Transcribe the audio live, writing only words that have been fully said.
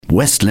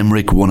West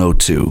Limerick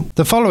 102.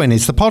 The following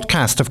is the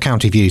podcast of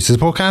County Views. It's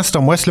broadcast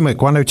on West Limerick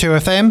 102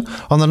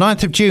 FM on the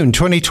 9th of June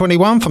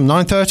 2021 from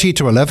 9:30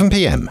 to 11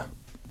 p.m.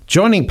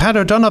 Joining Pat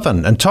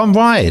O'Donovan and Tom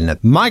Ryan,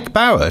 Mike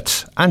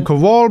Barrett and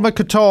Carol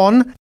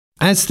McCatorn.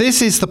 As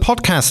this is the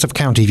podcast of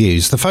County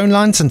Views, the phone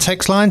lines and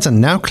text lines are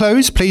now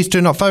closed. Please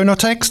do not phone or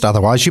text,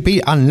 otherwise you'll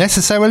be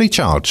unnecessarily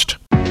charged.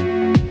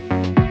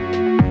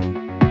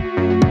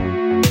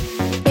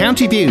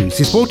 County Views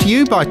is brought to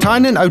you by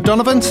Tynan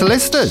O'Donovan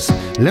Solicitors,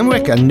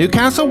 Limerick and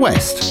Newcastle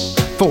West.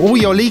 For all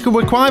your legal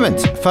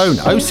requirements, phone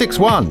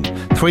 061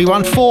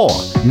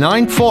 314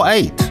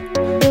 948.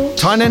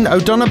 Tynan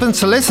O'Donovan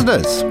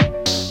Solicitors,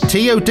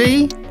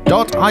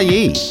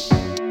 tod.ie.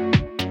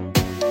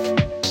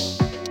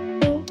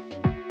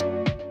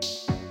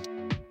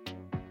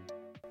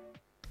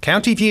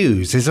 County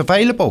Views is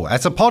available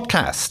as a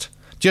podcast.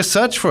 Just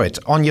search for it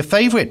on your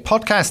favourite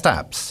podcast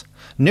apps.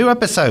 New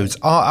episodes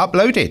are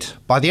uploaded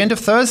by the end of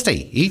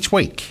Thursday each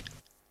week.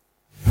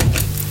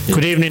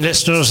 Good evening,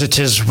 listeners. It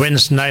is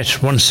Wednesday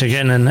night once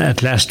again, and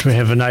at last we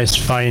have a nice,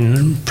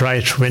 fine,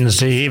 bright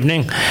Wednesday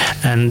evening.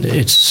 And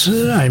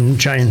I'm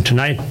joined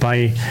tonight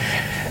by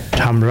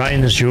Tom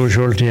Ryan, as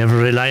usual, the ever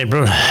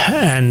reliable,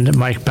 and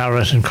Mike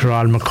Barrett and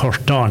Carol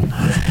McCatorn.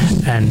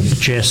 And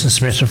Jason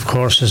Smith, of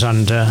course, is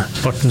on the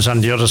buttons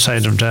on the other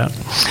side of the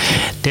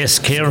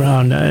desk here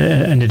in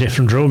a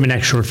different room. In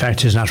actual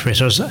fact, he's not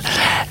with us.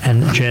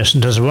 And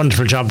Jason does a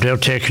wonderful job there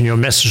taking your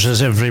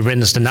messages every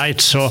Wednesday night.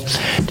 So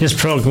this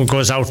programme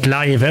goes out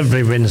live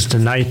every Wednesday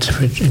night,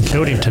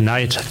 including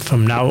tonight,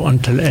 from now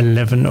until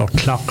 11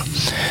 o'clock.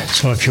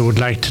 So if you would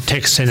like to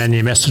text in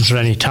any message or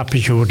any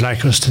topic you would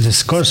like us to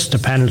discuss, the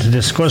panel to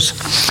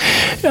discuss,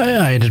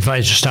 I'd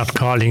advise you start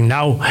calling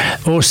now.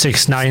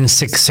 069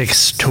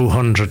 66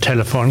 200,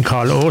 telephone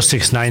call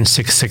 069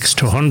 66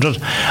 200,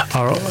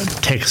 or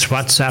text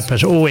WhatsApp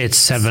at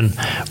 087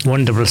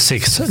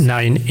 166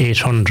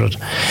 9800.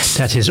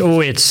 That is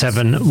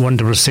 087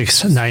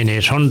 166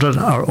 9800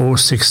 or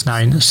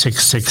 069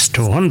 66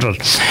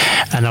 200.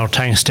 And our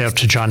thanks there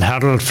to John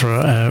Harold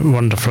for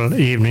wonderful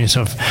evenings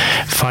of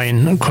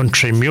fine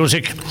country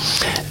music,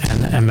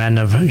 and a man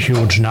of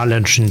huge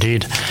knowledge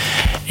indeed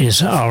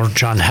is our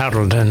John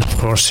Harold. And of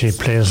course he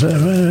plays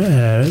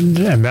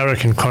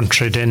American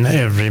country then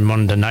every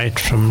Monday night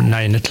from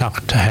 9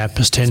 o'clock to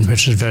 10:30,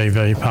 which is very,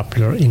 very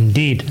popular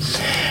indeed.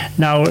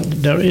 Now,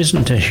 there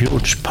isn't a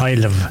huge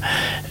pile of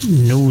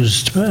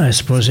news. I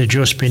suppose it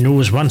used to be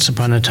news once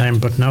upon a time,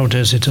 but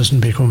nowadays it doesn't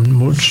become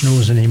much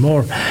news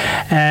anymore.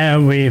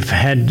 We've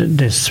had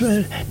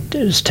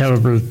this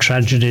terrible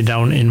tragedy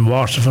down in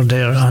Waterford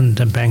there on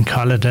the bank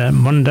holiday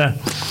Monday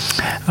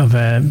of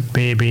a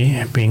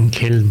baby being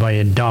killed by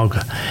a dog.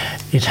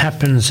 It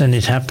happens and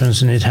it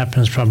happens and it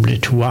happens probably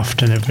too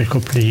often. Every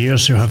couple of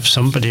years you have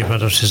somebody,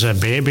 whether it is a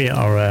baby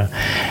or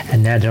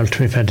an adult.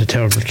 We've had a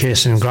terrible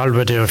case in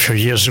Galway there a few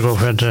years ago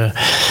where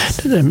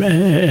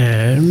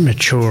a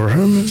mature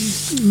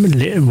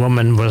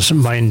woman was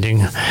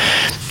minding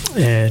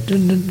a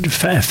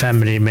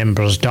family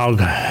member's dog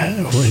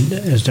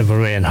as they were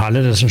away on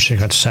holidays, and she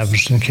got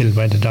savaged and killed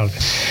by the dog.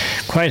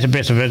 Quite a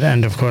bit of it,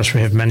 and of course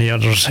we have many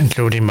others,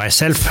 including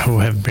myself, who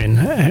have been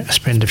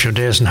spent a few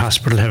days in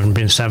hospital having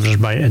been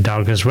savaged by a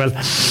dog as well.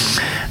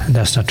 And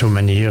that's not too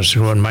many years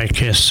ago in my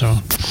case.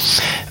 So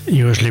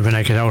usually when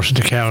I get out of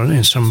the car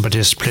in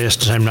somebody's place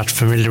that I'm not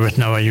familiar with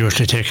now, I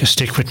usually take a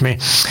stick with me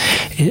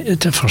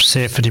for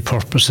safety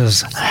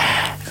purposes.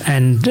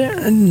 And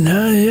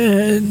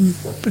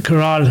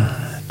Carol,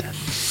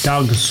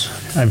 dogs,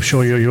 I'm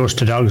sure you're used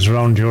to dogs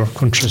around your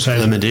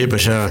countryside. I'm indeed, but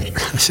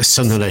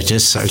something like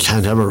this, I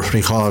can't ever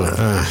recall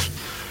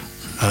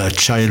a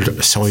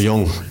child so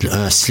young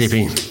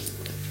sleeping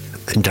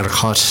in their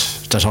cot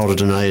that hour of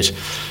the night,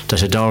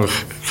 that a dog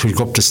could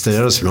go up the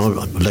stairs,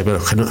 like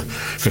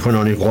we can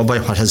only go by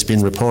what has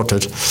been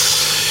reported.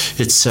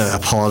 It's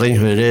appalling,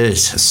 it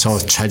is. It's so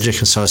tragic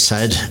and so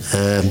sad.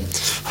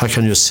 How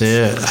can you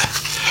say?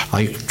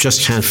 I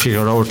just can't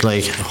figure out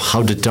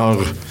how the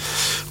dog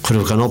could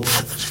have gone up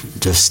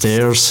the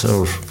stairs,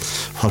 or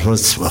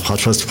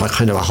what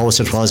kind of a house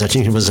it was. I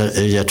think it was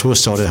a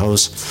two-story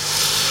house.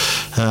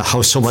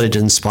 How somebody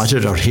didn't spot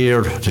it or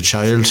hear the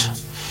child.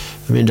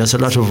 I mean, there's a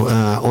lot of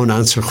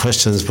unanswered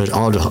questions, but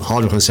all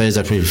we can say is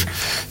that we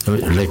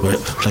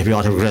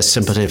ought to have great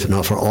sympathy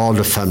for all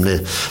the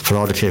family, for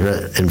all the people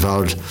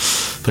involved.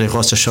 But it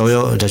goes to show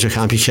you that you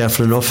can't be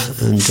careful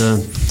enough, and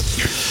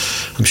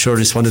I'm sure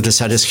it's one of the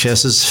saddest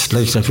cases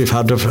like we've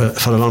had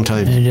for a long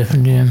time.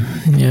 Definitely,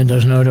 yeah,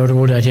 there's no doubt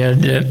about that. Yeah,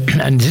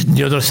 and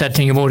the other sad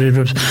thing about it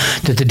was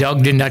that the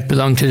dog did not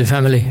belong to the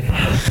family.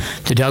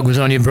 The dog was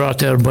only brought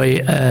there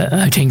by,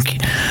 I think,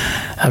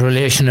 a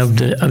relation of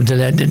the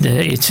lad.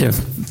 It's a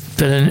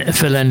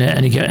fella and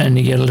a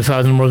girl, the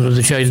father and mother of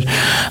the child.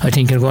 I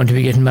think are going to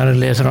be getting married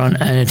later on,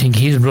 and I think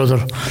his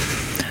brother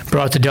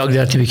brought the dog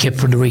there to be kept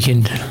for the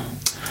weekend.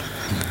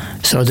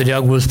 So the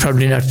dog was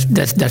probably not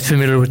that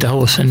familiar with the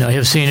house, and I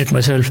have seen it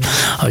myself.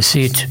 I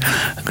see it.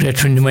 A great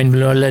friend of mine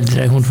below, a lad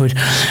that I hunt with.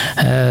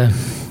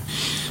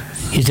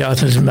 his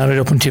daughter's married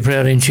up in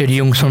Tipperary, and she had a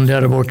young son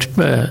there about,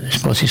 I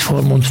suppose he's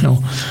 4 months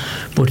now.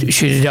 But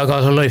she had a dog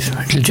all her life,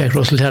 little Jack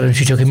Russell Terrier, and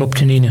she took him up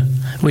to Nina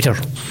with her.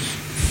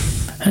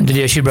 And the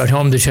day she brought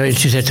home the child,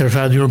 she said to her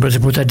father, "You're better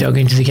put that dog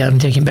into the car and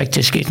take him back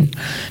to Skating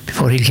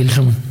before he'll kill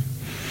someone."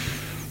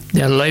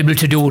 They're liable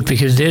to do it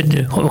because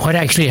what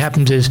actually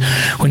happens is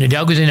when a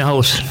dog is in a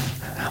house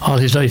all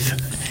his life,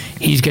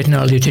 he's getting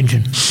all the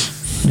attention.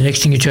 The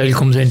next thing a child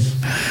comes in,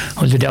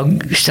 well, the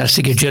dog starts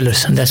to get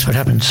jealous, and that's what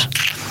happens.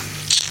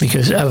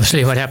 Because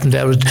obviously what happened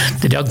there was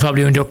the dog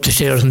probably went up the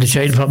stairs and the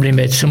child probably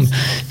made some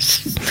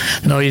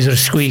noise or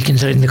squeak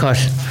inside in the cot,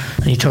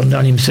 and he turned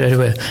on him straight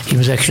away. He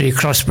was actually a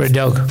crossbred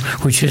dog,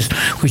 which is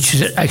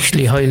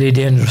actually highly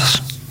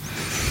dangerous.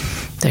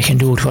 They can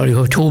do it while you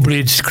have 2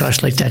 breeds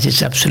crossed like that.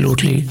 It's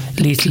absolutely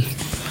lethal.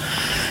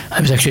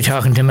 I was actually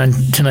talking to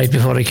him tonight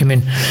before I came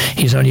in.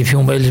 He's only a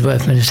few miles away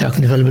from me. I was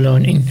talking to fellow below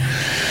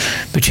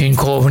between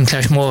Cove and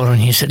Clashmore,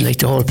 and he said like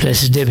the whole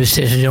place is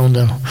devastated down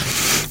there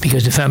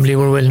because the family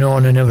were well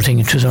known and everything.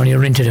 It was only a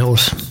rented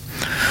house.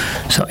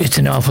 So it's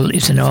an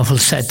awful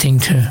sad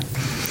thing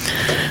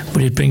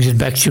but it brings it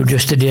back to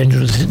just the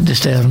danger of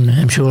this there, and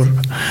I'm sure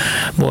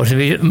both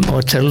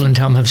Cyril and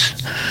Tom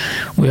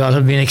we all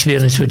have been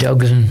experienced with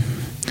dogs, and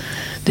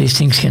these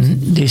things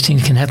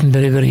can happen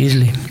very, very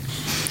easily.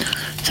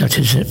 So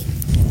it's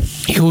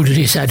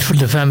hugely sad for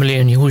the family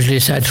and hugely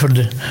sad for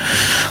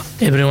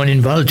everyone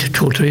involved,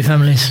 2 or 3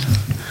 families.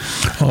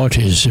 Oh, it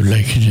is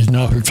an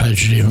awful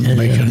tragedy.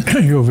 Like,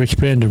 you've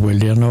explained it well,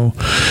 you know.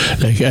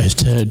 Like as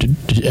to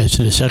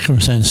the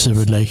circumstances of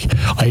it,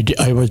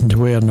 I wasn't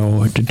aware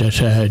that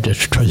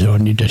it was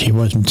only that he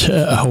wasn't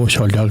a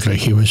household dog. Like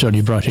he was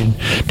only brought in.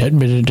 That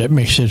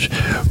makes it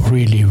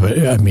really,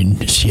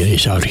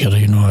 serious altogether.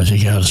 You know, as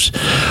regards.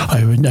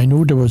 I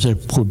knew there was a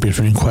good bit of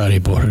an inquiry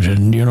about it,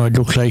 and it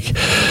looked like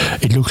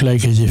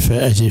as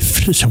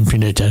if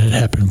something like that had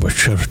happened. But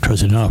sure, it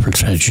was an awful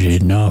tragedy,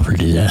 an awful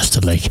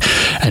disaster.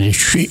 And it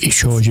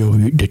shows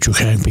you that you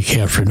can't be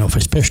careful enough,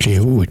 especially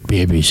with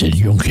babies and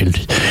young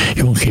kids,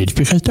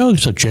 because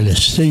dogs are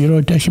jealous.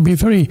 They can be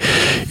very,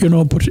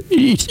 but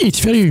it's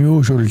very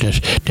unusual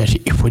that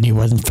when he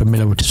wasn't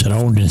familiar with the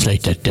surroundings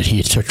like that he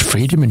had such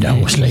freedom in the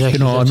house.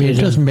 It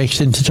doesn't make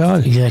sense at all.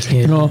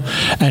 Exactly.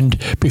 And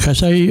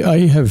because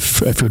I have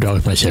a few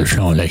dogs myself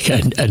now,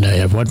 and I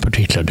have one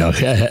particular dog.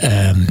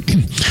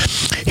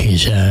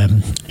 He's a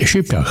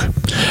sheepdog,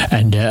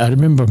 and I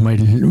remember my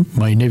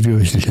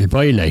nephew's little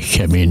boy.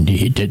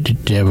 He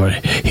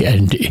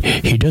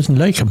doesn't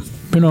like him.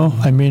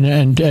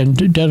 And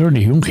they're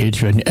only young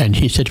kids, and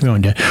he said to me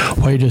one day,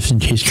 why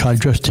doesn't he's called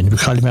Justin? We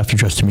called him after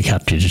Justin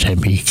McCarthy at the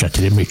time he got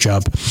the Limerick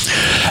job,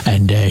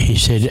 and he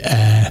said,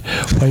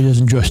 why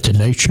doesn't Justin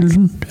like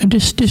children? And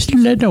this little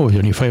lad now was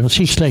only 5 or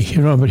 6, but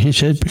he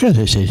said, because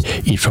I said,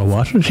 he'd throw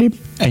water at him,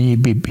 and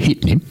you'd be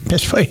hitting him,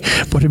 that's fine.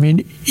 But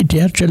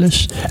they're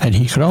jealous, and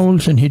he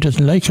growls, and he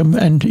doesn't like him,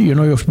 and you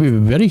have to be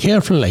very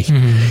careful,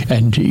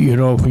 and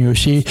when you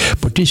see,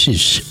 but this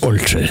is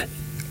ultra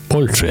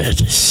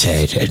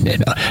sad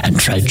and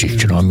tragic.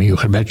 You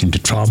can imagine the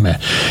trauma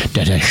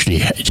that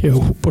actually.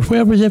 But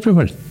where was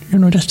everyone?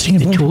 That's the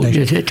thing about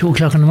it. 2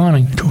 o'clock in the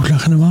morning. 2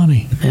 o'clock in the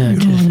morning. Yeah,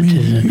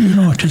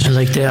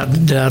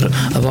 they're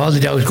of all the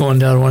dogs going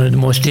there, one of the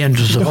most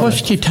dangerous. The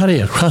Husky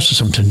Terrier crosses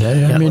something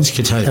there.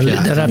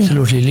 They're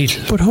absolutely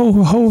lethal. But how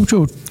would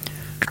you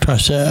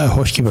cross a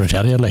Husky or a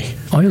Terrier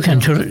Oh, you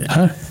can.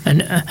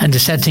 And the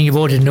sad thing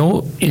about it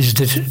now is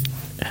that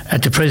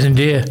at the present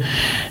day,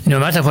 no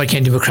matter what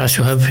kind of a cross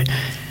you have,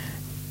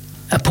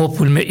 a pup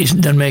they're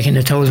making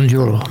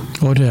 €1,000.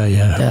 Oh,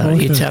 yeah.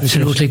 It's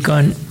absolutely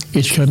gone.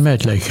 It's gone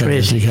mad,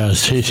 crazy.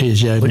 Because it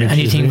is. But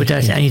anything with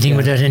that,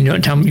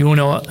 and Tom,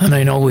 and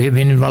I know we have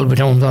been involved with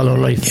hounds all our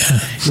life. Yeah.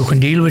 You can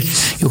deal with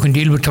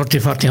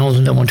 30-40 hounds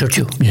and they won't touch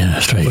you. Yeah,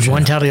 that's right. But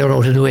one terrier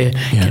out of the way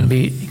can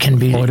be.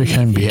 Oh, they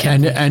can be.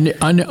 And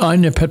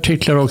on a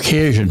particular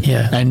occasion,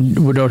 and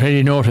without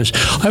any notice.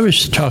 I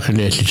was talking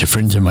lately to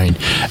friends of mine,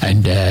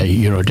 and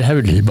they have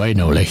a little boy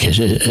now,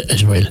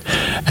 as well,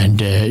 and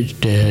they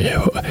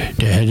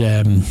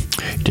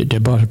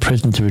bought a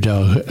present of a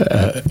dog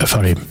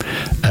for him.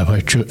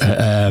 Brown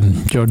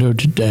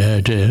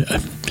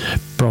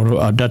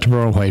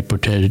white,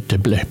 but the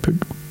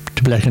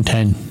black and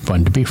tan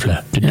one, the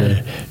Bifla,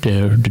 the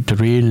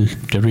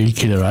real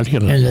killer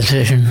altogether.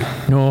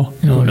 No,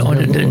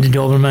 the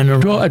Doberman. A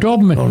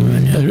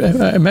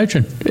Doberman.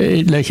 Imagine,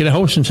 in a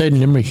house inside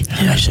Limerick.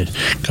 Yeah. I said,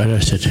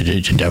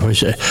 that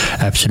was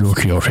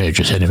absolutely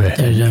outrageous anyway.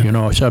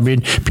 So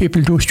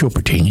people do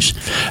stupid things,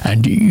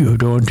 and you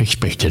don't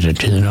expect it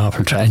until an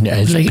awful time.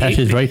 As Pat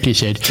has rightly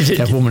said,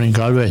 that woman in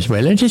Galway as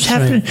well. And this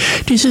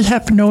has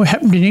happened now. It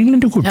happened in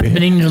England a good bit.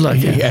 In England a lot,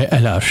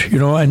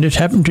 and it's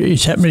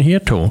happening here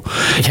too.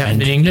 It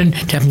happened in England.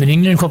 It happened in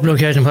England a couple of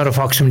occasions where a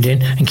fox went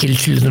in and killed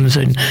children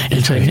inside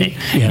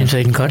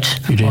in cots.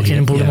 Walked in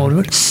and pulled them out of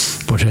it.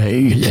 But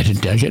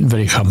they're getting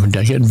very common.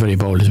 They're getting very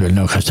bold as well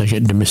now because they're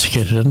getting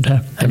domesticated, aren't they?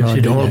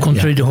 The whole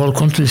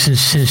country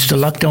since the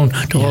lockdown,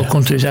 the whole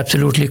country is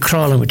absolutely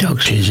crawling with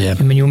dogs. It is,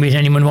 when you meet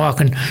anyone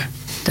walking,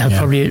 they're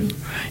probably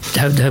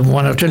Have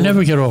one or two. They'll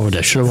never get over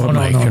that. Sure, No,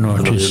 Mike, no, you know,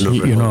 no, just, no,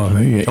 you know.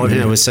 The only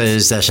thing I would say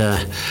is that,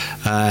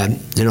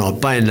 you know,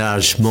 by and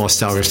large, most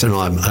dogs, you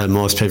know,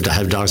 most people that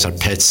have dogs are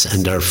pets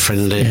and they're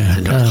friendly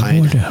and they're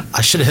kind. Good, yeah.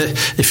 Actually,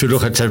 if you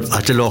look at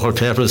the local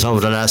papers over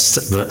the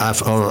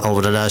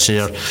last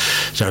year,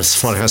 there's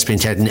photographs being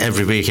taken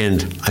every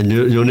weekend, and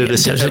you need to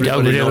see There's a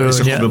dog everybody is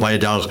everywhere, coming by a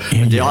dog.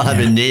 They all have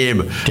a name.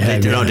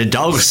 Like, you know, the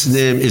dog's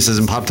name is as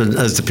important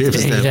as the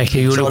people's name.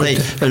 Exactly, you So, look like,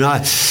 at you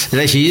know,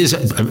 like he is.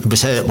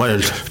 Well,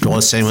 the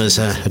old saying was,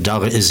 a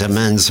dog is a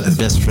man's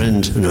best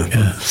friend. You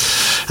know,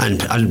 and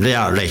they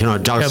are, like, you know,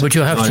 dogs. Yeah, but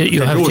you have they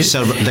to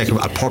serve like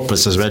a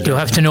purpose as well. You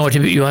have to know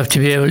you have to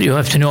be able. You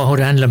have to know how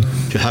to handle them.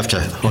 You have to.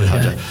 You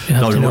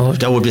have to know.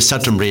 There would be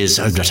certain breeds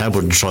that I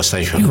wouldn't trust,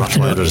 like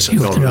Rottweilers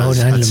you have to know how to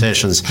handle and them.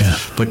 Alsatians.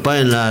 But by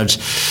and large,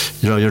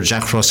 you know, your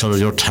Jack Russell,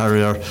 your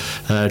Terrier,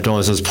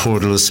 those as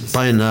poodles,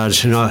 by and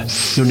large, you know,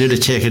 you need to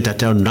take it that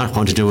they're not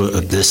going to do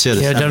a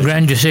serious. Yeah, they're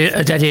grand. You say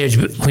at that age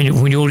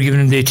when you're giving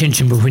them the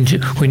attention, but when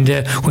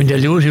they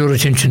lose your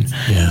attention,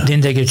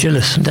 then they get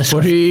jealous. That's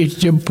But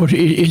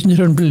isn't it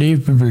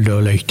unbelievable though,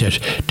 like that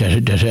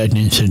an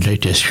incident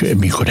like this, I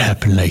mean, could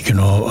happen, like, you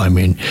know, I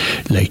mean,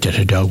 like that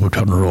a dog would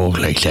turn rogue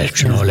like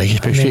that, you know, like,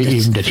 especially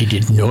even that he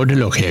didn't know the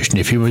location.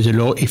 If he was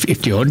alone,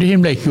 if they owned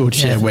him, like, you would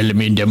say, well, I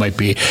mean, there might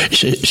be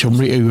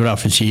somebody you would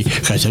often see,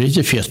 because there is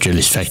a fierce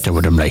jealous factor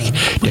with them, like,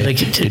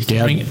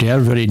 they are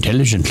very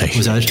intelligent, like.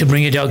 to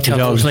bring a dog to a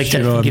house like that.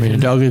 You know, I mean, a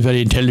dog is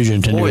very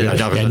intelligent, and,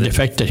 and the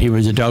fact that he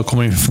was a dog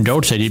coming from the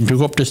outside, even to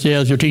go up the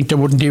stairs, you think there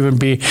wouldn't even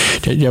be,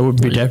 there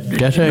would be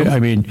I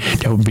mean,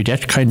 there wouldn't be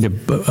that kind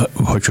of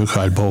what you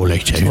call bow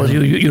like that. Well,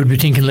 you'd be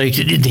thinking, like,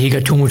 he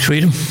got too much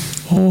freedom.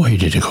 Oh, he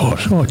did, of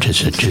course. Oh, it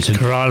is.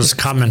 Carol's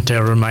comment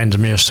there reminded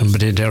me of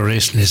somebody there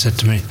recently said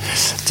to me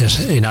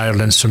that in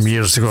Ireland some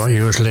years ago,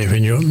 usually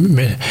when you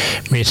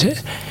meet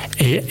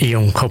a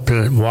young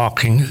couple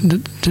walking,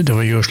 they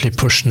were usually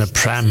pushing a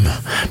pram.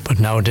 But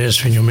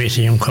nowadays, when you meet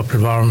a young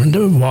couple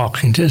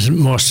walking,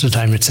 most of the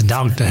time it's a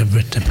dog they have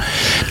with them.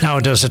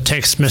 Now there's a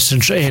text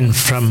message in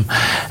from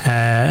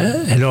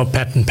hello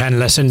Pat and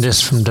panel. I send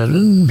this from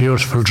the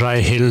beautiful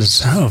dry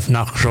hills of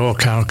Knockrow,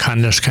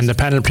 Carcanish. Can the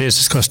panel please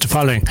discuss the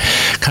following?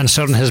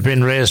 Concern has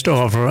been raised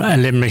over a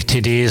Limerick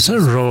TD's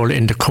role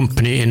in the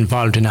company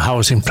involved in a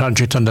housing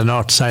project on the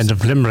north side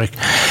of Limerick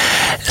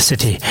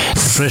City.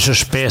 The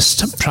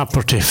British-based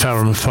property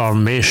firm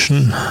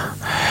Formation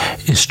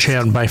is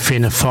chaired by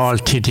Fianna Fáil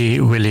TD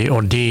Willie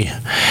O'D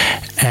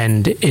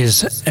and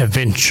is a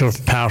venture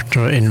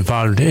partner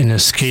involved in a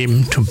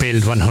scheme to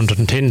build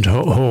 110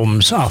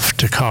 homes off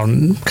the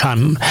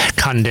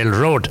Condell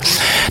Road.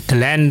 The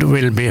land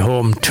will be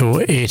home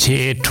to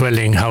 88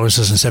 dwelling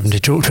houses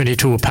and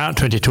 22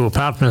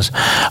 apartments,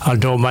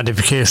 although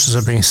modifications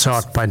are being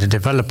sought by the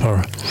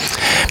developer.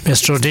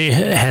 Mr. O'D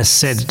has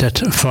said that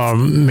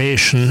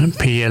Formation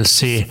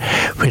PLC,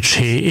 which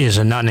he is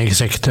a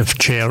non-executive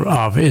chair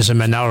of, is a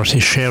minority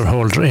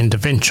shareholder in the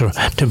venture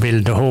to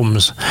build the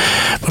homes.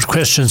 But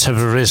questions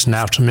have arisen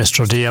after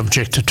Mr. O'D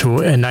objected to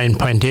a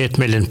 9.8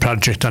 million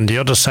project on the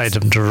other side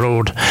of the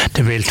road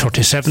to build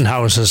 37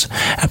 houses,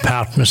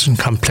 apartments and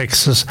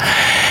complexes.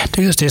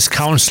 This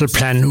council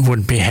plan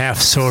would be half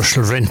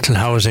social rental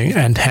housing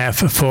and half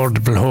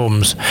affordable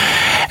homes.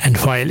 And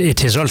while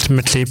it is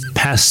ultimately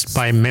passed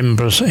by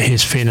members,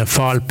 his Fianna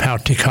Fáil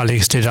party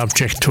colleagues did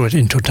object to it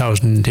in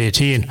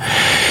 2018.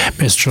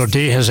 Mr.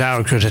 O'D has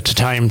argued at the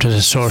time that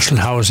a social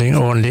housing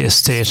only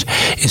estate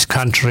is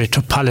contrary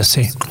to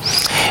policy.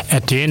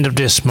 At the end of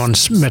this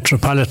month's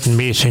Metropolitan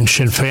meeting,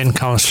 Sinn Féin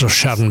councillor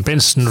Sharon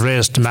Benson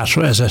raised the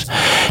matter as a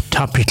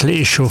topical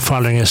issue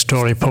following a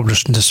story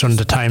published in the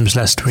Sunday Times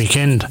last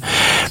weekend.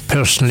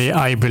 Personally,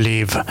 I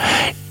believe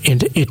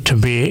it to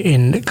be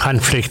in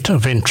conflict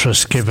of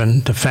interest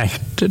given the fact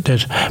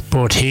that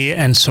both he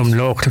and some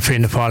local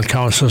Fianna Fáil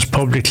councillors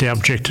publicly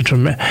objected to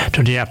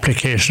the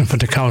application for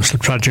the council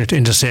project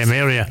in the same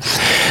area.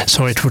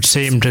 So it would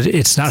seem that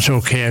it's not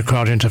okay,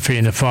 according to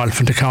Fianna Fáil,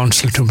 for the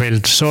council to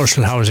build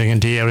social housing in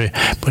the area,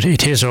 but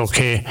it is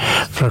okay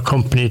for a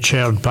company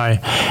chaired by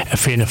a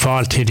Fianna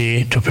Fáil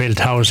TD to build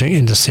housing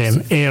in the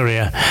same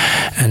area.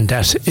 And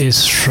that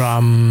is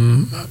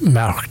from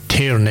Mark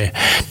Tierney.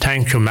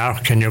 Thank you,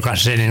 Mark, and you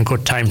got it in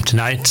good time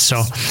tonight,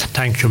 so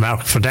thank you,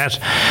 Mark, for that.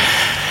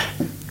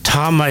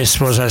 Tom, I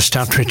suppose I'll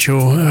start with you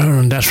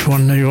on that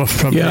one. You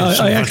probably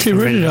I actually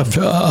read it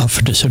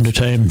off the Sunday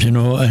Times, you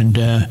know, and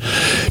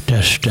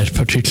that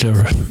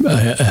particular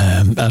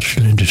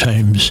article in the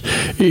Times,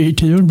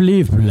 it is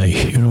unbelievable.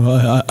 Like, you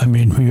know, I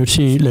mean, when you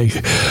see like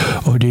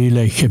O'D,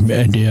 like,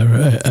 and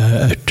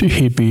there,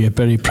 he'd be a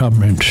very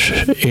prominent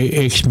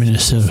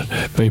ex-minister,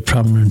 very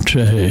prominent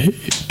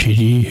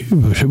TD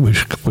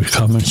with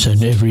comments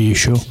on every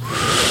issue.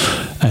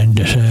 and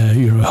that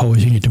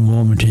housing at the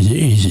moment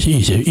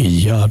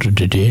is yard of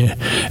the day.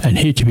 And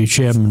he, to be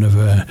chairman of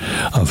a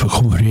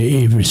company,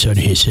 even said,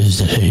 he says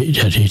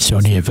that it's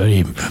only a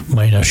very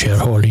minor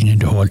shareholding in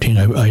the whole thing.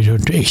 I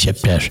don't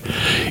accept that.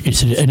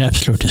 It's an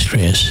absolute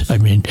disgrace. I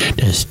mean,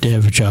 they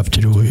have a job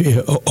to do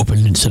up in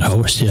Linson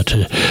House there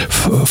to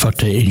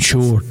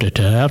ensure that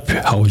there are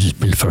houses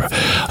built for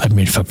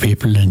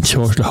people in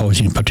social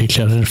housing in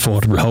particular, and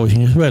affordable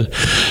housing as well.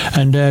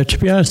 And to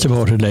be honest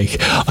about it,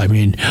 I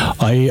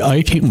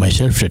think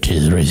myself that it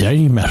is a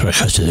resigning matter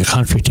because there's a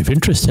conflict of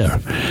interest there,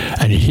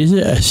 and it is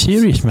a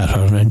serious matter.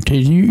 And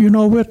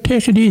we're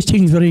taking these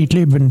things very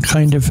glib, and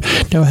kind of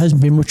there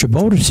hasn't been much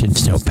about it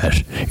since now,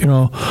 Pat.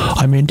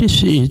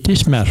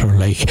 This matter,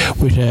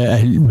 with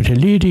a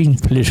leading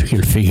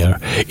political figure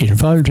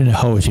involved in a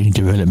housing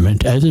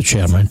development as a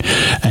chairman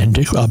and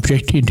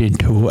objecting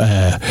into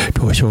a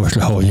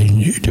social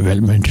housing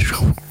development.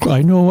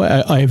 I know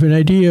I have an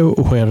idea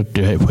where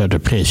the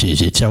place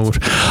is. It's out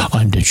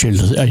on the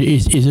Childers.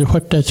 Is it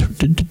what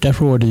that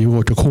road you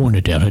go to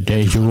Corner there? You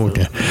go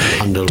to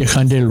the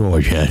Condell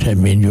Road. Yeah, I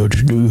mean you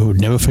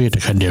would never forget the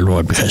Condell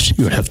Road because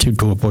you would have to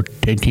go about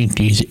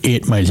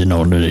 8 miles an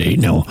hour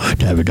now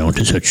to have it down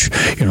to such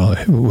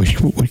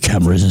with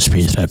cameras and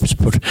speed traps.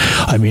 But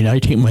I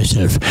think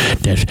myself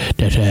that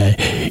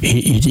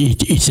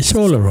it's a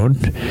solar run.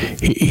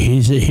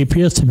 He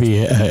appears to be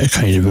a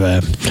kind of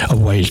a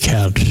wild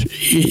card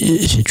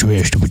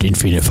situation within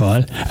Fianna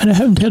Fáil, and I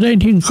haven't heard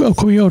anything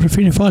coming out of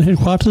Fianna Fáil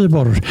headquarters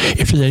about it.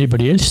 If there's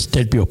anybody else,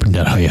 they'd be up in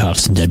their high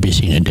hearts and they'd be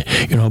singing,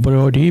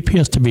 but he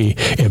appears to be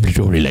able to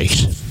do what he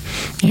likes.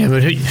 Yeah,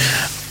 but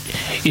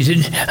is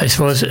it, I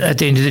suppose, at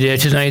the end of the day,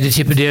 tonight the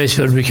tip of the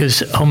iceberg,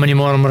 because how many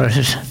more are at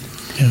it?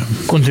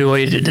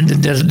 Countrywide,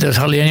 there's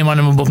hardly anyone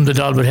above them that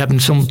all but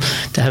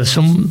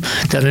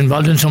they're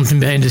involved in something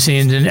behind the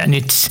scenes, and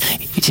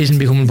it isn't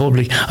becoming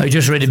public. I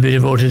just read a bit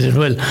about it as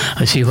well.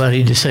 I see where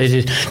he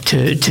decided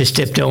to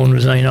step down,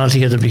 resign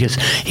altogether, because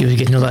he was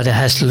getting a lot of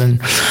hassle and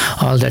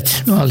all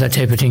that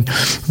type of thing.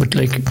 But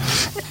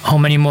how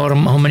many more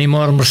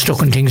are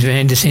stuck in things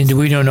behind the scenes that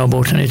we don't know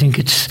about? And I think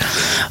it's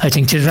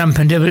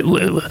rampant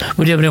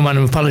with everyone,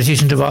 and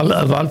politicians of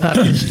all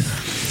parties.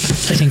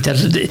 I think that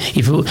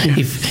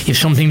if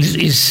something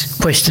is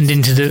questioned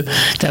into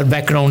their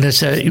background,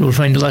 you will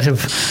find there's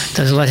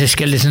a lot of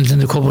skeletons in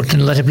the cupboard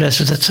in a lot of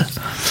places.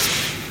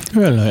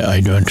 Well,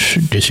 I don't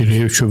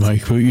disagree with you,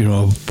 Mike.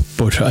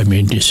 But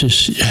this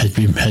has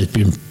been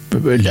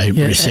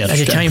researched at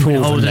a time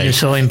when housing is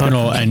so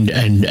important.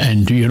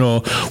 And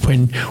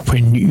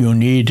when you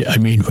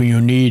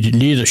need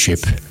leadership,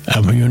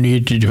 and when you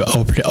need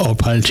our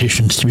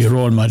politicians to be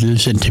role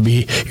models and to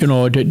be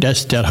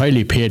they're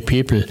highly paid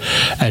people,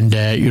 and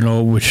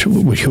with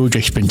huge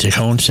expense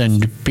accounts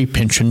and big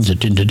pensions at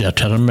the end of their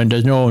term, and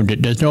there's no one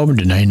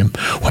denying them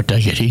what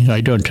they're getting.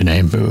 I don't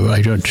deny them.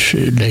 I don't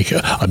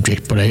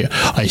object, but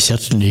I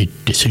certainly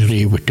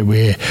disagree with the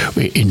way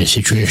in a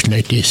situation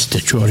like this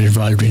that you're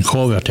involved in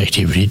covert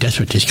activity. That's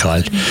what it's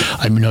called.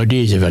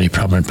 O'Dea is a very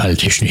prominent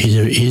politician.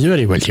 He's a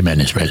very wealthy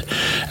man as well,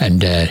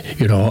 and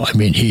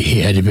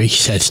he had a big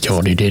sad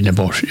story then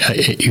about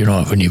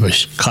when he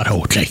was cut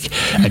out,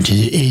 and it's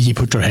easy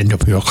put your hand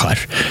up your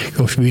cot. You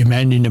have to be a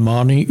man in the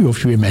morning. You have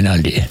to be a man all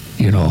day.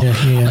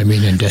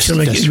 And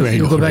that's where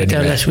you go back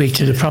there last week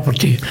to the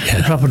property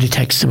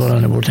tax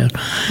about that.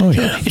 Oh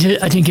yeah.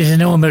 I think it's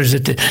no matter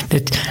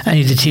that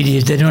any of the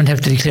TDs, they don't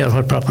have to declare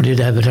what property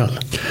they have at all.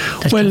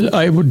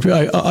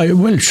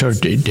 Sure,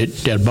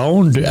 they're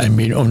bound.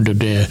 Under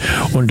the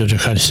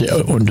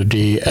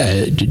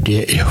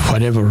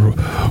whatever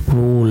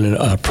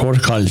rule or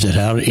protocols that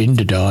are in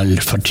the Dáil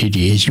for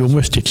TDs, you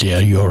must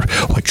declare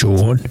what you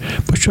own.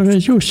 But sure,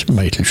 as you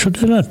Michael,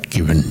 they're not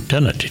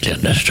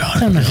declaring that at all.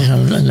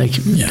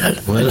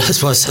 Well, I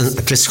suppose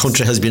this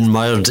country has been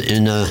mired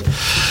in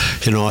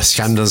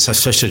scandals,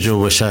 especially to do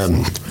with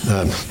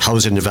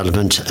housing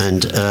development,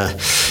 and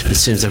it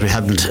seems that we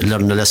haven't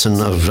learned the lesson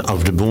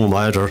of the boom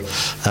either.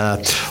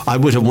 I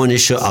would have one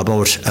issue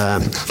about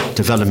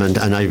development,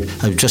 and I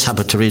just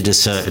happened to read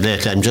this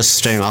lately. I'm just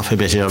straying off a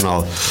bit here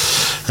now,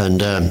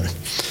 and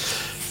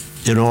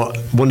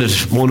one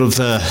of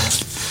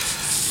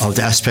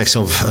the aspects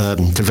of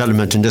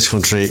development in this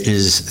country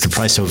is the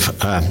price of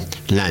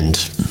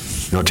land.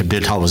 To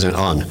build housing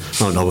on.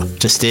 No,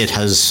 the state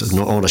has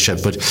no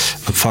ownership, but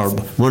for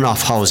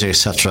one-off housing,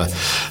 etc.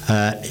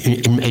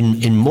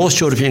 In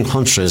most European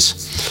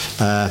countries,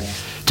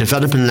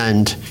 development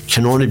land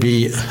can only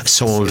be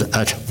sold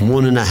at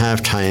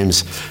 1.5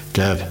 times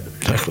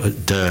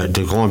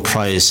the going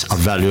price of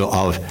value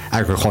of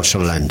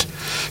agricultural land.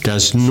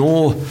 There's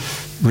no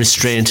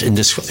restraint in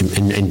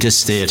this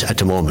state at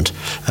the moment,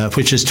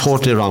 which is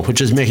totally wrong,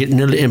 which is making it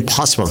nearly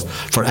impossible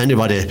for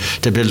anybody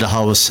to build a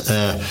house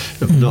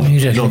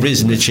no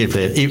reasonably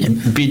cheaply,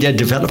 be they a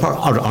developer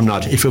or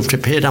not. If you have to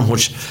pay that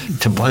much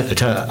to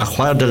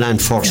acquire the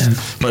land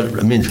first, but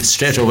I mean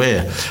straight away,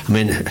 I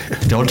mean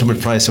the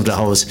ultimate price of the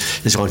house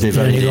is going to be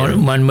very dear.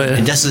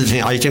 And that's the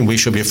thing I think we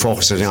should be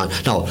focusing on.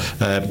 Now,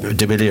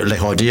 the Billy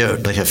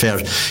like affair,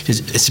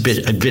 it's a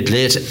bit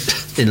late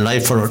in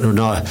life for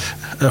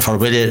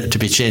Willie to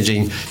be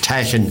changing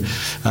tack, and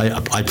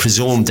I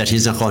presume that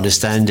he's not going to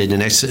stand in the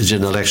next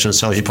general election,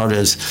 so he probably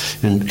is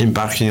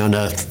embarking on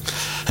a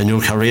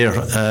new career.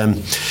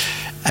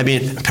 I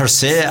mean, per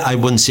se, I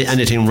wouldn't see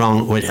anything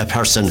wrong with a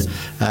person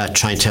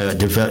trying to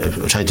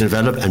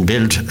develop and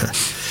build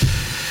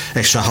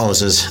extra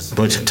houses,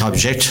 but to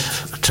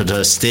object to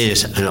the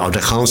state or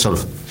the council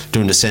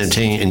doing the same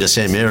thing in the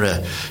same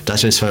area,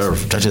 that is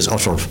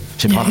utter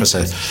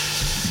hypocrisy.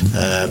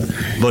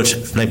 But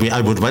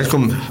I would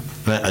welcome,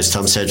 as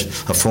Tom said,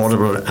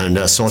 affordable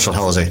and social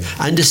housing,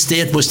 and the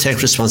state must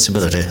take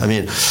responsibility. I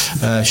mean,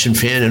 Sinn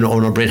Féin and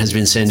Owen O'Brien has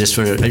been saying this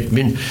for.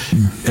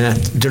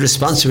 The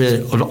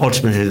responsibility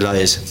ultimately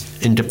lies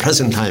in the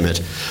present climate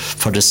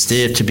for the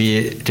state to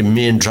be the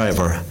main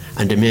driver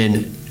and the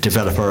main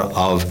developer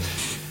of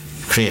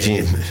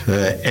creating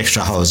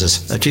extra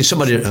houses. I think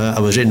somebody I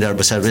was in there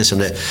beside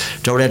recently,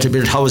 they were able to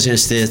build housing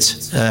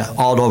estates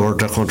all over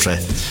the country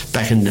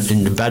back in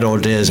the bad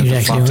old days of the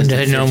 40s and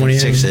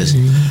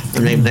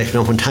 60s.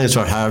 And when times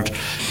were hard,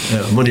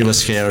 money was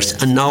scarce,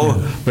 and now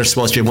we're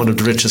supposed to be one of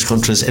the richest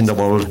countries in the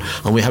world,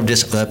 and we have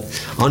this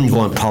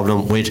ongoing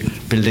problem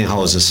with building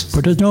houses.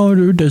 But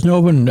there's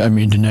no one, I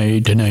mean,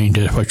 denying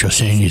that what you're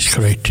saying is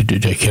correct,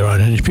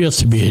 Kieran, and it appears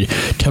to be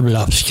terrible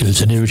obstacles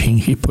and everything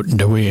he put in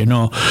the way, you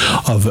know,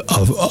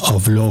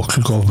 of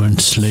local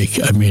governments,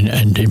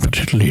 and in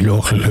particularly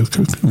local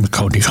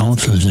county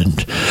councils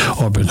and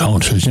urban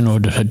councils, you know,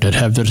 that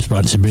have the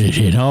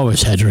responsibility and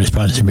always had the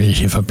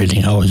responsibility for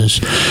building houses.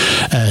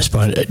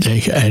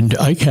 And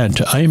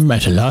I'm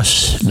at a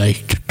loss,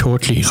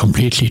 totally,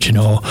 completely to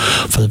know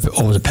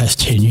over the past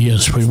 10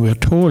 years when we're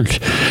told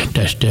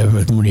that there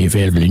was money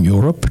available in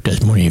Europe,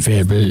 there's money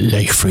available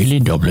freely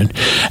in Dublin,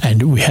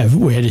 and we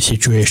had a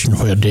situation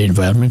where the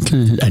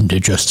environmental and the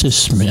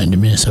justice and the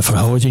Minister for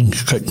Housing,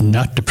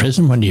 not the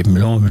present one even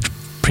alone, but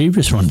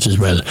previous ones as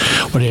well,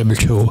 were able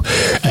to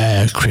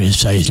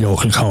criticise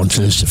local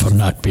councils for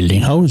not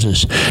building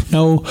houses.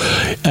 Now,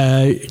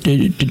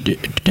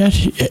 that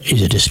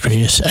is a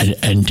disgrace,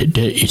 and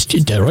it's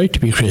their right to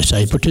be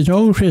criticised, but there's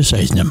no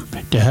criticising them.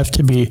 They have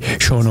to be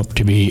shown up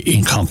to be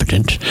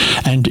incompetent,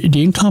 and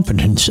the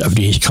incompetence of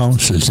these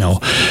councils now,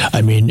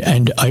 I mean,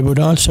 and I would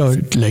also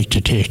like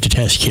to take the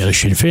task here of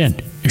Sinn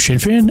Féin. Sinn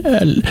Féin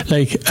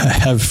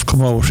have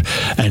come out,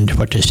 and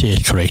what they say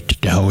is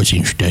correct, the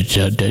housing,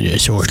 the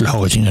social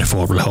housing and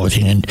affordable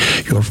housing, and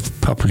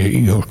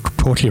you're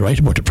totally right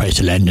about the price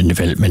of land and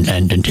development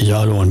land, and it is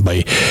all owned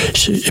by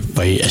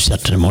a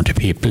certain amount of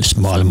people,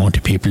 small amount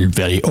of people,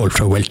 very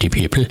ultra wealthy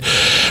people.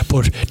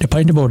 But the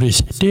point about it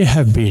is they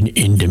have been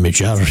in the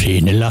majority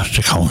in a lot of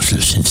the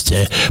councils since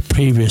the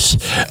previous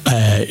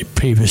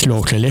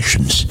local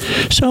elections.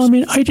 So I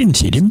mean, I didn't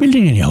see them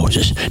building any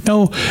houses.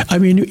 Now, I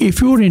mean, if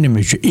you're in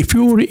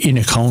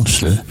a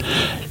council,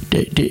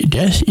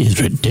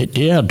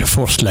 they are the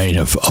first line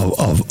of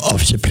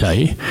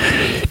supply.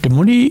 The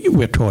money,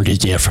 we're told, is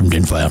there from the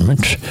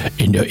environment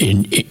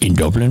in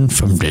Dublin,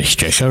 from the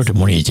exchequer. The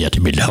money is there to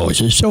build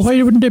houses. So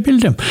why wouldn't they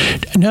build them?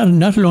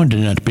 Not alone did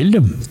they not build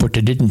them, but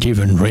they didn't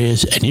even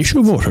raise an issue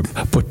about them.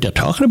 But they're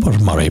talking about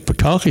them, all right. But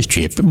talk is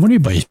cheap. Money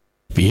buys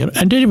beer,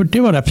 and they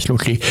were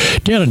absolutely,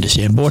 they're in the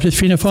same boat as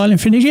Fianna Fáil and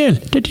Fine Gael.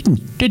 They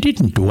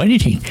didn't do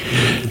anything.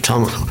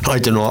 Tom, I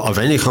don't know of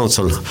any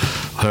council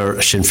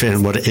where Sinn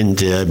Féin were in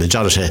the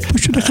majority. But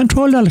should they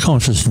control all the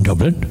councils in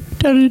Dublin?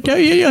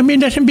 I mean,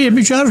 let them be a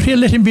majority or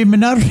let them be a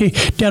minority.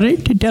 They're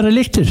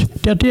elected.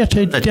 They're there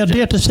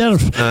to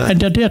serve, and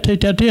they're there to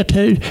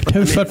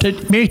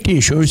make the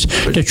issues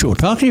that you're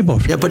talking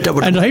about. Yeah, but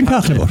and I'm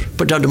talking about.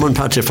 But they're the one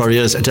party for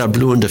years. They're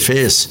blue in the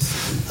face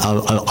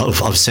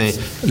of saying,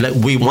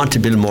 we want to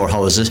build more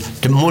houses.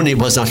 The money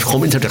was not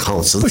coming to the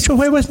councils. But so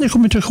why wasn't it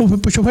coming to the council?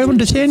 But so why weren't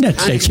they saying that?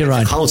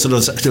 The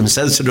councils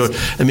themselves to do it.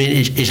 I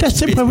mean,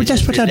 that's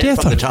what they're there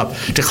for.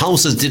 The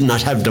councils did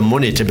not have the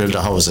money to build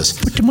the houses.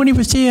 But the money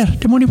was there.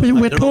 The money was.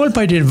 We're told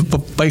by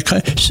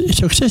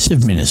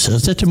successive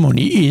ministers that the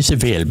money is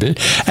available,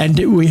 and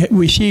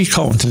we see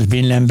councils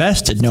being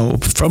lambasted now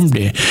from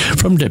the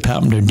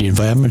Department of the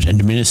Environment and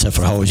the Minister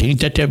for Housing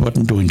that they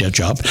weren't doing their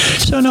job.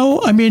 So now,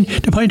 I mean,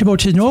 the point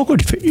about it is no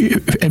good.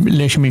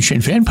 Like I mean,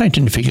 Sinn Féin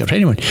pointing the figure at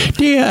anyone.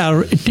 They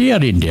are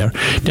in there.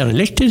 They're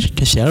elected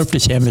to serve, the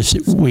same as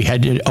we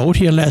had it out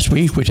here last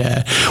week with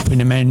when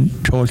the man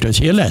told us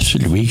here last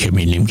week, I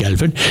mean, Liam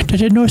Galvin, that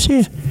had no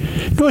say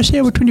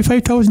with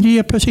 25,000 a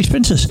year plus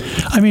expenses.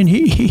 I mean,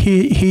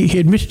 he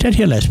admitted that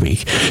here last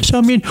week. So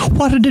I mean,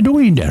 what are they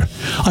doing there?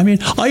 I mean,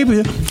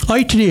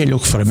 I today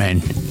look for a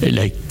man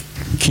like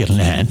Kieran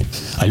Nahan.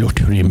 I looked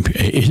for him.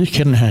 Is it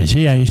Kieran Nahan?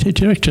 Yeah, he's the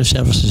Director of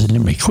Services in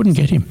Limerick. Couldn't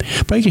get him.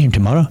 But I get him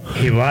tomorrow.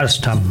 He was,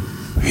 Tom.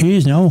 He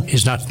is now.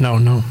 He's not now,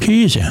 no.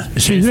 He is, yeah.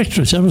 He's the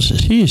Director of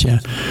Services. He is, yeah.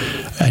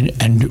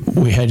 And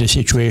we had a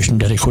situation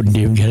that I couldn't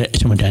even get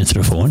someone to answer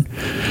the phone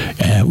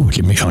with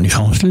Limerick County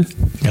Council,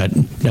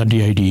 not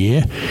the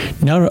IDA.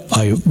 Now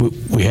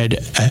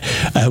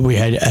we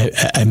had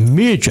a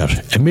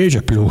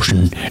major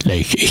pollution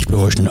like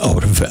explosion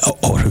out of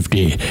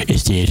the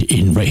estate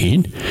in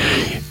Raheen.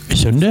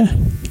 Sunday,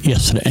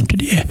 yesterday and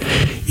today.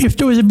 If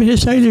there was a bit of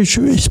silage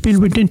spill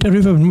went into the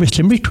river in West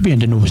Limerick, to be in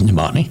the news in the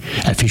morning,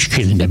 and fish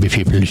killing, there'd be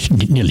people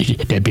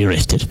they'd be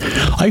arrested.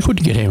 I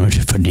couldn't get him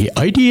from the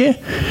IDA,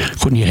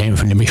 couldn't get him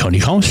from the Limerick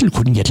County Council,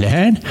 couldn't get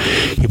Lehan.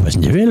 He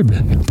wasn't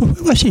available.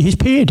 But what's he? He's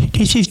paid.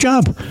 It's his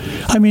job.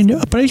 I mean,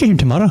 but I get him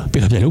tomorrow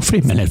because I look for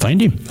him and I'll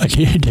find him.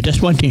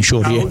 That's one thing,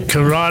 sure.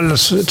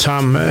 Carroll's,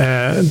 Tom,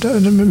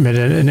 made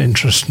an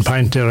interesting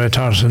point there, I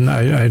thought, and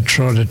I'd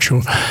throw it at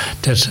you,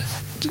 that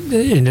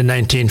in the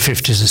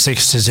 1950s and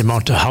 60s the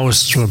amount of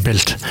houses were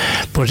built,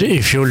 but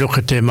if you look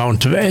at the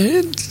amount of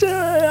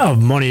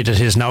money that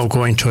is now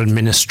going to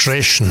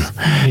administration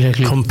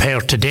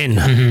compared to then,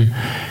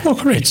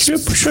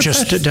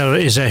 there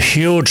is a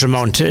huge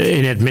amount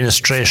in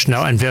administration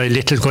now and very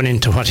little going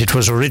into what it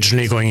was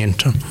originally going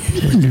into.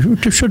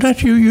 So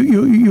that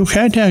you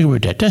can't argue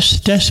with that.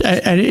 That's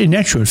in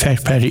actual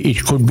fact, Paddy,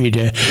 it could be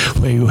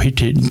where you hit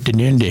the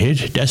nail on the head.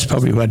 That's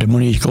probably where the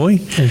money is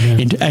going.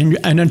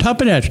 And on top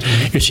of that,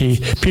 you see,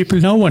 people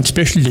now want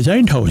special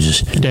designed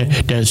houses.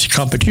 There's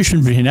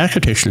competition between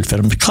architectural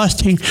firms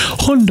costing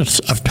hundreds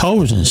of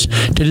thousands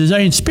to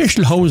design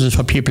special houses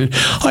for people.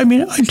 I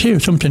mean, I'll tell you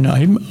something.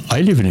 I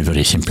live in a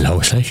very simple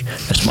house, like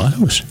a small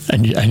house,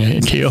 and I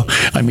tell you,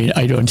 I mean,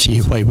 I don't see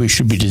why we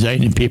should be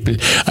designing people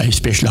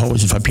special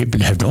houses for people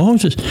that have no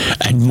houses.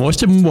 And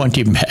most of them won't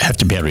even have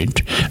to pay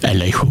rent,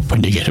 like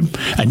when they get them,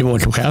 and they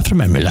won't look after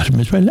them, a lot of them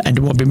as well, and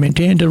they won't be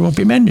maintained, they won't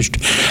be managed.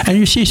 And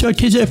you see, so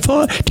it is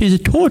a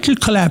total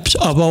collapse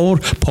of our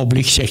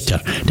public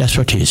sector. That's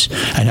what it is.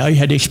 And I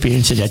had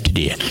experience of that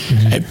today,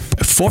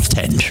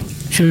 firsthand.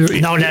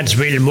 Now lads,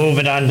 we'll move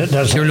it on.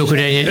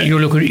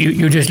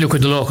 You just look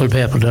at the local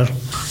paper there.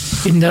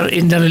 In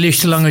their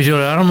list along as your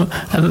arm,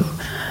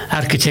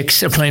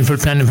 architects applying for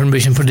planning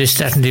permission for this,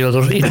 that and the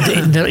other.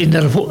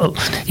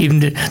 Even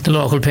the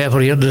local paper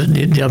here,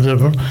 the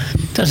Observer,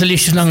 there's a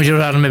list as long as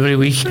your arm every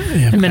week.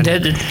 I mean,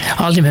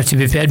 all of them have to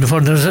be paid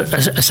before there's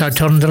a start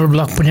turning their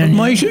block.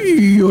 Mike,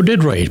 you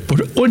did right,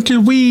 but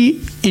until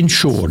we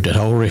ensure that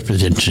our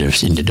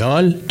representatives in the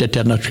Dáil, that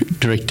they're not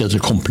directors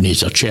of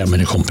companies or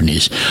chairmen of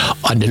companies,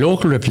 and the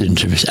local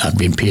representatives are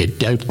being paid,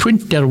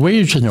 their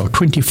wages are now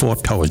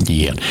 24,000 a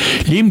year.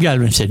 Liam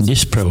Galvin said in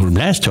this programme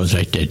last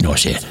Thursday, they had no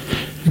say.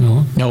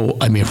 No,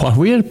 I mean, what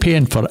we're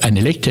paying for an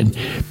elected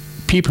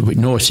people with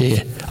no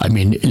say. I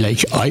mean,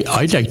 like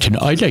I'd like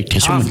to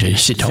someone to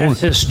sit down.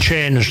 This has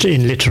changed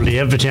in literally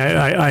everything.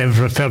 I have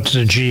referred to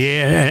the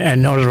GA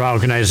and other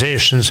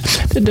organisations.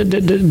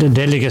 The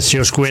delegates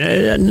used to go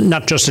in,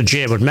 not just the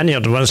GA, but many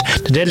other ones.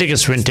 The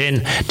delegates went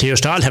in. They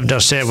used to all have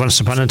their say once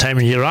upon a time.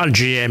 And you're all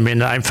GA. I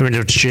mean, I'm familiar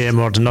with GA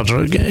more than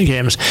other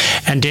games.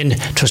 And then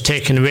it was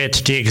taken away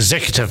to the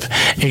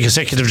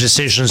executive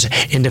decisions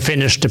in the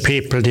finish. The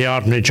people, the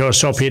ordinary Joe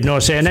Soap, he had no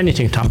say in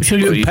anything, Tom.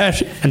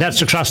 Pat, and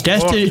that's across the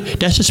board.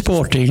 That's a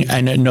sporting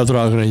and another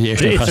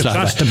organisation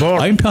across the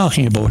board. I'm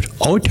talking about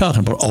our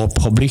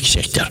public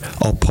sector,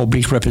 our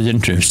public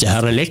representatives. They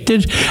are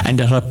elected and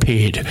they are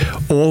paid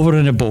over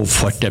and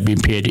above what they've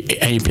been paid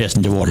any place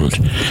in the world,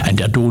 and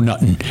they do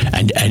nothing.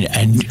 And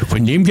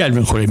when Liam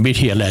Galvin could admit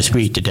here last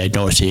week that they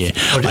don't say,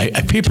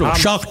 people are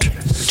shocked.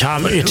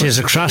 Tom, it is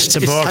across the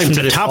board from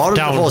the top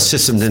down. The whole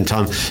system, then,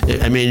 Tom.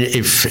 I mean,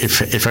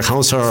 if a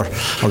councillor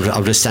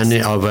of the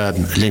standing of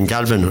Liam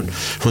Galvin,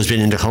 who's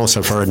been in the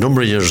council for a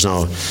number of years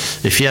now,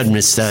 if he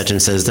admits that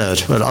and says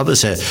that, well,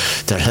 obviously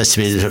there has to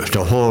be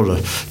the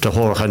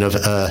whole kind of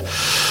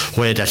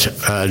way that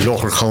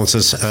local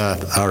councils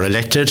are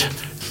elected,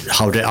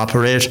 how they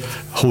operate,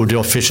 who the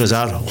officials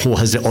are, who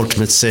has the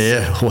ultimate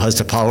say, who has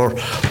the power.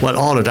 Well,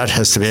 all of that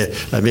has to be.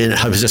 I mean,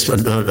 I was just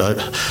was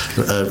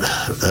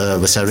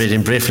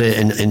reading briefly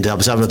in the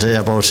Observer today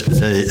about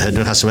the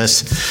Newcastle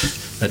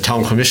West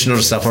town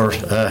commissioners that were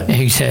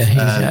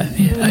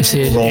I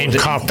see it.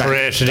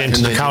 Incorporated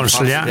into the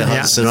council.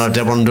 Yeah. So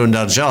they weren't doing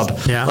their job.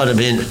 Yeah. But I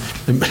mean,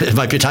 it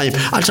might be time.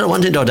 I'll tell you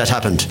one thing though that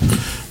happened.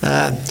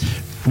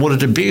 One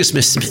of the biggest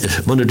mistakes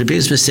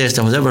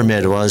that was ever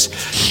made was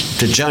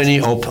the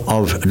joining up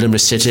of Limerick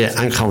City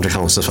and County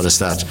Council for the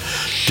start.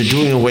 The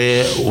doing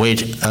away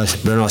with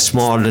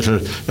small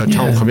little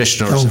town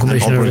commissioners and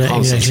upper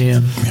councils. Exactly,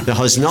 yeah.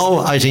 Because now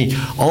I think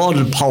all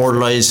the power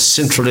lies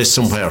centrally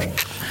somewhere.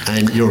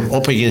 and you're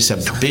up against a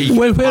big...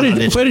 Well, where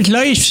it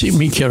lies,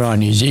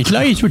 Kieran, is it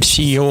lies with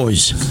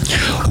CEOs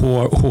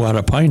who are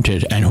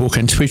appointed and who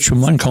can switch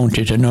from one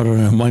county to another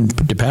and one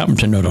department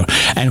to another,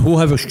 and who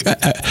have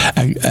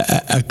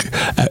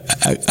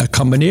a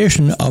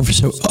combination of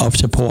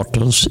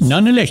supporters,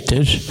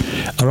 non-elected,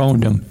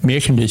 around them,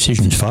 making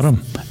decisions for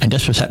them. And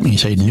that's what's happening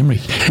inside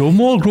Limerick. There are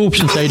more groups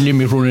inside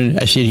Limerick running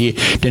a city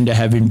than they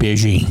have in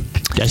Beijing.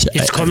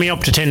 It's coming up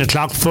to 10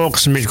 o'clock,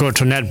 folks, and we'll go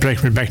to an ad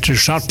break. We'll be back to you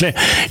shortly.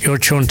 You're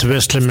tuned to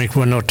West Limerick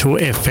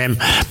 102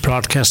 FM,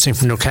 broadcasting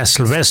from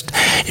Newcastle West.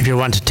 If you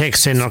want to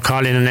text in or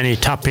call in on any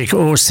topic,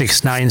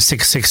 069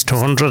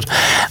 66200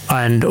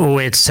 and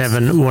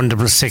 087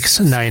 166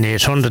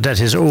 9800. That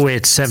is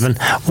 087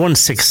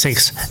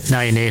 166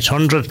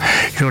 9800.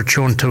 You're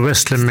tuned to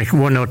West Limerick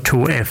 102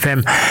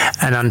 FM.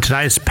 And on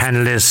tonight's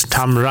panel is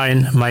Tom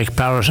Ryan, Mike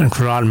Barrett, and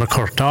Carol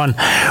McCurtain.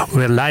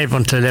 We're live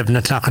until 11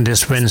 o'clock on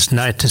this Wednesday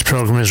night. This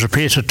program is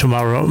repeated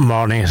tomorrow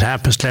morning at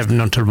 11:30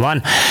 until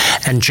 1.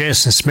 And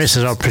Jason Smith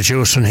is our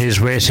producer, and he's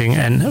waiting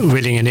and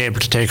willing and able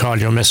to take all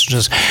your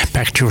messages.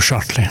 Back to you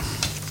shortly.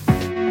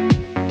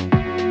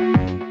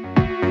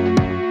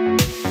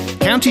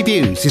 County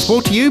Views is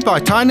brought to you by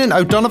Tynan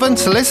O'Donovan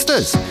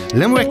Solicitors,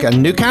 Limerick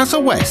and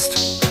Newcastle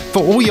West.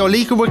 For all your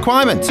legal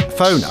requirements,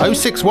 phone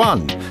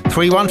 061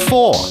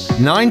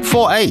 314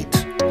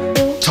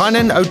 948.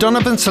 Tynan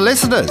O'Donovan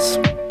Solicitors,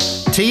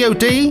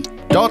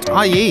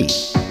 tod.ie.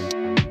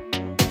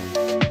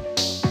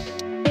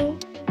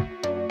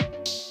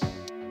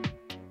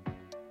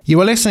 You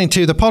are listening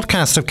to the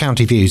podcast of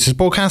County Views. It's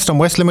broadcast on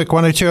West Limerick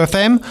 102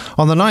 FM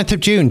on the 9th of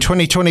June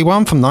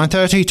 2021 from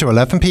 9:30 to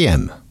 11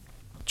 p.m.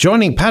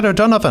 Joining Pat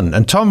O'Donovan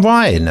and Tom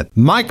Ryan,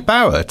 Mike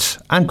Barrett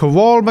and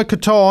Carol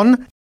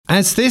McCurtain,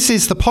 as this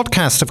is the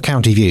podcast of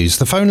County Views.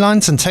 The phone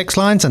lines and text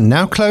lines are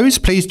now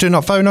closed. Please do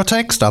not phone or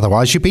text,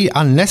 otherwise you'll be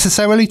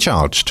unnecessarily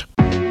charged.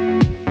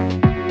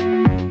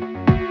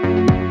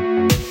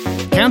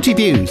 County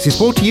Views is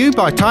brought to you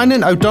by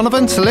Tynan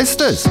O'Donovan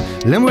Solicitors,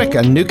 Limerick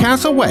and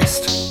Newcastle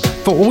West.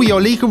 For all your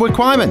legal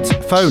requirements,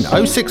 phone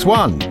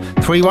 061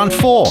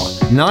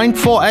 314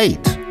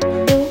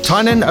 948.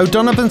 Tynan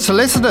O'Donovan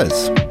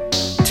Solicitors,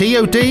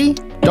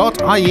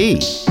 tod.ie.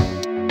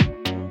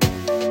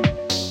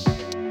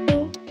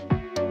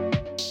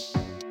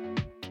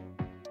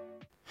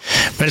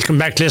 Welcome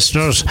back,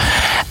 listeners.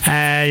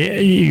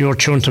 You're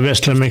tuned to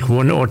West Limerick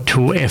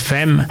 102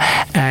 FM,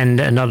 and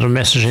another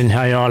message in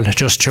how you all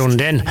just tuned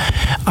in.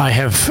 I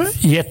have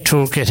yet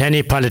to get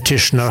any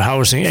politician or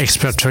housing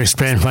expert to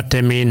explain what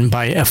they mean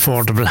by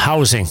affordable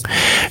housing.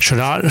 Should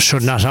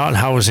not all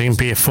housing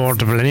be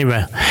affordable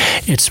anyway?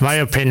 It's my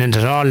opinion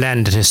that all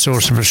land that is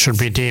suitable should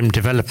be deemed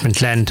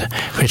development land,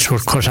 which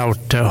would cut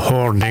out the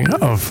hoarding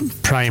of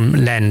prime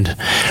land.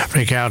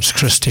 Regards,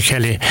 Christy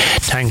Kelly.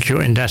 Thank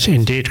you in that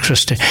indeed,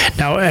 Christy.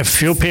 Now, a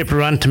few people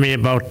ran to me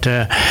about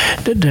the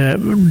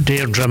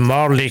Deirdre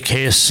Morley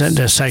case,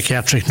 the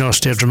psychiatric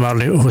nurse Deirdre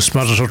Morley, who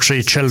smothered her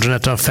 3 children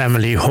at her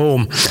family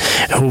home,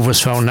 who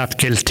was found not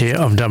guilty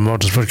of their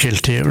murders, but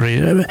guilty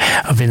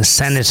of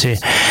insanity.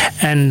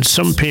 And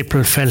some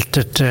people felt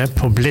that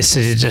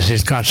publicity that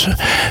it got,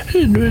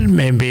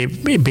 maybe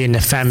being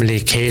a family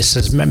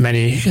cases,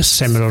 many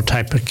similar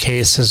type of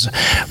cases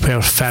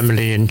where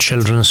family and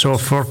children and so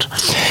forth.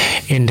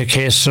 In the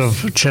case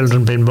of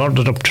children being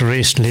murdered up to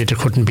recently, they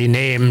couldn't be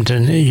named,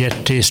 and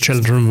yet these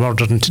children were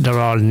murdered and they're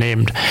all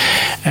named.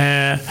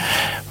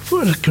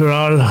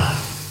 Carol?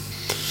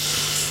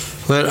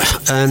 Well,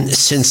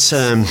 since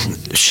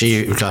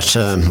she got,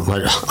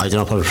 well, I don't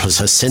know whether it was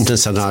a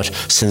sentence or not,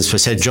 since we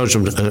said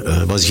judgment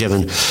was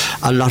given,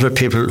 a lot of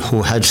people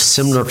who had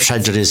similar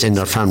tragedies in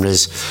their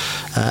families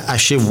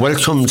actually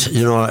welcomed,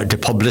 the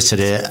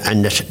publicity,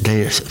 and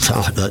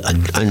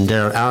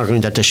they're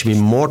arguing that there should be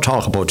more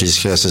talk about these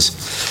cases,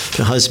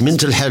 because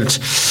mental health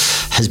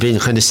has been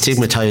kind of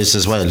stigmatized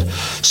as well.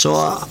 So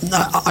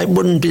I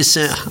wouldn't be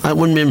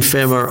in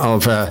favour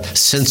of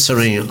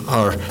censoring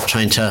or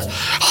trying to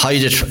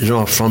hide it,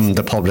 from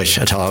the public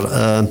at all.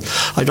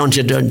 I don't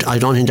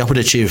think that would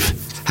achieve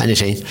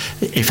anything.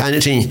 If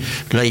anything,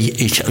 like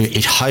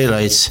it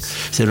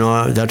highlights,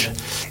 that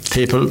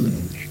people,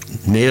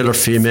 male or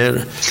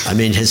female, I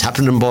mean, it's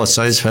happened on both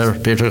sides where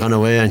people have gone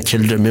away and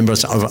killed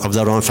members of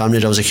their own family.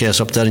 There was a case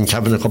up there in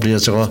Cavan a couple of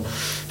years ago.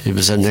 He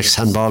was an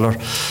ex-handballer.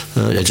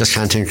 I just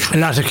can't think. A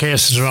lot of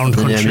cases around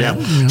the country.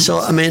 Yeah. So,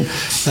 I mean,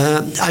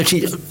 I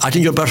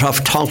think you're better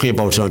off talking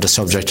about the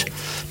subject,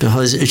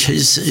 because it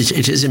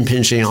is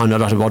impinging on a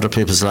lot of other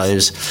people's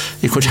lives.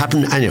 It could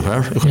happen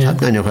anywhere.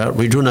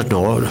 We do not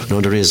know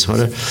the reason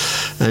for it.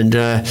 And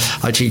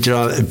I think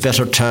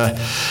better to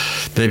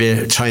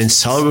maybe try and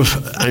solve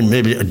and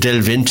maybe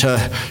delve into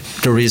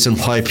the reason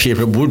why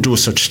people would do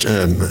such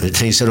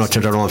things to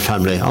their own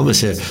family.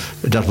 Obviously,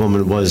 that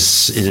woman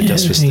was in a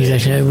desperate state.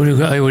 Exactly.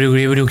 I would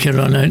agree with you,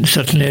 Kieran.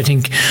 Certainly, I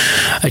think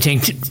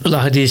a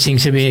lot of these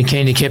things have been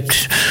kind of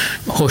kept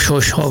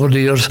hush over the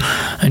years.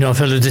 I know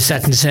fellas that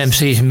sat in the same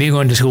seat and me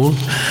going to school.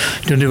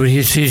 There were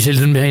his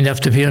children behind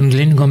after Pierre and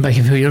Glynn going back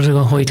a few years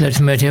ago. White lads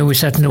from out here, we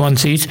sat in the one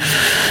seat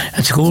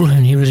at school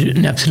and he was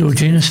an absolute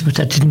genius, but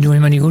that didn't do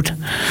him any good.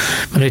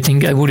 But I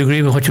think I would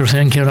agree with what you're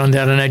saying, Kieran,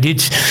 there, and I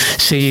did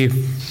see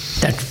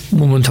that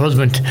woman's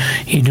husband.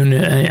 He done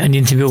an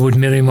interview with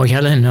Miriam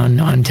O'Callaghan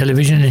on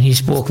television, and he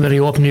spoke very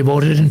openly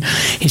about it, and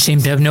he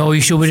seemed to have no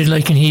issue with it.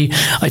 Like, and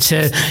I'd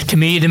say to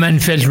me, the man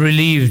felt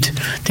relieved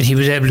that he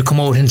was able to come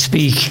out and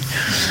speak,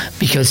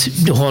 because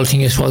the whole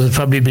thing was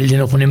probably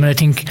building up on him. And I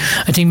think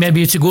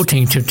maybe it's a good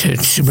thing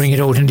to bring it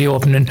out in the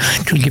open and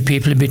to give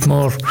people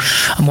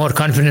a more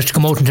confidence to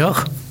come out and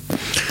talk.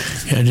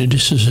 Yeah,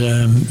 this is,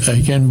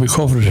 again, we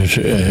covered it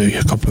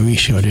a couple of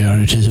weeks ago there.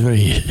 It is a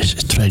very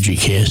tragic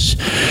case.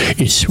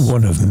 It's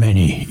one of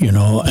many,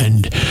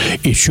 and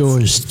it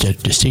shows that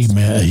the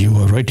stigma, as you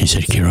rightly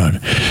said,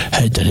 Kieran,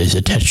 that is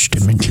attached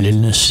to mental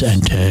illness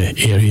and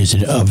areas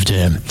of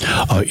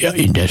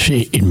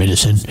in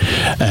medicine.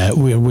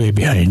 We're way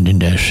behind in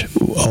that.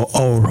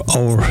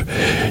 Our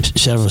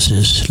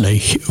services,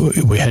 like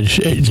we had,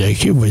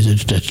 was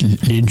it that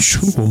Lynch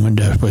woman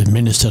that was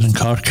minister in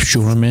Cork, she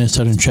was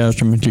minister in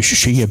charge of mental.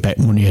 She get back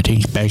money, I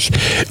think, back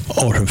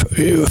out of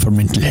for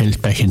mental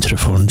health back into the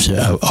funds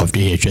of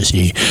the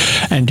HSE.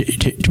 And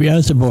to be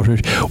honest about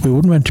it, we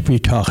wouldn't want to be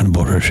talking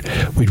about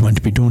it. We'd want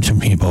to be doing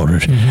something about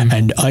it. Mm-hmm.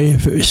 And I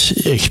have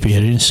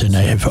experience, and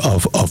I have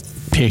of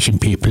taking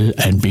people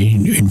and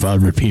being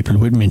involved with people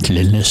with mental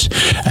illness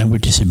and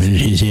with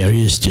disabilities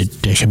areas that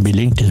they can be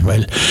linked as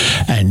well.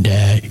 And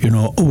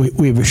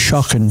we have a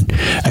shocking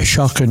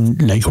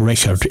like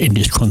record in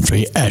this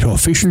country at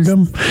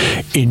officialdom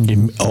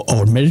in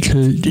our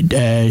medical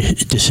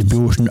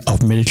distribution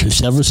of medical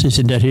services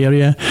in that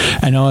area,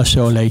 and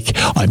also in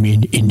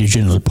the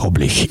general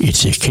public.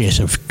 It's a case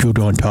of you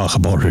don't talk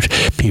about it.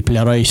 People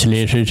are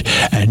isolated,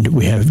 and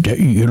we have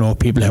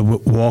people have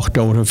walked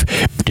out of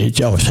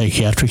our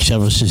psychiatric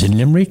services in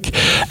Limerick,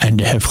 and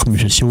they have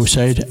committed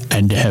suicide,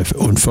 and they have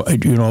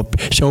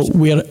so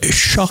we are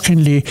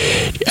shockingly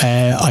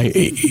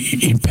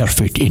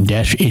imperfect in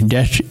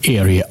that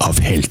area of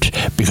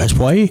health. Because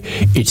why?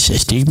 It's a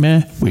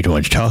stigma. We don't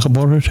want to talk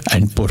about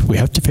it, but we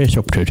have to face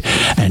up to it.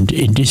 And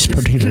in this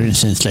particular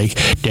instance,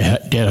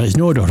 there is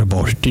no doubt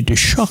about it. The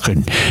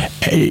shocking,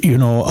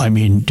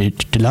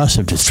 the loss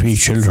of the 3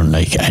 children,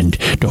 and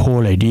the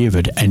whole idea of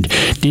it, and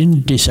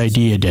then this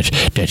idea that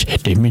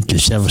the mental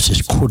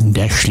services couldn't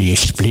actually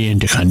explain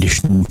the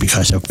condition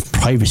because of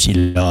privacy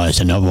laws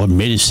and of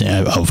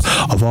medicine,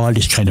 of all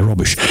this kind of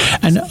rubbish.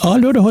 And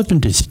although the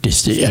husband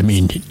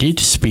did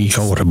speak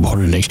out about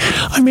it,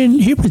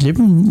 he was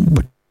living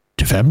with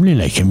the family,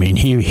 he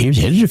was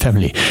head of the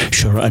family.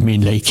 Sure,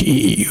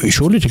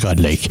 surely to God,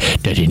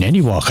 that in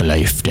any walk of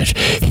life, that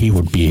he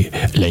would be,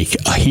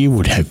 he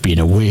would have been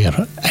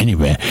aware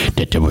anyway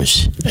that there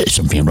was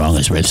something wrong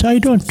as well. So I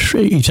don't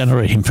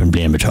exonerate him from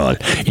blame at all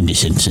in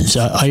this instance.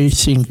 I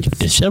think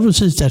the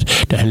services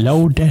that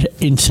allowed that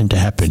incident to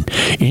happen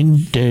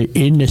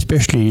in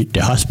especially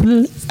the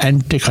hospital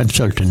and the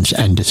consultants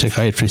and the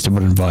psychiatrists that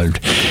were involved,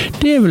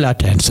 they have a lot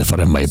to answer for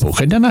in my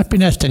book, and they're not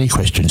being asked any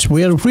questions.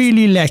 We're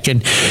really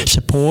lacking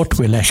support.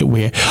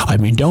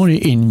 Down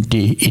in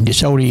the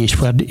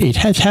southeast, where it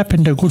has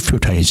happened a good few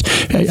times.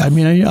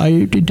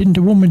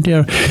 The woman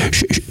there,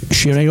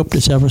 she rang up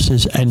the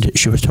services and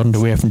she was turned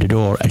away from the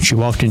door and she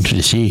walked into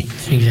the sea.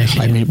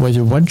 Exactly. Was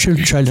it one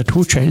child or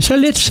 2 children? So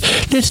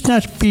let's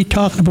not be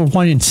talking about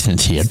one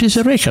instance here. There's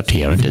a record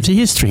here and there's a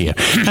history here,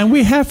 and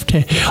we have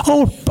to.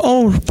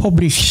 Our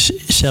public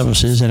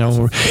services and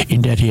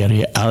in that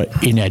area are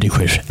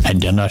inadequate,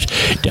 and they're not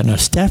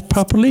staffed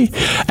properly,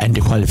 and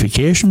the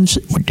qualifications.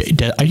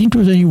 I think there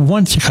was only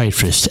one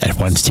psychiatrist at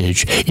one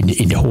stage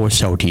in the whole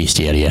southeast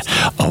area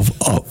of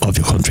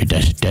the country,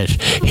 that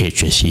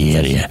HSE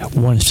area.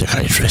 One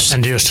psychiatrist.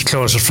 And they used to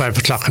close at 5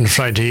 o'clock on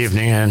Friday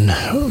evening and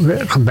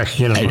come back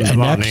again in the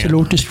morning. An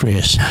absolute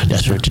disgrace.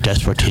 That's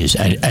what it is.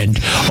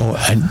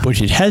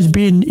 But it has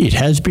been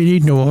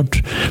ignored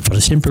for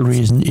the simple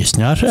reason it's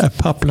not a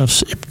popular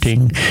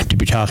thing to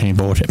be talking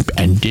about.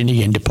 And then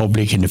again, the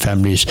public and the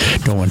families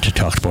don't want to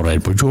talk about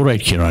it. But you're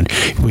right, Kieran.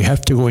 We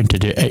have to go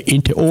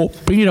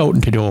bring it out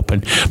into the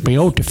open, bring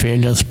out the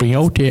failures, but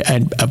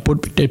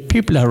the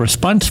people who are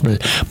responsible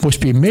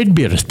must be made to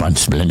be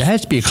responsible, and there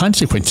has to be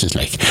consequences,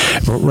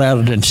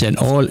 rather than saying,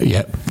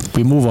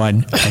 we move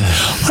on. And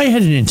I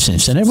had an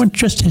instance, and I want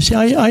just to say,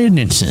 I had an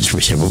instance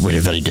with a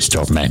very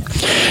disturbed man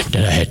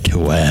that I had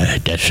to,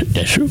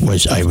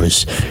 I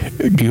was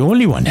the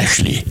only one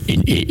actually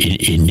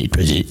it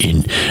was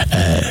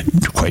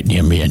quite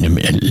near me, and a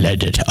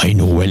lad that I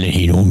know well and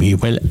he knew me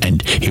well,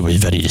 and he was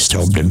very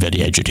disturbed and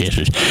very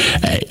agitated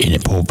in a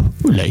pub,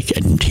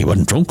 and he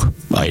wasn't drunk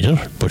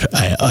either, but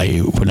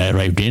when I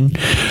arrived in,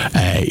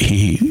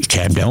 he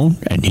calmed down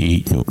and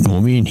he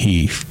knew me and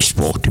he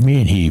spoke to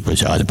me and he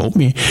was all about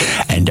me,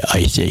 and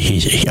I said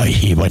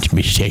he wanted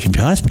me to take him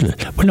to hospital.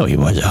 Well, no, he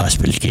was a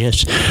hospital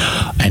case,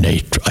 and I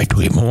took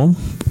him home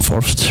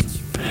first.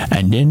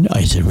 And then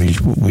I said,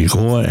 we'll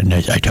go, and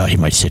I thought he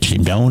might settle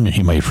him down and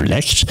he might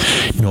relax.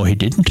 No, he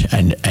didn't,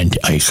 and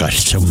I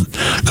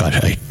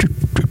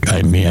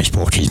I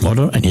spoke to his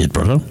mother and his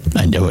brother,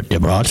 and they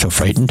were also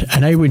frightened,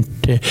 and I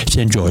went to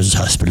St. George's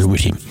Hospital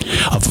with him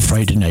of a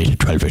Friday night at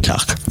 12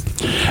 o'clock,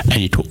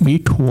 and it took me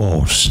 2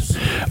 hours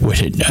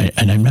with it,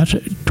 and I'm not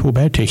too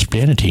bad to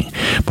explain anything,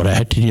 but I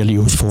had to nearly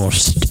use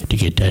force to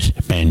get that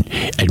man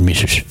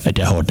admitted.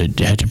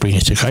 They had to bring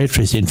a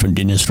psychiatrist in from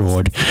Dennis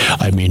Road.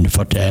 I mean,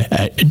 for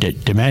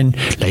the man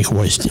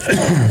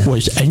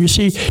was, and you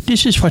see,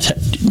 this is what.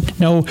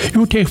 Now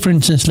you take, for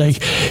instance, like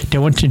they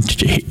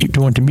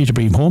wanted me to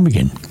bring him home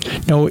again.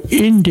 Now,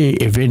 in the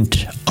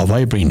event of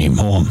I bringing him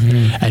home,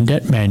 and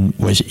that man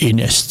was in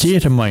a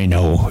state of mind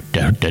now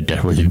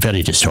that was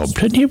very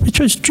disturbed, and it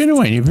was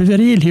genuine. He was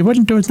very ill.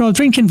 There was no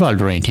drink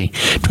involved or anything.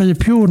 It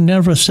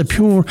was a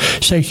pure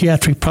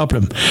psychiatric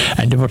problem,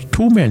 and there were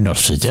 2 male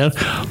nurses there,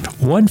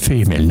 1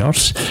 female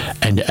nurse,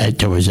 and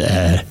there was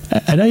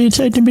and I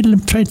inside the middle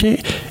trying to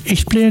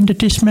explain that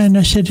this man,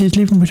 I said, he's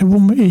living with a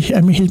woman.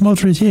 His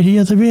mother is 80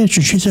 years of age,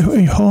 and she's at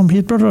home.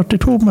 His brother, the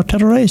 2 of them are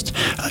terrorised.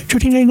 Do you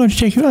think I'm going to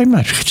take you? I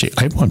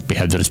won't be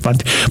able to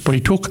respond. But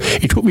it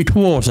took me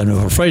 2 hours, and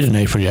over Friday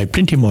night, I had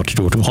plenty more to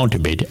do to go home to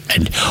bed.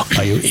 And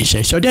he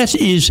says, so that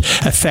is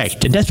a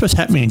fact, and that's what's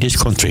happening in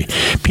this country.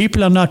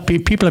 People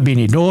are being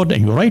ignored,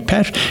 and you're right,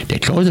 Pat. They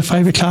close at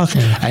 5 o'clock,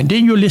 and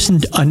then you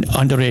listen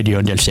on the radio,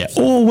 and they'll say,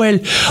 "Oh well,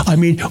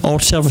 our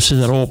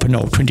services are open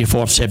now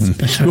 24/7."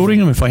 You ring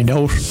them and find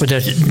out. But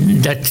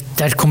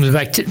that comes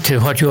back to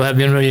what you have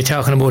been really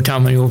talking about,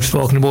 Tom, and you've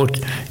spoken about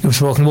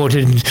it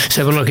in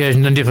several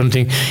occasions and different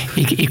things.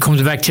 It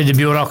comes back to the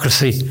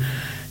bureaucracy,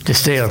 the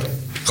stare.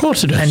 Of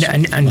course it does.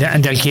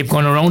 And they'll keep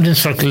going around in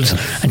circles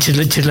until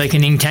it's like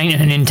an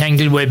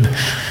entangled web,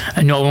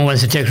 and no one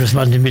wants to take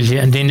responsibility.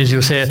 And then, as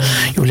you say,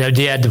 you'll have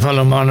the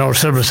following on, our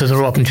services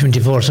are open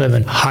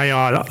 24/7.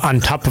 On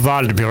top of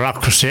all the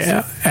bureaucracy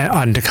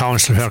on the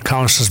council, where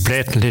councils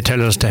blatantly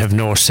tell us they have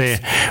no say,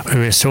 we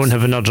will soon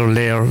have another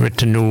layer with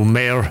the new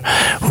mayor,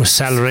 whose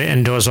salary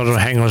and those other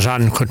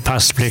hangers-on could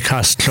possibly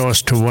cost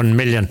close to 1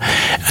 million.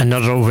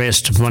 Another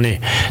waste of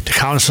money. The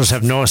councils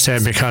have no say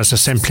because they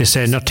simply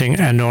say nothing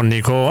and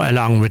only go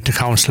along with the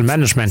council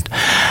management.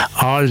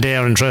 All they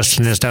are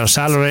interested in is their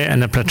salary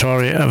and a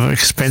plethora of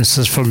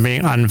expenses from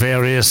being on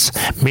various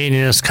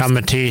meetings,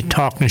 committee,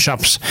 talking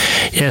shops.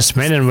 Yes,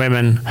 men and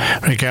women,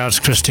 regards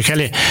Christy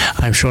Kelly.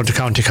 I'm sure the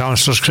county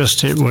councillors,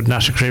 Christy, would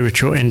not agree with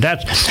you in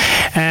that.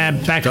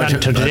 Back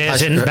onto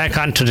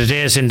the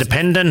day's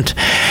Independent.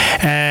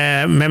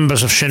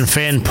 Members of Sinn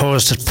Féin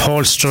posed at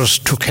pollsters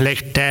to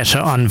collect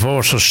data on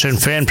voters. Sinn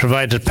Féin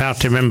provided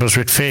party members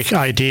with fake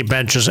ID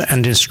badges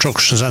and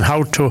instructions on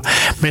how to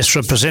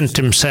misrepresent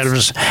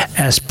themselves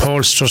as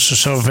pollsters to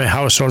survey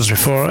households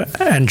before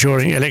and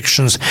during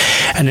elections.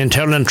 An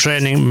internal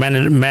training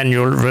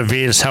manual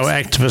reveals how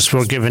activists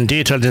were given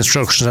detailed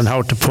instructions on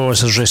how to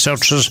pose as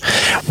researchers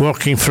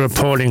working for a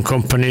polling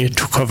company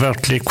to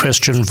covertly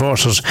question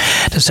voters.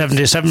 The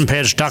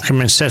 77-page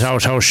document set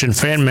out how Sinn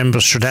Féin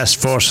members should ask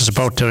voters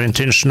about their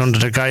intention under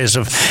the guise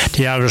of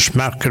the Irish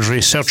Market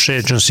Research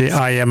Agency,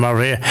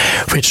 IMRA,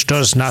 which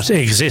does not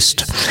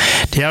exist.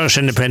 The Irish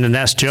Independent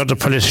asked the other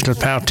political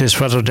parties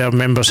whether their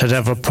members had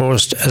ever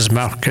posed as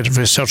market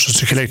researchers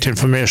to collect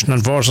information on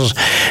voters.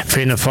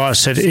 Fianna Fáil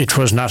said it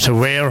was not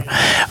aware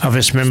of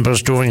its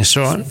members doing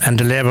so, and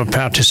the Labour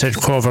Party said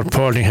covert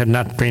polling had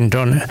not been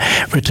done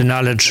with the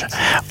knowledge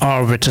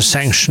or with the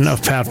sanction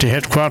of party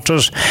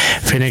headquarters.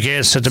 Fine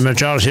Gael said the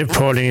majority of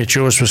polling it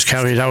used was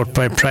carried out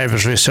by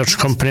private research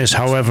companies.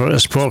 However, a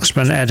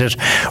spokesman added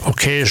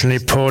occasionally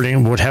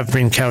polling would have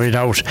been carried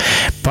out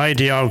by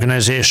the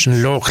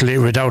organisation locally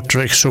without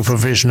direct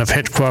supervision of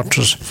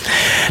headquarters.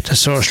 The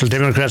Social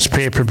Democrats,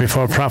 People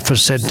Before Profit,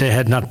 said they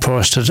had not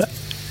posed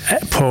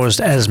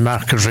as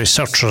market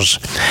researchers.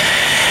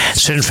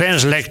 Sinn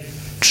Féin's election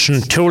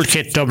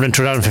toolkit Dublin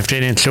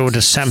 2015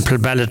 included sample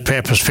ballot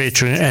papers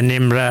featuring an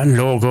IMRA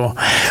logo,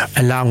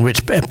 along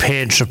with a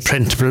page of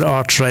printable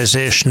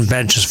authorisation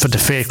badges for the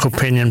fake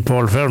opinion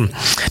poll firm.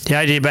 The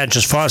ID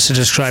badges falsely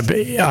describe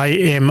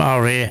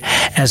IMRA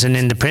as an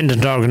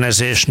independent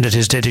organisation that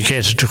is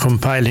dedicated to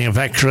compiling of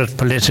accurate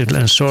political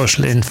and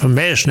social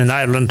information in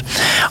Ireland.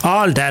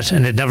 All that,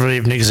 and it never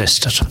even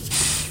existed.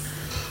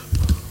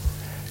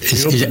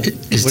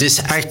 Is this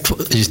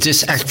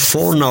Act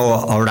 4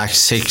 now, or Act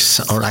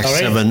 6 or Act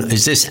 7?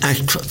 Is this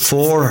Act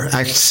 4,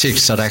 Act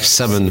 6 or Act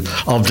 7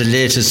 of the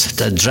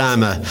latest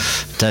drama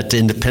that the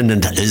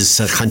Independent is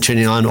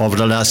continuing on over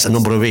the last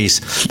number of weeks?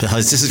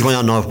 Because this is going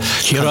on now.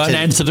 You're on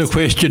answer the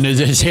question, as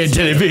they say in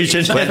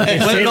television.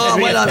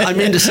 I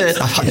mean to say,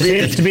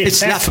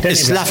 it's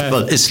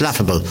laughable. It's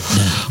laughable.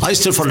 Yeah. I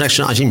stood for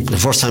election, I think the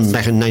first time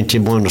back in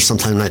 91 or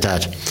something like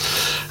that.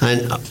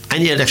 And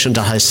any election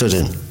that I stood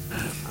in,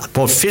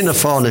 both Fianna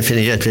Fáil and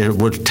Fine Gael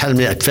would tell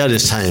me at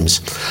various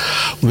times,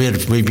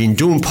 we've been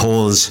doing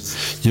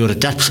polls, you're at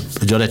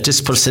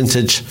this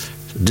percentage,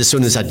 this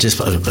one is at this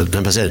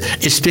percent.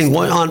 It's been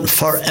going on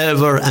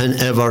forever and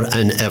ever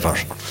and ever.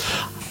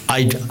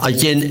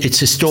 again,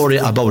 it's a story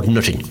about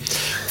nothing.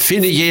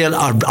 Fine Gael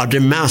are the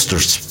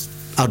masters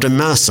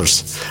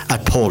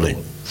at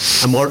polling,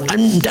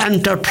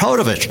 and they're proud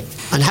of it,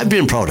 and have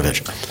been proud of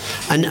it.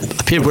 And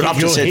people would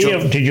often say,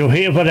 did you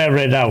hear what I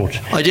read out?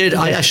 I did.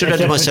 I actually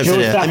read it myself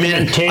today.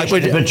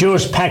 They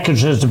produced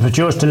packages, they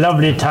produced a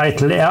lovely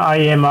title,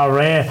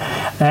 IMRA.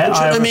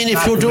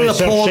 If you're doing a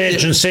poll,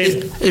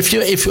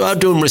 if you are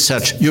doing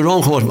research, you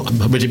don't go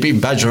with a big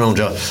badge around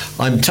you.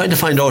 I'm trying to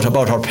find out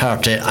about our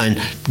party, and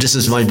this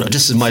is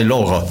my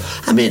logo.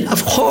 I mean,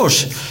 of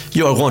course,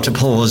 you are going to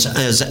pose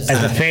as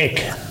a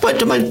fake.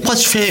 But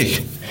what's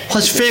fake?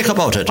 What's fake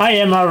about it?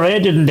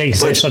 IMRA didn't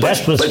exist, so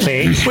that was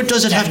fake. But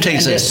does it have to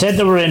exist? They said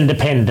they were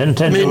independent.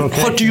 And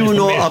what do you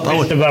know about?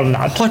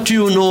 What do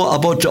you know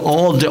about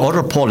all the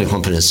other polling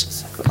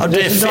companies? Are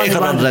they fake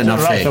or are they not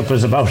fake? The write-up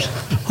was about.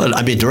 Well,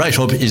 I mean, the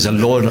write-up is a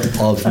load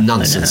of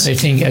nonsense. I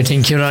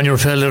think you're on your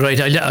fellow right.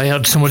 I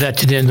heard some of that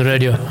today on the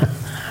radio.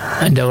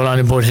 And they were on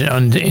about it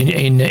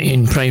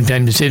in prime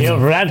time this evening.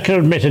 Radker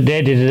admitted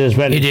they did it as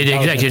well. He did,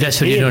 exactly. That's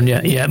what he done,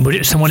 yeah.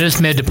 But someone else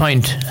made the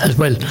point as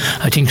well.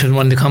 I think it was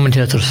one of the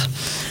commentators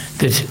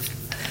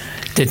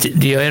that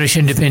the Irish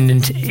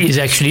Independent is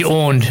actually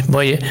owned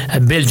by a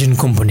Belgian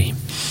company.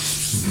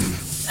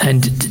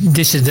 And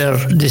this is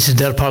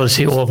their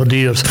policy over the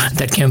years.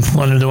 That came from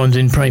one of the ones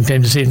in prime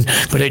time this evening.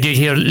 But I did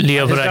hear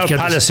Leo Varadkar. Is their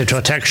policy to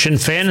attack Sinn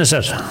Féin, is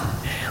it?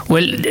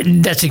 Well,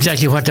 that's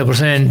exactly what they were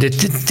saying,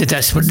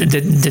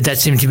 that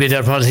seemed to be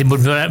their policy.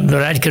 But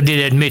Varadkar did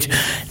admit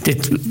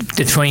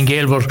that Fine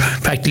Gael were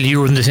practically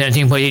using the same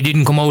thing, but he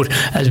didn't come out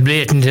as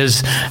blatant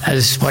as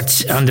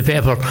what's on the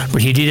paper.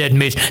 But he did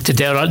admit that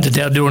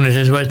they're doing it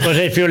as well. But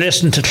if you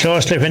listen to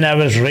closely when I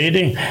was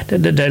reading,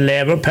 the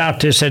Labour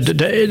Party said that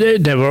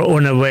they were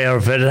unaware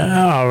of it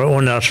or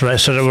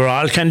unauthorised, so there were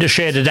all kind of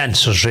shaded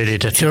answers really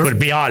that would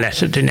be all at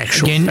the next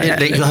show.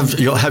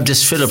 You have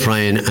this Philip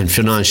Ryan and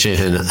Fionn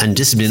Sheehan, and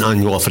this has been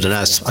ongoing for the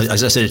last,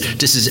 as I said,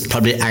 this is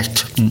probably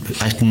act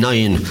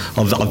 9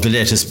 of the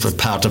latest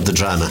part of the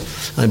drama.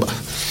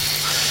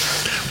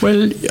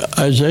 Well,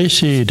 as I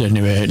see it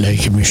anyway, like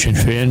Sinn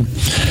Féin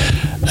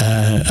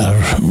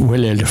are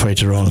well able to fight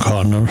the wrong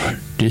corner.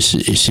 This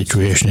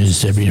situation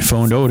is they've been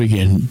found out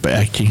again by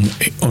acting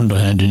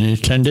underhand in a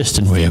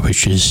clandestine way,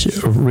 which is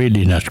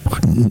really not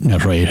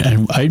right.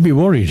 And I'd be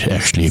worried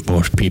actually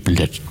about people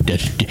that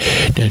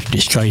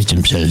disguise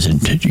themselves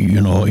in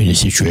a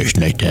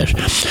situation like that.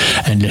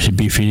 And let it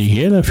be Fine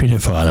Gael or Fianna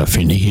Fáil or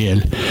Fine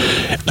Gael,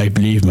 I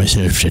believe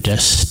myself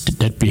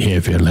that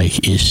behaviour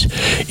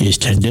is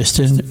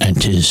clandestine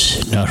and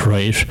is not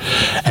right,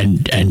 and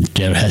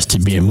there has to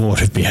be a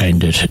motive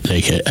behind it,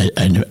 like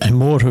a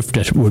motive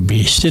that would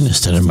be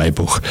sinister in my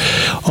book.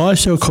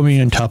 Also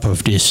coming on top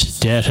of this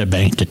data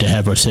bank that they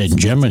have outside in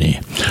Germany,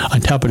 on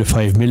top of the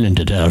 5 million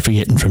that they are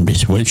getting from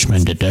this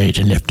Welshman that died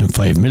and left them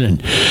 5 million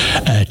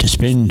to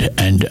spend,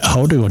 and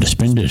how they're going to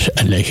spend it,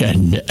 and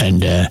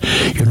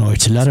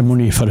it's a lot of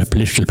money for a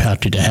political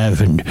party to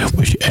have, and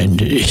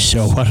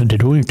so what are they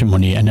doing with the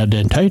money, and are they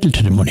entitled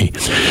to the money?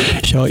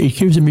 So it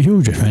gives them a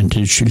huge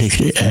advantage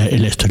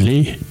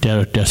electorally.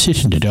 They're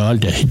sitting at all.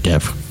 They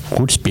have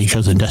good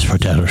speakers, and that's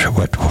what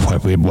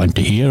we want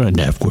to hear, and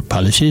they have good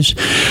policies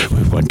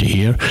we want to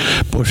hear.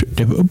 But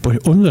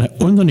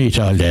underneath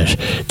all that,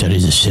 there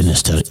is a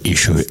sinister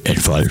issue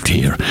involved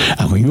here.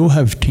 And when you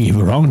have to give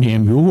a wrong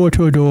name, you go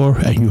to a door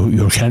and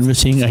you're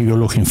canvassing and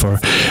you're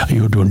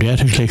doing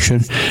data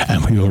collection,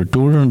 and when you're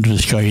doing it under the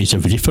disguise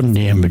of a different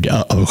name of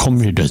a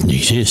company that doesn't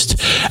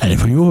exist, and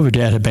if you have a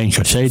data bank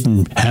outside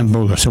in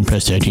Hamburg or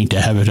someplace, I think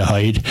they have it to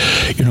hide,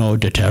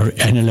 that they're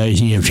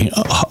analysing everything.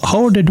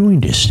 How are they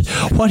doing this?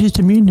 What is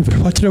the meaning of it?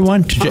 What do they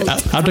want to do?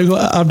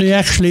 Are they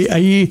actually,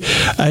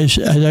 as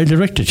I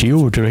directed to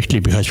you directly,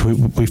 because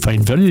we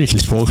find very little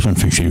spokesman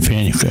from Sinn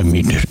Féin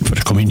for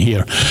to come in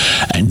here,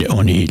 and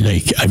only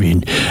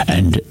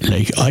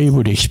I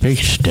would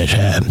expect that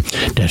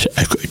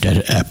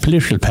a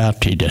political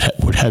party that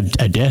would have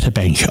a data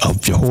bank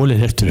of the whole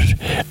electorate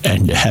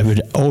and have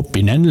it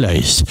been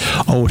analysed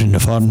out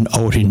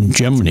in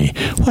Germany.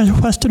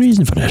 What's the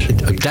reason for that?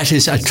 That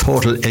is a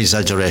total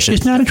exaggeration.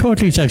 It's not a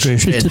total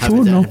exaggeration. It's the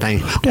truth. No,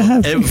 they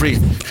have every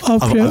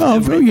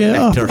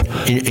elector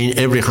in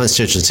every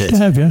constituency. They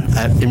have,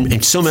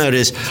 in some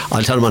areas,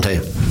 I'll tell you one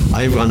thing.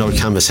 I've gone out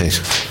canvassing,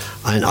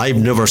 and I've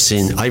never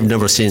seen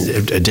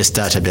this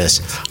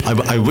database.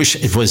 I wish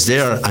it was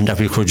there and that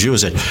we could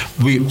use it.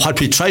 What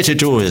we try to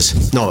do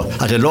is,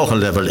 at a local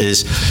level,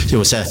 is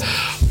say,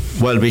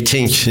 well, we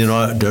think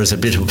there's a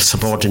bit of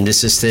support in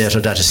this estate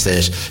or that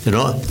estate,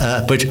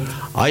 but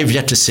I've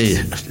yet to see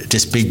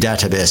this big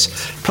database.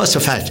 Plus the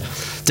fact,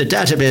 the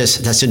database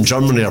that's in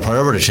Germany or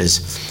wherever it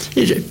is,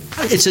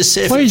 it's a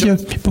safe. Why is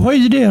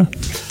it there?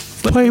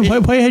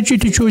 Why had you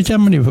to choose that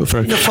money for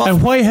it?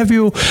 And why have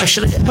you?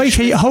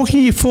 How can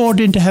you afford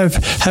to have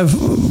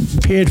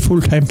paid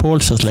full-time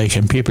pollsters like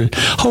and people?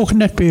 How can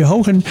that be?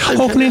 How can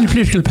any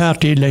political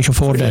party like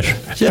afford that?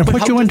 And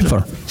what you want it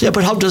for? Yeah,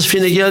 but how does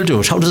Fine Gael do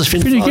it? How does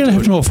Fine Gael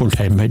have no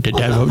full-time? They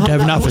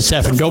have an office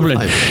staff in Dublin.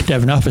 They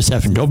have an office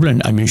staff in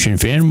Dublin. I mean, Sinn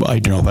Féin, I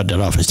don't know what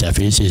their office staff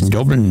is. It's in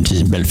Dublin, it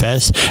is in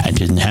Belfast, and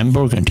it is in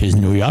Hamburg, and it is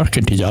in New York,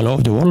 and it is all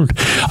over the world.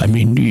 I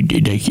mean,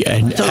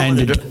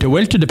 the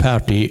wealth of the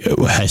party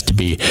has to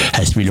be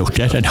looked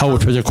at, and how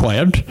it was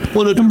acquired.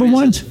 Number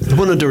one.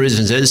 One of the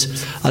reasons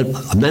is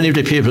many of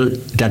the people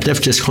that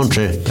left this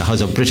country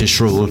because of British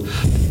rule,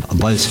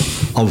 because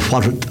of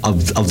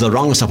the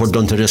wrongs that were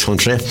done to this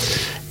country,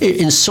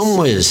 in some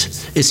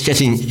ways is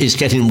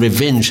getting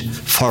revenge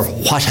for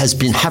what has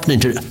been happening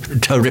to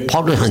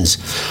Republicans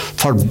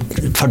for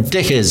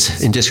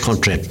decades in this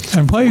country.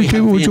 And why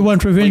would you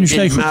want revenge?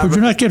 Like, would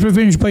you not get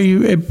revenge by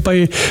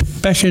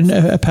backing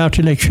a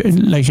party like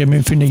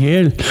Fine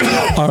Gael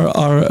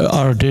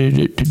or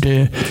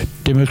the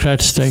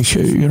Democrats, like,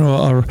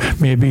 or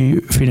maybe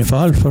Fianna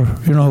Fáil, for,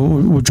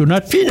 would you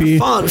not be...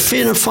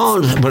 Fianna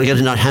Fáil were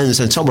getting their hands,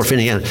 and some were Fine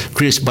Gael,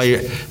 greased by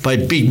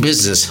big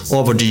business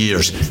over the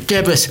years.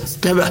 They've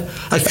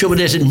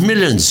accumulated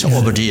millions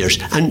over the years,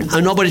 and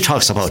nobody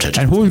talks about it.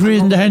 And who's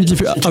raising the hands of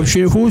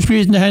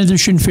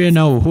Sinn Féin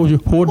now?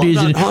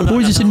 Who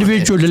is this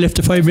individual that left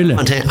the 5 million?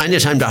 Any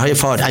time that I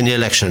fought any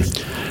election,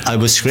 I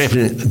was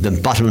scraping the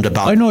bottom of the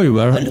barrel. I know you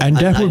were, and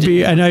that would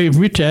be, and I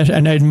admit that,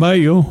 and I admire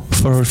you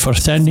for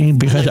standing,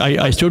 because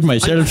I stood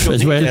myself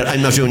as well.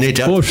 I'm not unique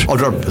to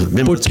other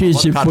members.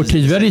 But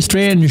it's very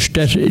strange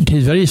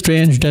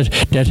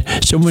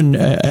that someone,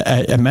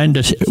 a man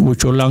that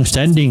with your long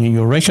standing and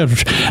your record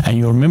and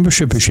your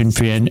membership of Sinn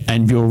Féin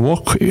and your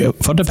work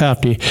for the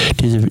party,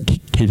 it is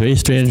very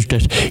strange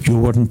that you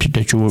wouldn't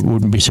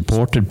be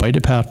supported by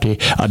the party,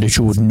 or that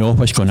you wouldn't know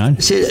what's going on.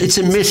 See, it's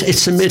a myth.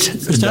 It's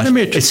not a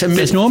myth. It's a myth.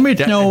 There's no myth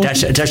now. That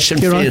Sinn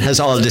Féin has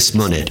all this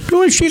money.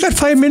 No, she got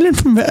 5 million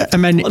from a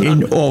man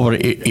in over.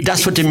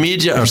 That's what the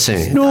media are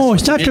saying. No,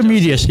 it's not the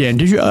media saying.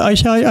 Did you? I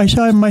saw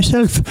it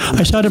myself.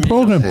 I saw the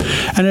program,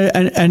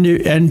 and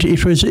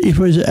it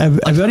was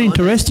a very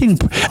interesting,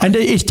 and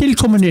it's still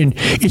coming in.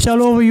 It's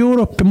all over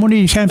Europe. The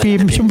money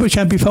somebody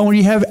can't be found.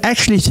 You have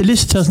actually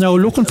solicitors now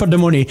looking for the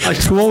money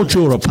throughout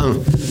Europe.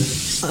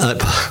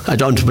 I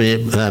don't want to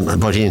be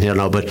butting in here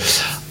now, but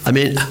I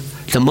mean,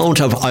 the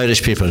amount of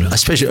Irish people,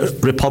 especially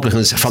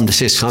Republicans from the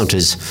 6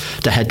 counties,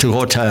 that had to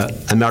go to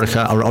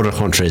America or other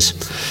countries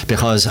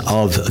because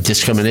of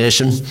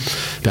discrimination,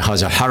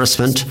 because of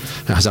harassment,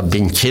 because of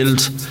being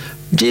killed.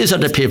 These are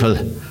the people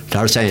that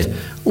are saying,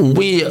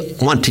 we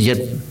want to get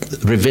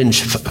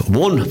revenge,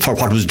 for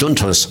what was done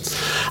to us,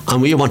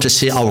 and we want to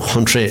see our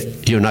country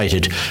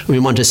united. We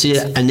want to see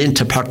an end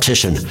to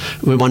partition.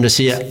 We want to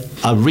see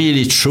a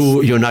really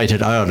true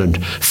united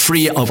Ireland,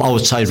 free of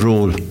outside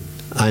rule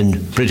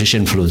and British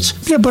influence.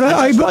 Yeah, but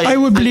I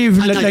would believe,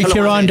 like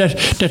you're on, that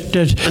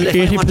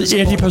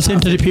 80%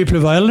 of the people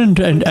of Ireland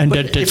and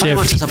that if I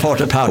want to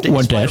support a party,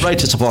 want that. Right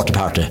to support a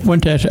party.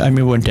 Want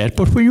that.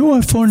 But when you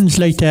have funds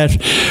like that,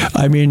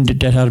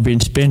 that are being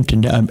spent,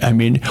 and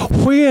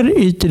where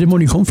did the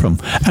money come from,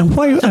 and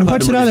why, and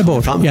what's it all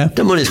about? Yeah.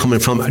 The money is coming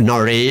from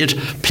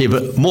NORAID,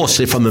 people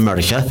mostly from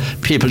America,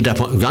 people that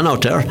have gone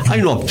out there. I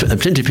know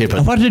plenty of people.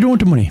 And what are they doing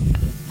with the money?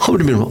 How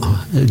do you mean?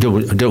 They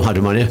don't have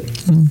the money.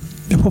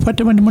 What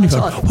do you want the money for?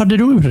 What do they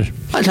do with it?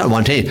 I don't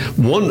want any.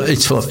 One,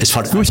 it's for. You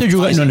said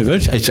you got none of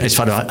it. It's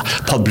for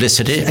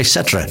publicity,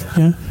 etc.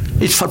 Yeah.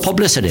 It's for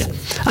publicity.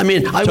 I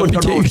mean, I went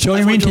around. So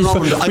you mean we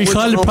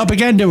call it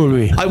propaganda, will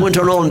we? I went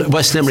around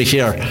West Limerick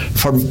here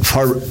for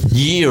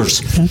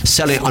years,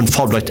 selling on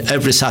public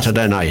every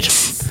Saturday night.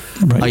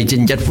 Right. I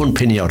didn't get one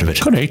penny out of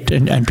it. Correct,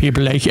 and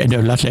people like you, and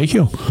a lot like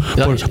you.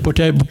 But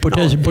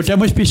there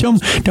must be some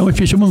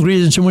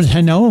reason someone's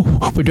saying now,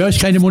 with those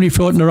kind of money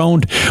floating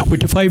around,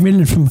 with the 5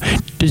 million from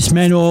this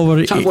man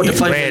over over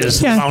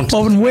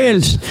in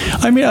Wales.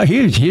 I mean,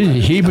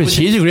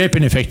 he's a great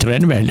benefactor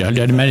anyway.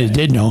 The man is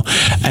dead now,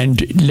 and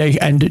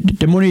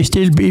the money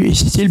still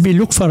be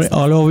looked for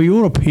all over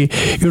Europe.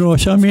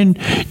 So I mean,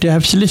 they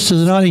have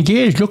solicitors and all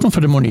engaged looking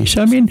for the money.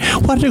 So I mean,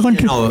 what are they going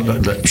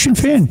to? Sinn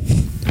Féin.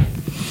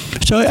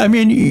 So, I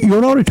mean,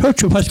 you're out of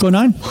touch with what's going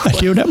on. I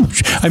tell you that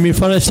much. I mean,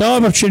 for a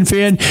star Sinn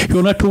Féin,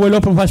 you're not too well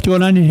up on what's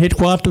going on in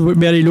headquarters with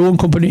Mary Lou and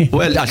company.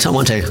 Well, I'll tell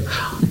one thing.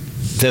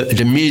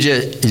 The media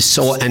is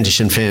so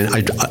anti-Sinn Féin.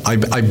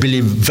 I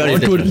believe very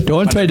little.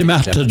 Don't try to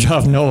master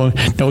job. No,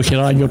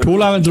 Kieran. You're too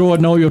long on the road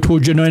now. You're too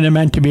genuine a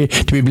man to be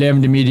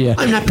blaming the media.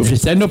 I'm not. If you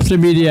stand up to the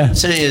media.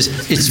 Saying is,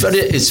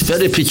 it's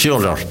very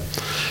peculiar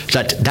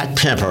that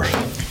paper,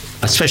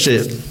 especially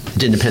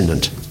the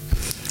Independent,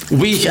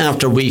 week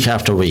after week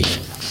after week,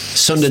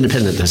 Sunday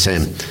Independent the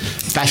same,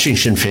 bashing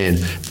Sinn Féin,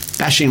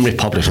 bashing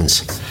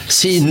Republicans,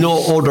 see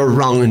no other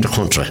wrong in the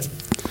country.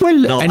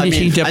 Well,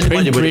 anything that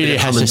print really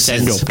has to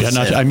stand up.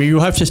 You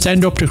have to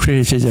stand up to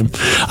criticism.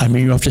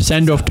 You have to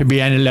stand up to be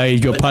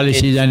analysed, your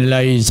policies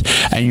analysed,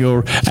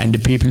 and the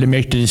people that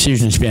make the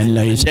decisions be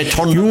analysed.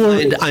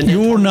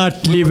 You're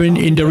not living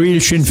in the real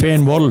Sinn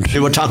Féin world. We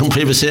were talking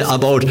previously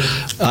about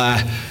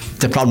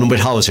the problem with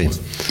housing.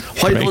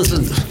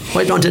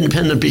 Why don't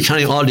Independent be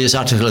carrying all these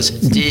articles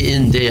day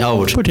in, day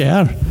out? But they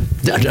are.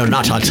 They're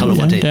not, I'll tell you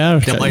what they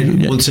are. They're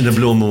once in a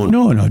blue moon.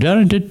 No,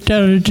 they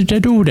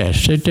do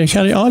that. They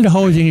carry all the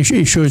housing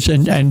issues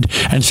and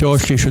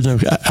social issues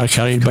are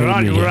carried by the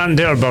media. We're on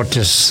there about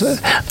this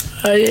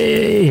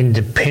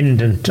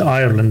independent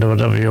Ireland, or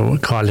whatever you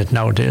call it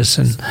nowadays,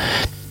 and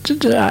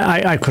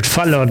I could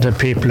follow the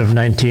people of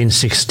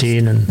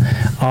 1916 and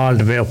all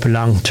the way up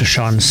along to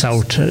Sean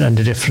South and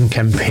the different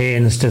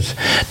campaigns that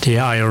the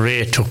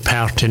IRA took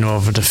part in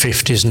over the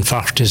 50s and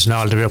 40s and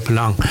all the way up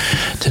along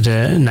to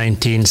the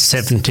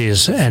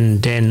 1970s,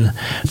 and then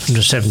from the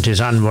 70s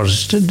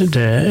onwards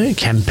the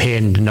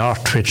campaign in the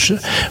North, which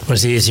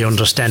was easy to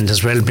understand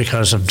as well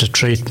because of the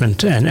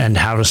treatment and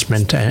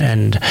harassment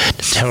and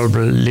the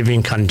terrible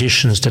living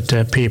conditions that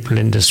the people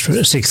in the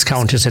 6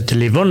 counties had to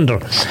live under.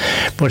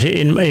 But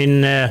in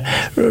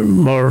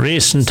more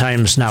recent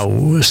times now,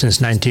 since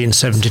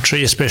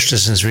 1973, especially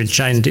since we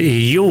joined the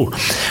EU,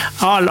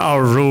 all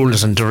our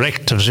rules and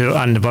directives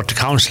on what the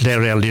council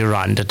area you're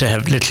on, that they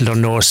have little or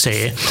no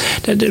say,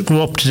 that they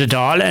go up to the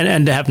Dáil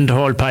and they haven't a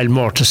whole pile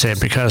more to say,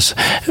 because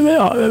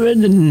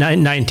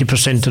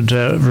 90% of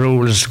the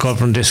rules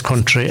govern this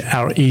country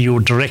are EU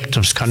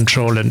directives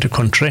controlling the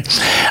country.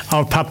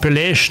 Our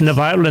population of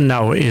Ireland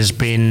now is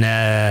being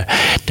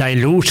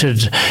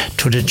diluted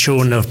to the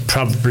tune of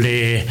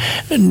probably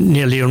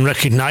nearly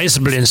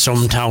unrecognisable in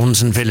some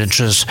towns and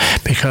villages,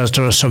 because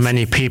there are so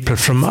many people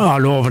from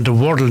all over the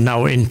world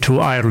now into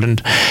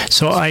Ireland.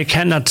 So I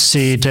cannot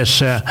see that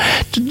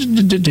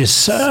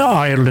this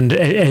Ireland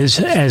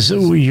as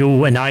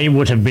you and I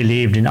would have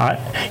believed in.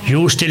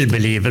 You still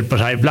believe it,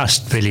 but I've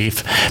lost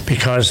belief,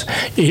 because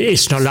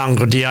it's no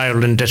longer the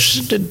Ireland that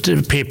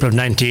the people of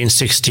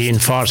 1916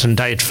 fought and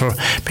died for,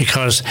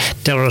 because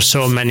there are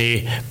so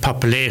many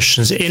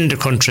populations in the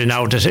country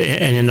now that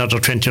in another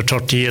 20 or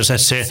 30 years,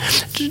 let's say,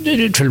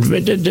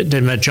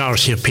 the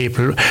majority of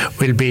people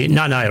will be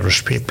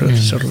non-Irish people.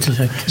 So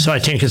I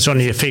think it's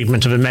only a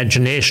figment of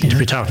imagination to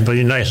be talking about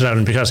United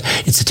Ireland, because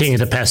it's a thing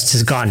of the past,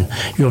 is gone.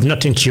 You have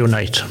nothing to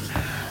unite.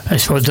 I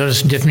suppose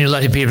there's definitely a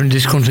lot of people in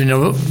this country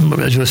now,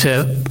 as you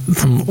say,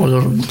 from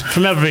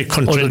every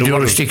country, other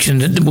jurisdiction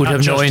that would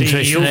have no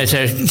interest. And I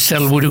say,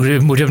 Cell would agree,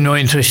 would have no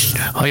interest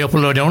high up or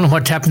low down on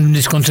what happened in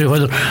this country,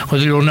 whether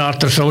you're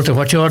north or south or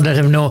what you're. They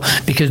have no,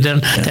 because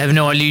then they have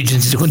no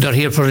allegiance. They're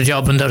here for a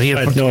job and they're here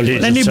for no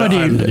allegiance.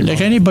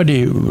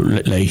 Anybody,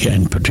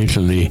 and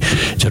particularly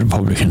the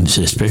Republicans,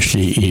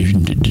 especially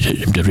even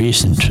the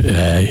recent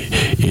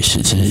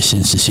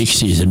since the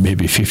 60s and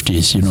maybe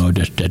 50s,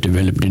 that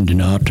developed in the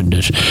north, and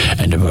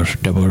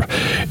they were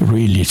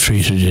really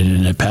treated in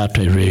an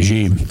apartheid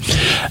regime.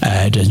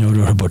 There's no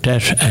doubt about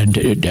that, and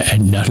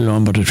not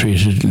alone, but they're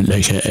treated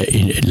like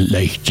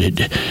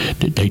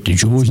the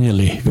Jews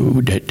nearly.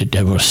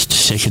 They were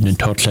second and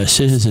third class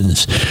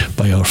citizens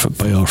by our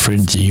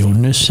friends the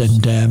Unionists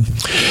and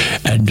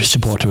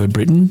supported by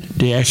Britain.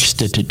 The acts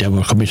that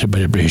were committed by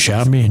the British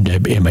Army and the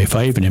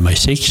MI5 and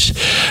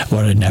MI6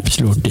 were an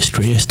absolute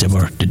disgrace. They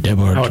were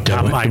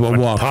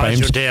war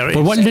crimes.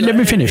 Let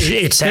me finish.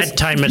 It's that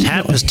time it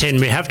happens.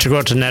 10. We have to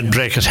go to net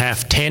break at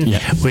 10:30.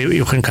 Yeah.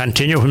 You can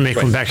continue when we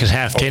come back at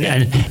 10:30.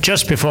 And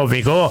just before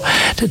we go,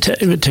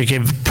 to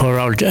give poor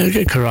old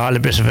Corral a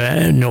bit of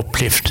an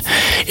uplift,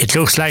 it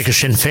looks like a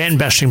Sinn Féin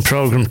bashing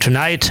programme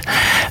tonight.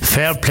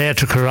 Fair play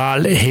to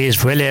Corral.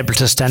 He's well able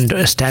to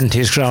stand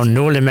his ground.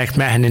 Nola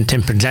McMahon in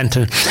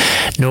Timpinglenton.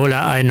 Nola,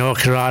 I know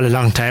Corral a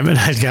long time, and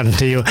I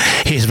guarantee you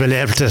he's well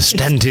able to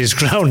stand his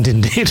ground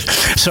indeed.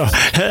 So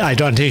I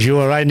don't think you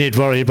or I need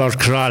worry about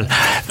Corral.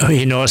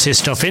 He knows his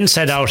stuff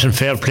inside out, and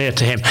fair play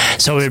to him.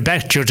 So we'll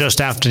back to you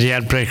just after the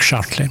ad break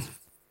shortly.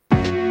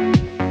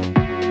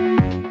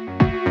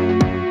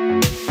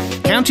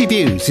 County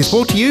Views is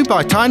brought to you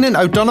by Tynan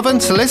O'Donovan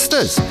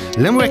Solicitors,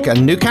 Limerick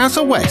and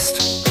Newcastle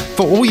West.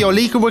 For all your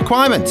legal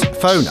requirements,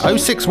 phone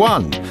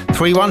 061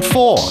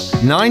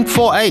 314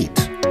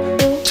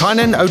 948.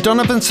 Tynan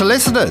O'Donovan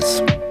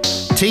Solicitors,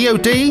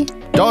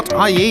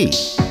 tod.ie.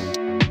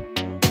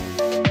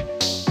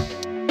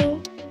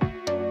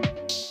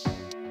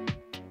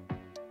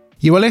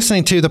 You are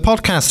listening to the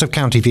podcast of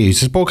County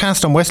Views. It's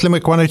broadcast on West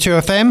Limerick 102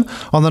 FM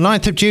on the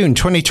 9th of June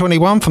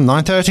 2021 from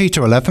 9:30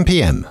 to 11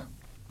 p.m.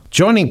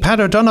 Joining Pat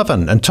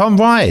O'Donovan and Tom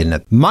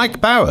Ryan, Mike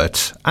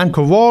Barrett and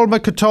Carol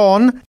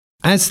McCatorn,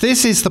 as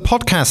this is the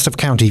podcast of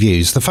County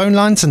Views. The phone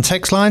lines and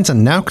text lines are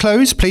now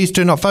closed. Please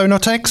do not phone or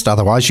text,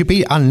 otherwise you'll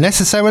be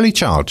unnecessarily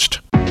charged.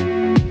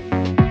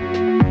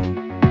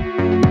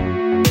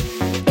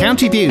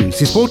 County Views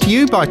is brought to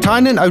you by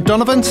Tynan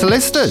O'Donovan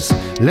Solicitors,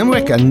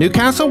 Limerick and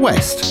Newcastle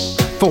West.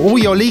 For all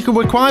your legal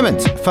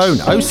requirements, phone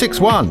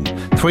 061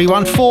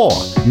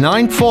 314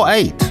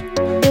 948.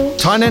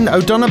 Tynan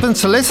O'Donovan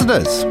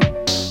Solicitors,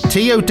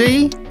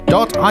 tod.ie.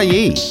 Welcome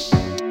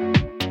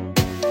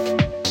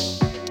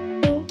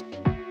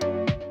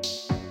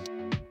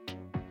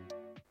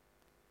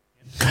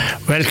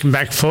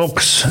back,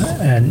 folks,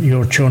 and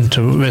you're tuned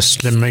to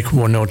West Limerick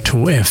 102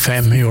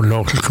 FM, your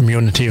local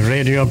community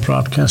radio,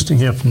 broadcasting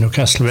here from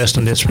Newcastle West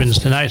on this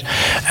Wednesday night,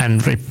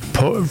 and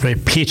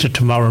repeated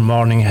tomorrow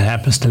morning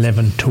at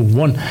 11 to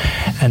 1.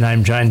 And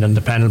I'm joined on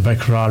the panel by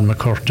Carol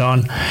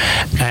McCourt-Dunn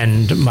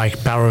and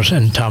Mike Barrett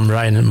and Tom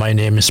Ryan, and my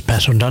name is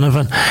Pat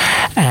O'Donovan.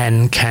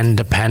 And can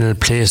the panel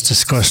please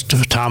discuss,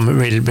 Tom,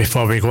 really,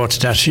 before we go to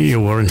that, you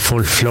were in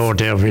full flow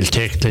there, we'll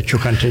let you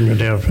continue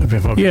there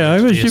before we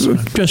I was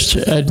just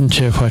adding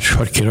to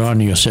what Kieran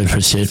yourself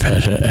has said,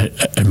 Pat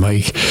and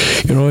Mike.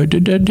 You know,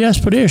 the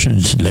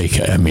aspirations, like,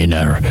 I mean,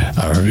 are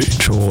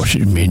throughout.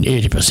 I mean,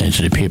 80%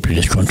 of the people in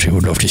this country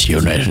would love to see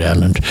United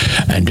Ireland,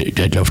 and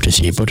they'd love to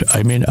see. But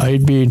I mean,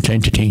 I'd be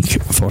inclined to think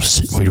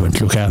first we want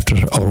to look after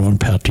our own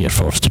party at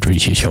first, the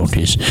 26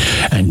 counties,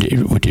 and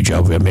with the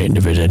job we're making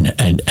of it,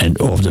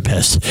 and over the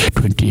past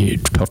 20,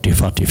 30,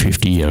 40,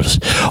 50 years,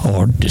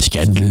 or the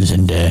scandals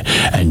and the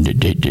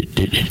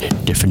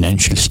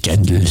financial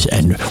scandals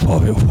and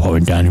what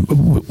went on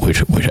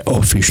with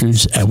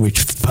officials and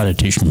with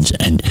politicians,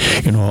 and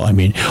you know, I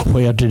mean,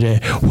 what did the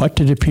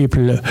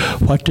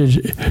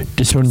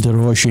sons of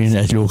Roisin,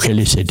 as Luke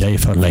Kelly said, die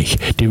for?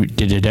 Like, did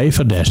they die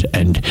for that?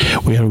 And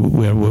we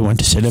want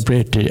to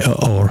celebrate the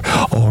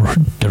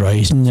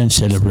rising and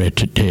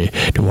celebrate the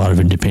War of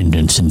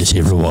Independence and the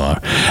Civil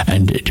War,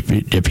 and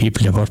the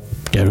people that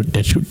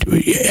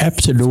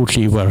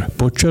absolutely were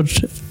butchered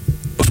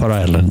for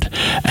Ireland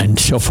and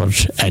suffered,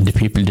 and the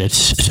people that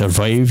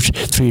survived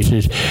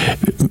treated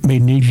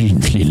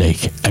negligently.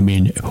 Like, I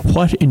mean,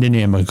 what in the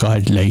name of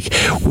God, like,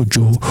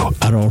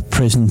 are our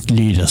present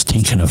leaders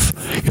thinking of?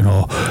 You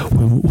know,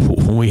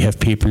 when we have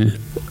people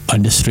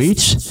on the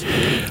streets,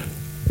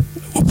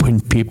 when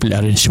people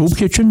are in soup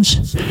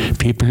kitchens,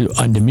 people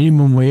on the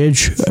minimum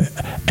wage,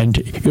 and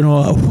you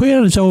know,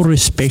 where is our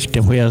respect,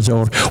 and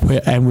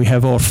and we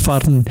have our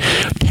foreign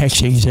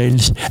tax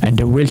exiles and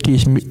the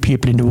wealthiest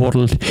people in the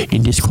world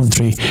in this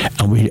country,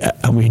 and we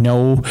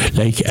now,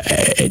 like,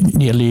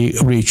 nearly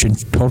reaching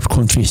third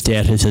country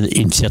status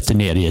in certain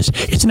areas.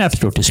 It's an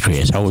absolute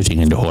disgrace, housing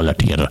and the whole lot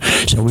together.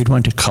 So we'd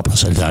want to cop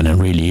ourselves on and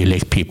really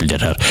elect people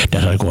that are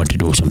going to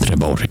do something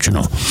about it, you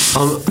know.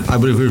 I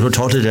believe we were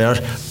totally there.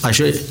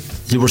 Actually,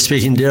 you were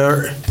speaking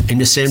there in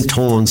the same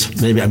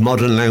tones, maybe a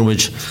modern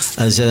language,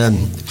 as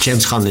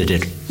James Connolly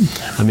did.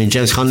 I mean,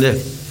 James Connolly,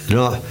 you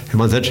know, he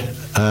wanted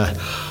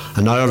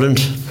an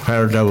Ireland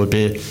where there would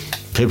be,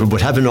 people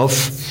would have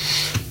enough,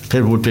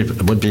 people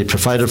would be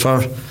provided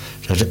for,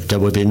 there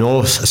would be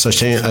no such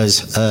thing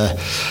as a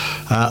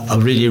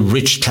really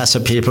rich class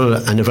of people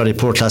and a very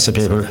poor class of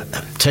people,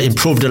 to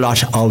improve the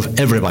lot of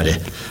everybody.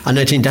 And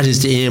I think that is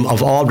the aim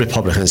of all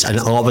Republicans, and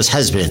it always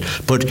has been.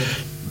 But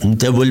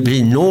there will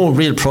be no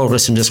real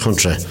progress in this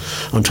country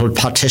until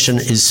partition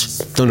is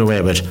done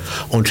away with,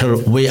 until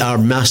we are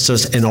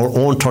masters in our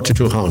own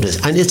 32 counties.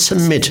 And it's a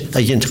myth,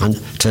 again,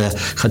 to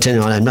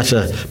continue on, I'm not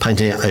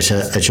pointing at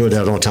you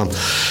there, Tom,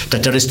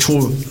 that there is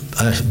two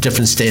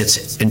different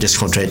states in this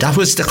country. That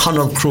was the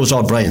Conor Cruz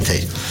O'Brien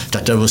thing,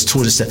 that there was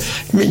two states.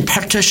 I mean,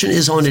 partition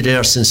is only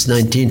there since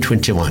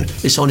 1921.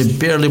 It's only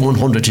barely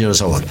 100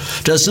 years old.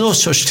 There's no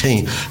such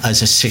thing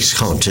as a 6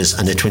 counties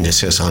and a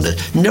 26 counties.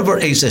 Never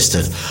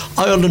existed.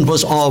 Ireland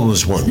was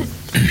always one.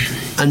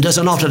 And there's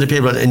an awful lot of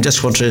people in this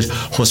country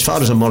whose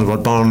fathers and mothers were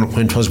born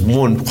when it was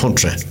one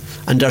country,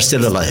 and they're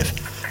still alive.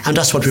 And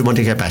that's what we want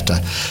to get back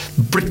to.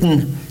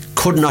 Britain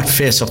could not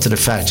face up to the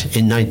fact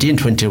in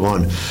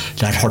 1921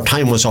 that her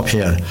time was up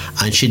here,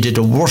 and she did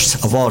the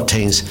worst of all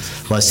things,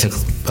 was to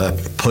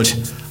put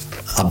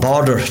a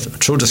border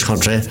through this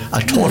country,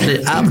 a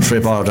totally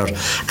arbitrary border,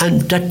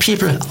 and that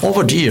people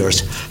over the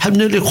years have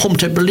nearly come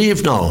to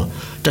believe now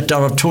that there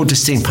are two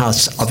distinct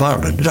parts of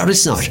Ireland. There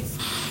is not.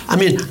 I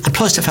mean, and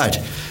plus the fact,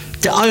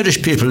 the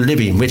Irish people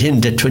living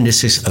within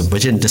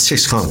the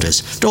 6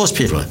 counties, those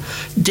people,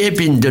 they've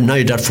been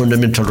denied their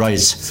fundamental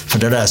rights for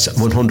the last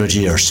 100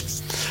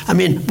 years. I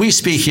mean, we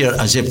speak here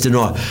as if, you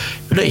know,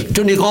 like,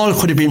 Donegal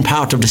could have been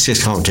part of the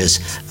 6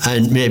 counties,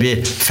 and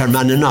maybe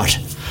Fermanagh not.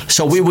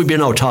 So we would be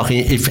now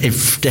talking,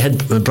 if they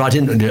had brought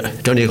in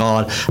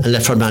Donegal and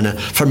left Fermanagh,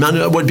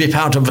 Fermanagh would be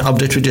part of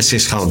the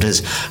 26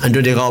 counties, and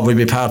Donegal would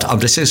be part of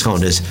the 6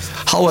 counties.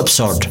 How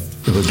absurd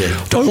it would be.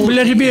 Well,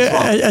 let it be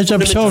as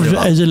absurd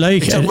as you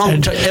like. It's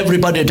amount to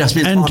everybody that's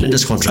been born in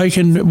this country. I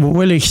can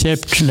well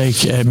accept,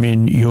 like, I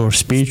mean, your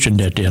speech and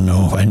that, you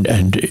know,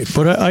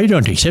 but I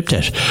don't accept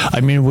that.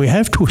 I mean, we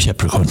have 2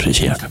 separate countries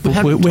here.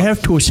 We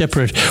have 2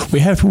 separate. We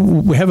have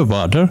a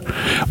border.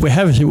 We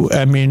have,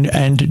 I mean,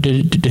 and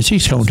the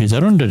 6 counties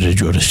are under the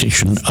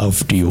jurisdiction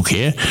of the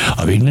UK,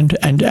 of England,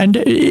 and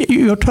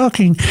you're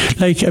talking,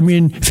 like, I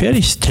mean,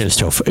 fairy tale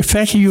stuff. In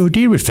fact, you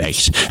deal with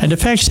facts, and the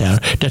facts are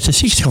that the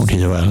 6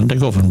 counties of Ireland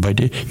Ireland are governed by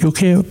the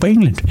UK, by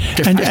England.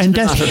 And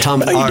that's,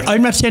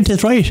 I'm not saying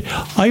it's right.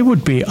 I'm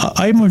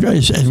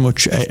as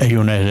much a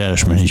United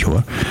Irishman as you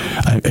are.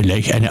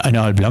 And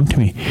all belong to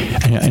me.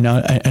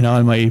 And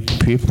all my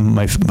people,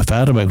 my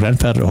father, my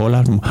grandfather, a whole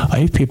lot of them, I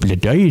have people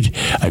that died.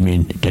 I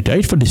mean, they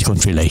died for this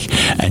country, but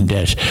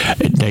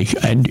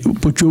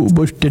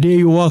the day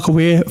you walk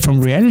away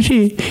from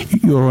reality,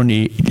 you're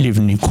only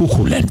living in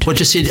cuckoo land. But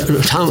you see,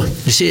 Tom,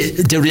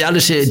 the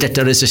reality that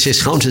there is a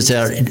 6 counties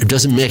there, it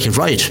doesn't make it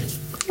right.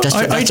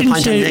 I didn't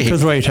say it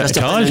was right at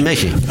all.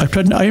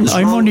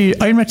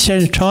 I'm not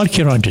saying at all,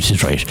 Kieran, this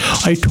is right.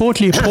 I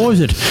totally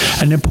oppose it,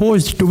 and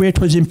opposed the way it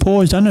was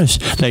imposed on us.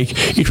 Like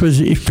it was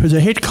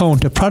a head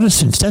count of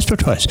Protestants. That's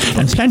what it was,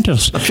 and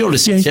planters. A purely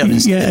sectarian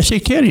state. Yeah, a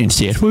sectarian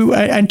state.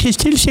 And it's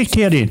still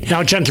sectarian.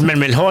 Now, gentlemen,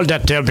 we'll hold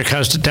that there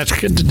because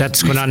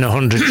that's going on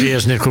 100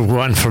 years, and it could go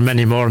on for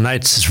many more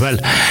nights as well.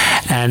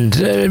 And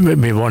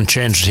we won't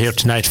change it here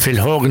tonight. Phil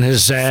Hogan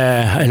has,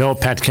 hello,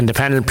 Pat, can the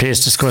panel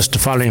please discuss the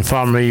following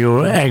former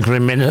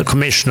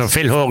Commissioner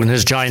Phil Hogan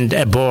has joined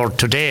a board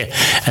today.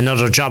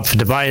 Another job for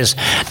the boys.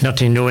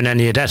 Nothing new in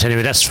any of that.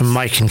 Anyway, that's from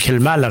Mike in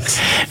Kilmallock.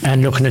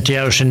 And looking at the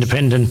Irish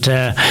Independent,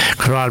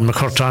 Carol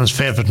McCurtain's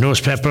favourite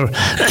newspaper,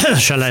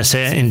 shall I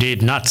say,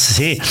 indeed not.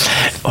 See,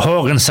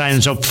 Hogan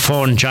signs up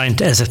Phone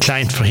Joint as a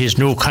client for his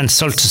new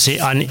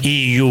consultancy on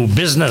EU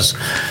business.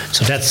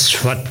 So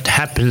that's what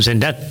happens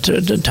in that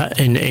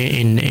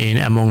in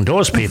among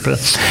those people.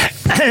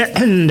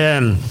 And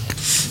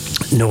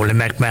Nolan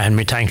McMahon,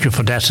 we thank you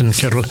for that, and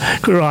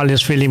Carol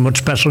is feeling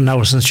much better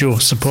now since you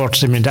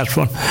supported him in that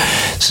one,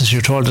 since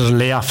you told us to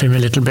lay off him a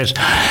little bit.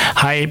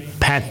 Hi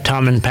Pat,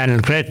 Tom and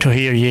panel, great to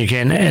hear you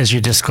again as you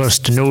discuss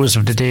the news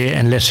of the day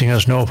and letting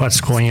us know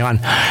what's going on,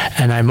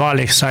 and I'm all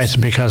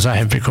excited because I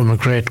have become a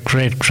great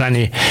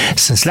granny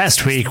since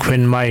last week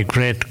when my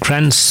great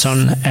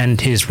grandson and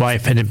his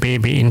wife had a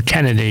baby in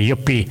Canada.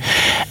 Yuppie.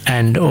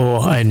 And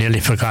I nearly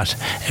forgot,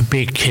 a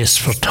big kiss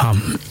for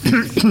Tom.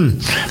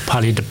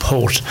 Polly the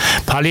Port.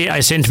 Polly, I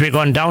seem to be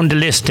going down the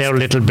list there a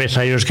little bit.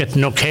 I was getting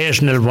an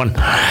occasional one,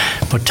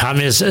 but Tom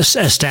is a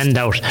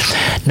standout.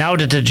 Now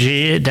that the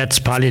GA, that's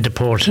Polly the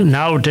Port,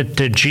 now that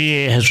the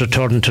GA has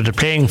returned to the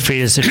playing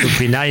fields, it would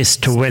be nice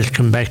to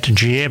welcome back the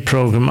GA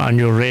programme on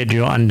your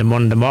radio on the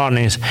Monday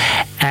mornings,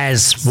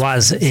 as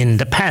was in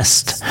the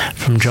past.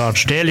 From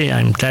George Daly,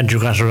 I'm glad you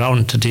got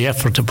around to the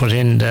effort to put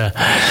in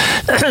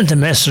the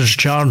message,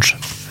 George.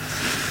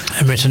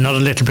 And with another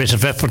little bit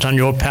of effort on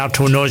your part,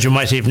 who knows, you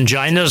might even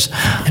join us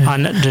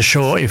on the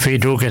show if we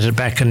do get it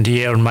back in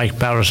the air, and Mike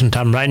Barrett and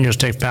Tom Ryan just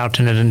take part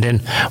in it, and then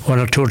one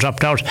or two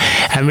dropped out.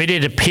 And we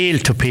did appeal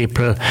to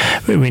people.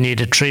 We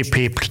needed 3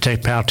 people to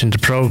take part in the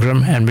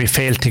programme, and we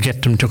failed to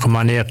get them to come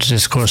on air to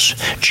discuss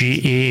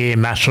GAA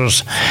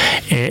matters.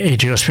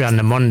 It used to be on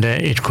the Monday.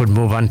 It could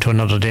move on to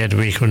another day of the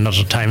week or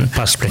another time,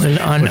 possibly. Well,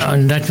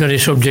 on that very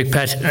subject,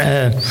 Pat,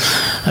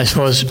 I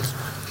suppose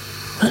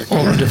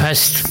over the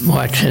past,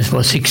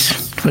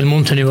 6-12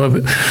 months anyway,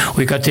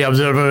 we got the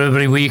Observer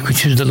every week,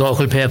 which is the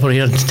local paper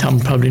here. Tom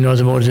probably knows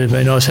about it,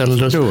 I know Cyril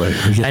does.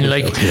 And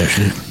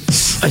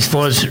I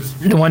suppose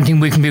the one thing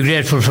we can be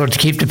grateful for to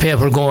keep the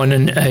paper going,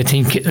 and I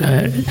think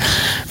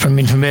from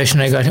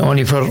information I got,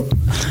 only for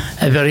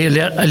a very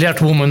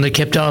alert woman that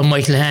kept all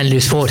Michael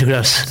Hanley's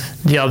photographs,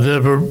 the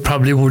Observer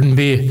probably wouldn't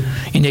be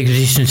in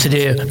existence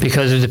today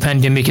because of the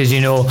pandemic. As you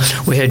know,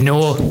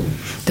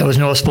 there was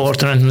no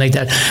sport or anything like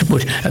that,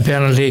 but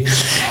apparently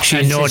she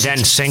had no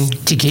dancing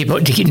to keep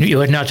you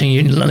had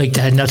nothing,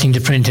 they had nothing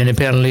to print, and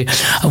apparently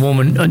a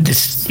woman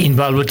that's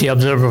involved with the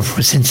Observer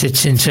since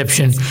its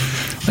inception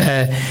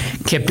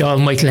kept all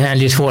Michael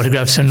Hanley's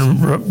photographs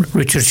and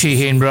Richard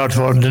Sheehy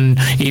Broadford and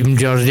even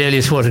George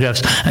Daly's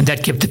photographs, and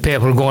that kept the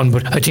paper going.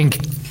 But I think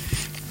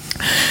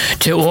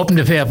to open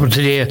the paper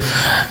today,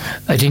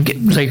 I think,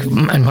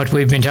 and what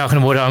we've been talking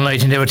about all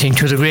night and everything,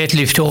 it was a great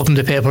lift to open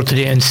the paper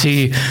today and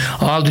see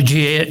all the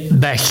GA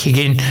back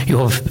again. You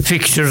have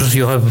fixtures,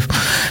 you have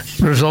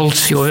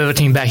results, you have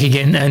everything back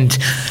again, and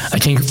I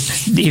think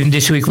even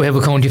this week we have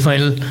a county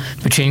final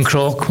between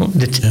Croke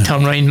that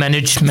Tom Ryan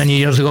managed many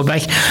years ago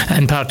back,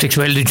 and Partick's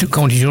well, the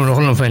county junior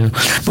hurling final.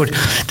 But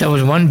there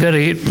was one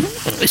very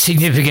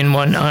significant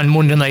one on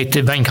Monday night,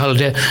 the bank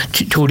holiday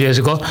 2 days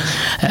ago.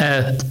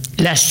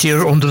 Last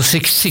year, under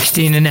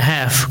 16 and a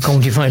half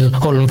county final,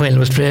 hurling final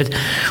was played,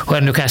 where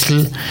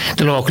Newcastle,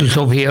 the local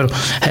club here,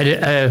 had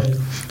a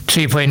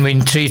 3-point win,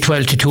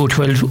 3-12 to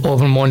 2-12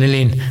 over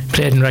Monaleen,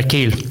 played in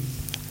Rathkeil.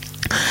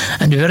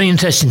 And the very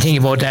interesting thing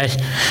about that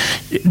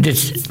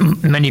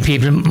many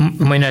people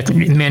may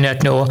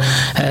not know,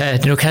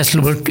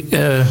 Newcastle were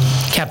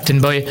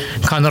captained by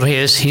Conor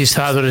Hayes. His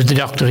father is the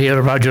doctor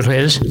here, Roger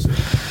Hayes.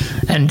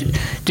 And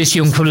this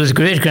young fellow's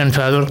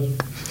great-grandfather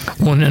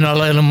won an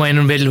All-Ireland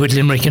minor medal with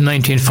Limerick in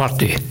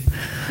 1940.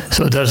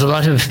 So there's a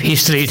lot of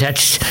history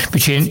attached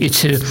between,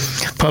 it's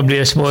probably,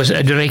 I suppose,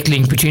 a direct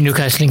link between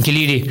Newcastle and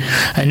Killeedy.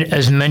 And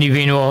as many of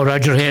you know,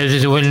 Roger Hales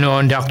is a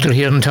well-known doctor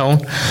here in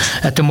town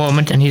at the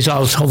moment, and he's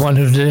also one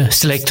of the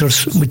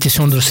selectors with this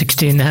under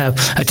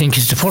 16.5. I think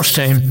it's the first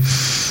time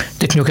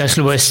that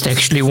Newcastle West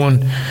actually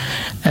won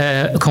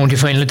a county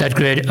final at that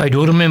grade. I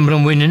do remember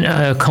them winning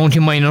a county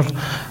minor,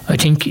 I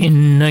think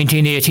in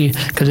 1980,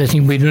 because I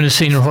think we'd won a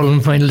senior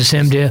hurling final the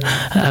same day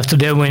after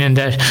their winning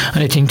that.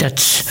 And I think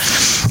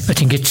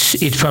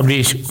it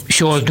probably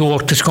shows the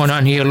work that's going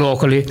on here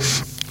locally.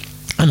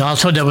 And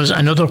also there was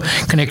another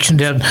connection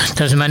there.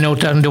 There's a man out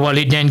there in the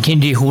Wally, Dan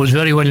Kindy, who was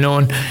very well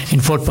known in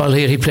football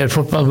here. He played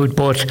football with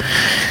both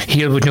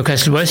here with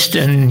Newcastle West,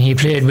 and he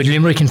played with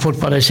Limerick in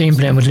football. I see him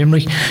playing with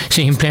Limerick.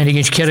 See him playing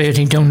against Kerry, I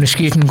think, down in the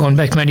Skeeton, going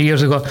back many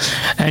years ago.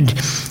 And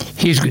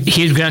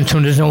his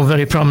grandson is now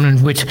very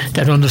prominent with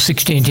that under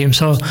 16 team.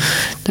 So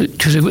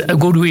it was a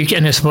good week,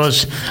 and I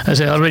suppose,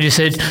 as I already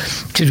said,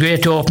 it's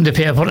great to open the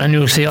paper and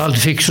you'll see all the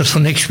fixtures for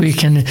next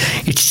week, and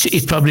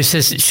it probably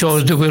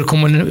shows that we're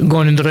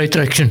going in the right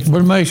direction.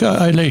 Well, Mike,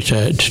 I'd like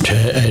to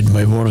add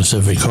my words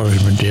of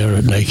encouragement there,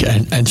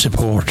 and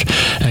support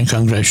and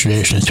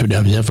congratulations to the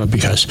Observer,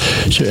 because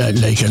I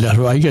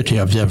get the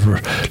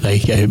Observer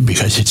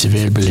because it's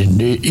available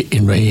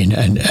in rain,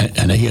 and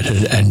I get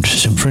it, and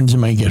some friends of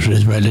mine get it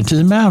as well. It's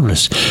a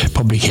marvellous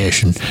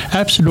publication.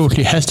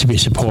 Absolutely has to be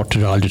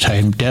supported all the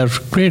time. There's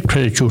great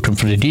credit to them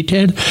for the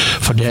detail,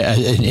 for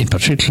in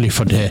particularly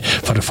for the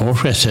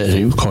photographs,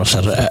 of course,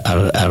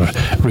 are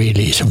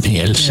really something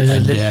else.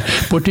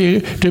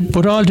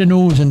 But all the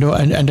news and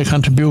the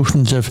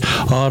contributions of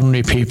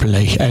ordinary people,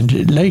 and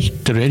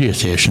the radio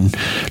station,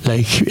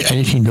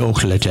 anything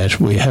local like that,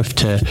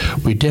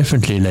 we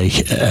definitely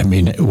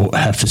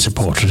have to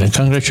support it and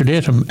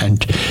congratulate them.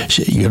 And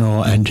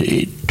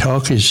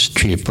talk is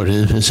cheap, but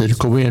as I said,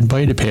 go away and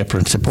buy the paper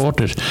and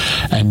support it,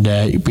 and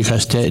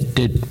because they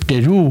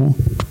do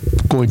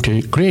go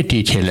into great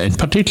detail, and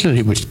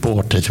particularly with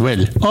sport as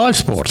well, all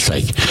sports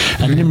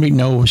and Limerick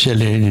now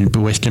selling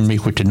West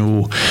Limerick with the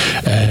new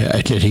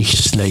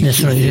athletics,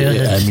 that's right, yeah,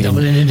 that's double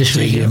in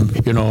industry.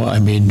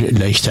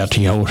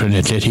 Starting out in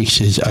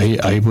athletics is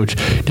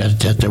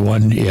that's the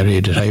one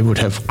area that I would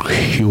have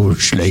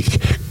huge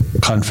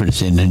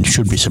confidence in and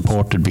should be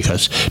supported,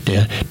 because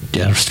they're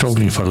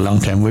struggling for a long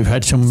time. We've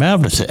had some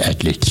marvellous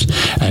athletes,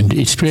 and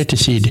it's great to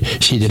see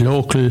the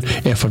local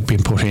effort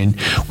being put in.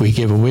 We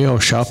give away our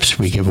shops,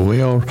 we give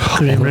away our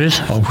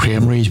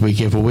creameries, we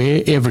give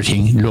away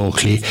everything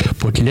locally,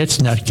 but let's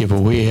not give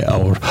away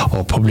our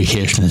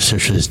publications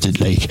such as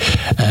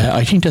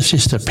I think the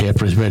sister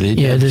paper as well. The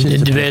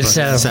Vale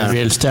Star. The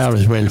Vale Star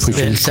as well,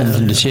 which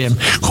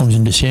comes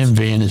in the same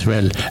vein as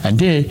well, and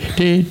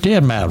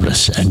they're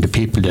marvellous, and the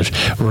people that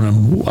run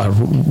them are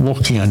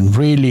working on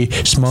really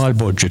small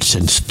budgets,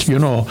 and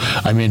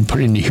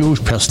putting a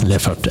huge personal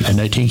effort, and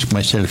I think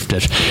myself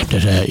that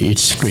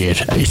it's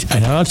great.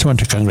 And I also want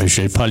to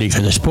congratulate Polly,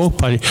 because I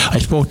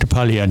spoke to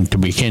Polly on the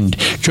weekend,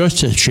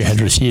 just as she had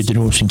received the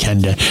news in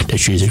Canada that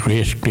she's a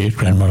great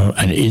grandmother,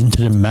 and isn't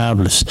she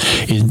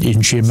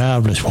a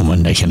marvellous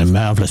woman, and a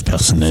marvellous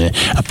person, and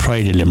a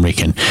pride of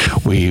Limerick, and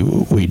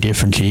we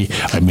definitely,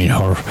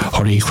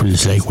 her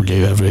equals will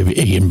they ever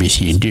again be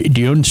seen.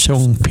 The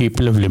unsung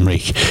people of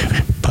Limerick,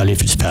 Polly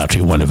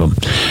Fitzpatrick, one of them.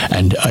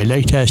 And I'd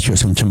like to ask you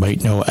something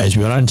right now, as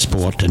we're on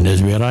sport and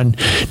as we're on,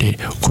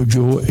 could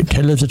you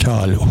tell us at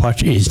all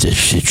what is the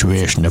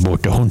situation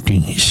about the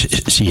hunting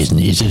season?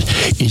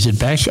 Is it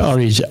back, or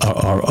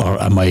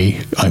am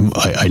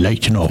I'd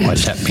like to know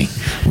what's happening.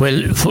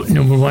 Well,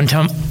 number one,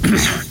 Tom,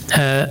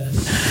 the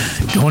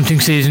hunting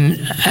season,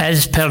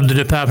 as per the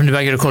Department of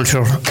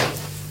Agriculture,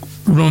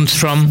 runs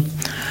from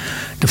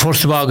the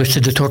 1st of August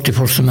to the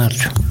 31st of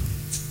March.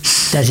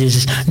 That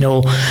is,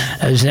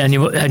 as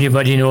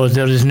anybody knows,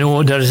 there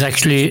is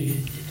actually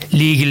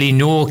legally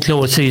no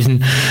close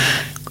season,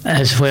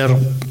 as where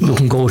you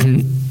can go out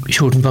and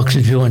shoot in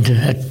boxes if you want to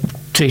at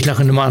 3 o'clock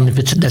in the morning if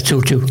that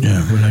suits you.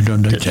 Yeah, well, I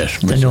don't like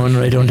that. No,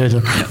 I don't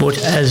either. But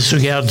as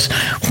regards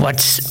what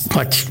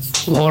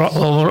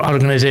our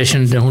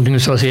organisation, the Hunting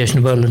Association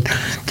of Ireland,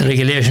 the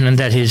regulation, and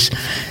that is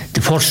the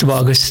 1st of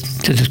August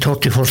to the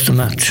 31st of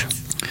March.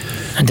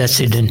 And that's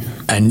it then.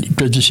 And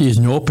does the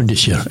season open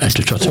this year?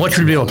 What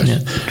will be open?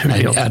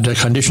 Are there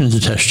conditions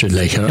attached to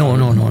it?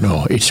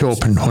 No, it's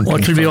open hunting.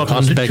 What will be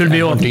open? It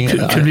will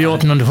be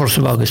open on the 1st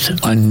of August.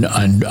 And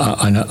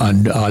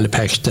all the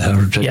packs that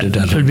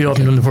will be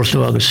open on the 1st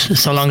of August,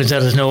 so long as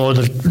there is no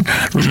other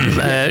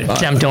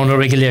clampdown or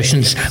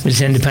regulations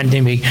within the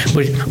pandemic,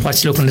 with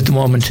what's looking at the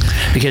moment.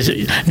 Because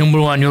number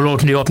one, you're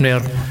out in the open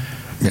air.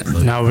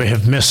 Now we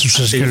have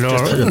messages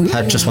galore.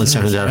 Pat, just 1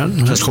 second there.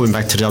 Just coming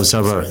back to the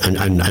Observer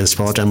and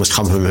sport, I must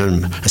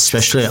compliment him,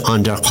 especially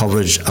on their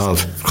coverage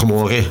of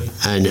Camogie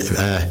and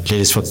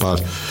ladies football.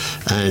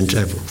 And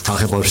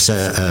talking about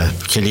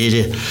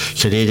Killeedy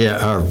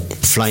are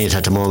flying it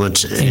at the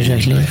moment.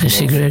 Exactly,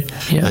 it's great.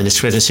 Yeah. And it's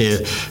great to see.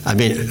 I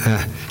mean,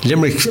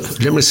 Limerick's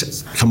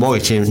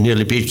Camogie team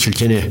nearly beat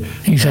Kilkenny.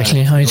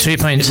 Exactly, 3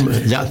 points.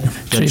 Yeah,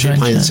 3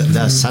 points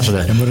last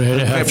Saturday.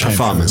 Great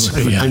performance.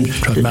 And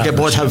they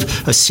both have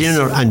a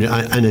senior and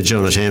a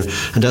junior team.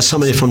 And there's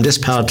somebody from this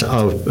part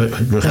of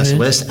Newcastle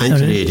West and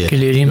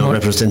Killeedy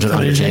represented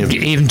on the team.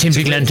 Even Tim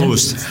Glenton.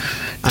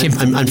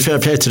 And fair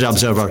play to the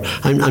Observer.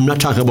 I'm not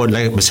talking about,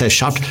 like we say,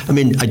 shot. I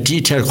mean, a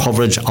detailed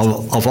coverage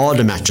of all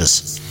the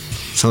matches.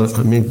 So,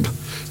 I mean,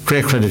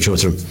 great credit to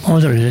them. Oh,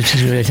 this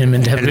is great.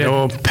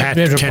 Hello, Pat.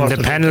 Can the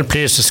panel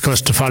please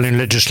discuss the following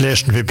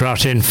legislation to be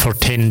brought in for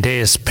 10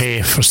 days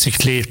pay for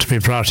sick leave to be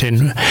brought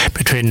in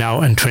between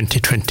now and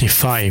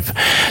 2025?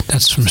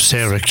 That's from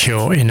Sarah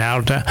Keogh in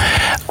Arda.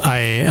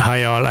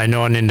 Hi all. I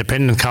know an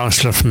independent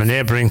councillor from a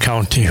neighbouring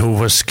county who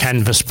was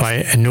canvassed by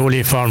a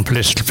newly formed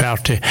political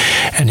party,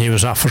 and he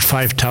was offered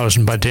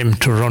 5,000 by them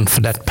to run for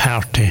that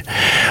party.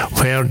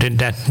 Where did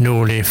that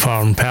newly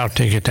formed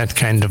party get that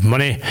kind of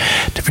money?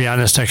 To be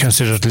honest, I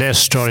consider less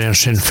story on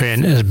Sinn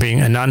Féin as being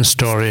a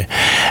non-story,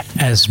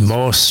 as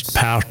most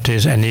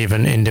parties and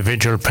even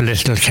individual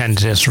political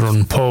candidates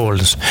run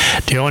polls.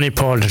 The only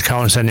poll that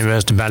counts anyway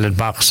is the ballot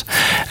box,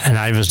 and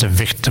I was the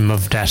victim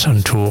of that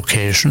on 2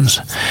 occasions.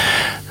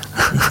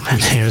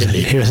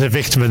 He was a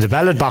victim of the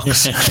ballot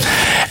box.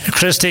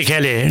 Christy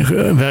Kelly,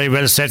 very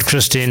well said,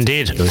 Christy,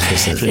 indeed.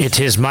 It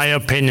is my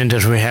opinion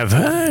that we have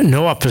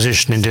no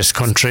opposition in this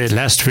country.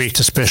 Last week,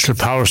 the special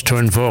powers to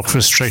invoke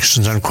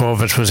restrictions on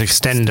COVID was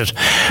extended.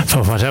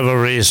 For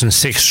whatever reason,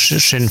 6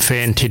 Sinn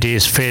Féin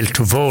TDs failed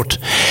to vote.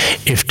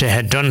 If they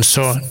had done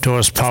so,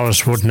 those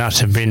powers would not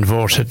have been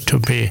voted to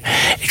be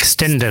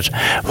extended.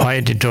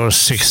 Why did those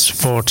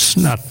 6 votes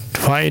not?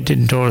 Why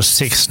did those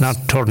 6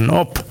 not turn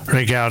up?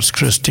 Regards,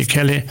 Christy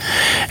Kelly.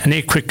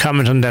 Any quick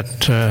comment on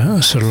that,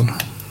 Cyril?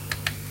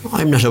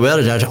 I'm not aware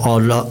of that.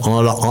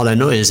 All I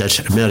know is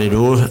that Mary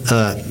Lou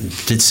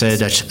did say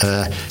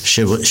that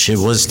she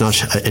was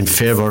not in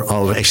favour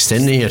of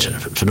extending it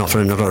for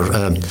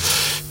another.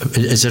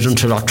 Is it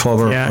until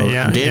October?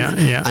 Yeah.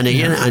 And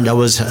again, and there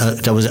was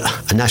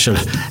a national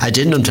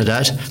addendum to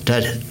that,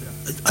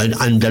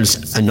 and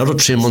there's another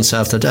 3 months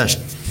after that.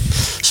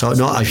 So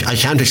no, I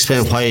can't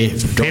explain why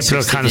people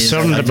are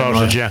concerned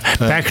about it. Yeah.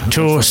 Back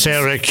to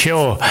Sarah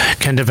Keogh.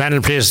 Can the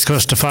panel please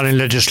discuss the following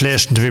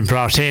legislation to be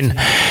brought in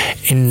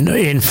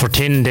for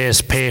 10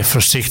 days pay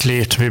for sick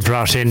leave to be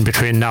brought in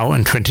between now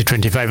and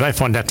 2025? I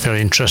found that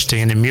very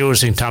interesting and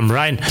amusing, Tom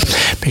Ryan,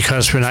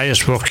 because when I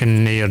was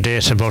working near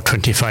date about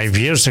 25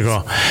 years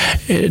ago,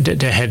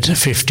 they had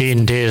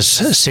 15 days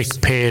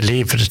sick pay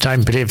leave at the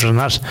time, believe it or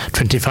not.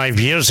 25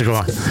 years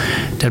ago,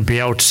 they'd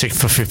be out sick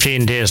for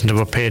 15 days and they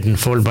were paid in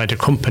full by the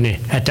company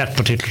at that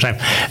particular time.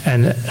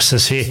 And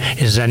says he,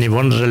 is there any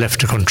wonder they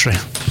left the country?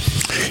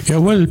 Yeah,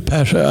 well,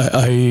 Pat,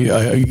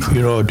 I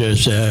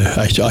there's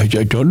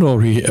I don't know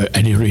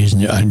any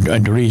reason,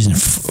 and the reason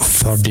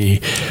for the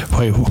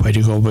why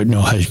the government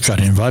has got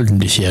involved in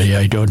this area.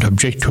 I don't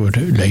object to it,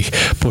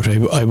 but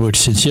I would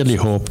sincerely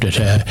hope that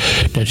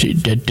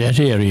that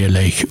area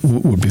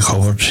would be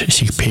covered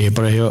sick pay.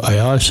 But I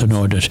also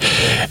know that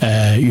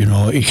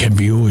it can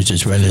be used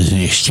as well as an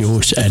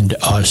excuse, and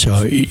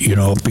also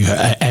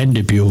and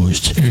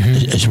abused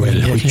as well,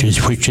 which is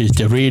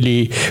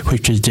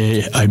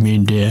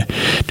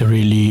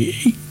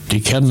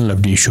the kernel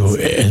of the issue.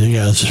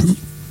 As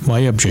my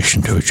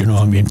objection to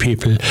it,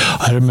 people.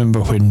 I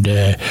remember when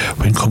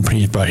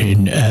companies brought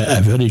in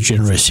a very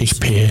generous sick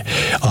pay,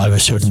 all of a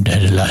sudden they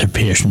had a lot of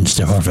patients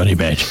that were very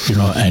bad,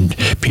 and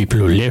people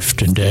who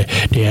left, and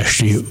they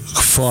actually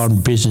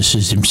formed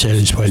businesses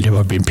themselves while they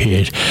were being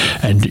paid.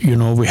 And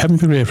we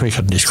haven't a great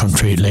record in this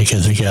country,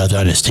 as regards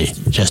honesty.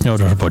 There's no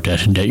doubt about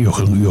that, and that you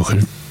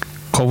can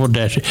cover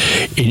that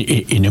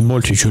in a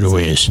multitude of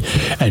ways,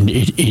 and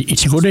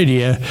it's a good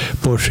idea,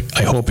 but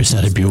I hope it's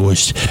not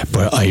abused.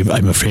 But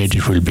I'm afraid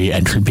it will be,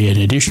 and it will be an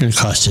additional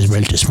cost as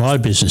well to small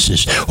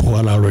businesses who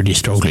are already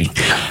struggling,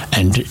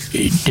 and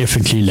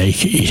definitely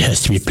it has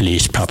to be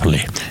policed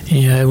properly.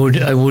 Yeah, I would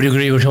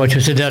agree with what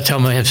you said there,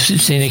 Tom. I have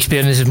seen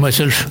experiences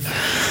myself,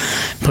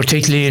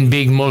 particularly in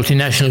big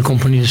multinational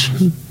companies.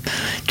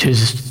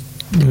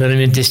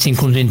 When this thing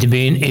comes into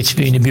being, it's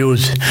being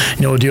abused.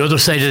 Now, the other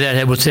side of that,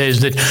 I would say, is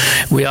that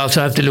we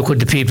also have to look at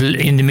the people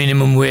in the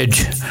minimum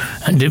wage,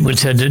 and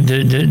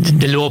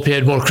the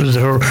low-paid workers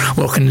that are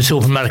working in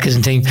supermarkets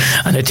and things.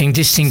 And I think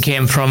this thing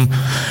came from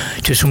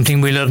to something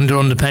we learned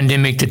during the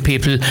pandemic, that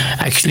people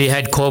actually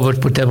had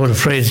COVID, but they were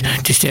afraid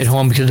to stay at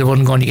home because they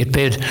weren't going to get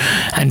paid,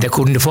 and they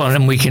couldn't afford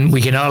them. We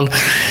can all,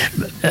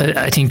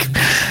 I think,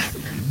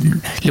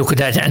 look at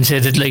that and say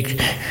that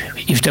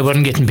if they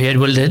weren't getting paid,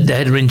 well, they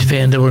had rent to pay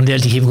and they weren't able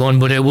to keep going.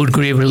 But I would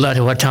agree with a lot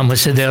of what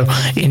Thomas said there.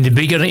 In the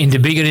bigger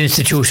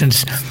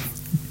institutions,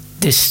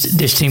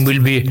 this thing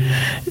will be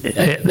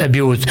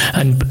abused.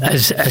 And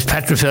as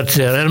Pat referred to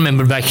there, I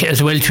remember back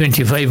as well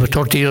 25 or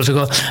 30 years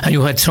ago, and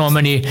you had so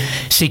many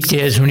sick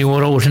days when you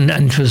were out, and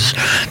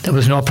there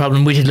was no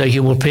problem with it, like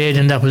you were paid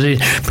and that was it,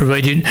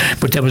 provided.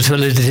 But there was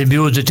fellas that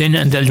abused it in,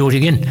 and they'll do it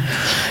again.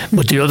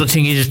 But the other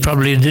thing is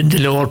probably the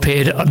lower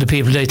paid are the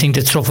people I think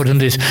that suffered in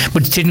this.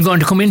 But it didn't going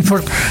to come in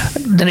for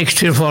the next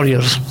 3 or 4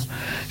 years.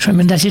 So I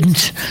mean that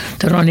didn't.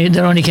 They're only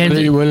kind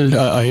of. Well,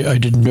 I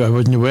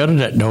wasn't aware of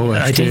that. No,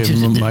 I think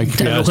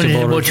they're looking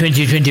at about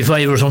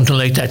 2025 or something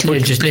like that.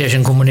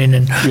 Legislation coming in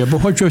and. Yeah,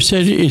 but what you've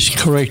said is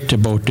correct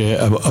about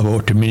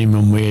the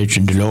minimum wage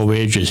and the low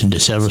wages in the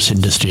service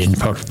industry, and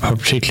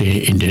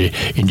particularly in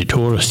the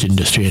tourist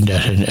industry and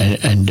that.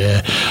 And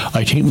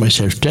I think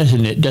myself that's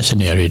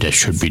an area that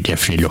should be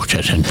definitely looked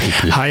at. And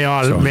people. Hi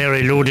all. So,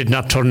 Mary Lou did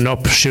not turn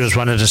up. She was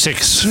one of the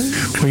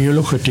 6. When you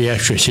look at the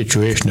actual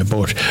situation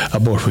about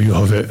where you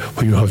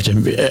have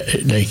them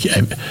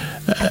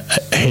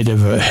ahead of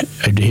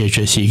the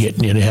HSE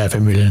getting nearly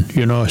 $500,000,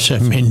 you know, so I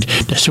mean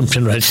there's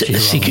something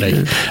radically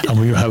wrong. And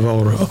when you have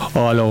all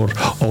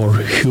our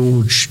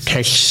huge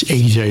tax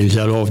exiles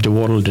all over the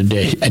world, and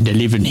they're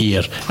living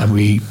here, and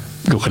we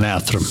looking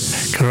after them.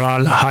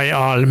 Carol, hi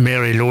all.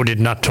 Mary Lou did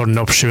not turn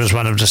up. She was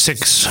one of the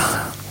 6.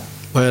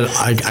 Well,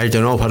 I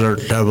don't know whether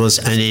there was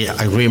any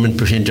agreement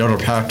between the other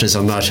parties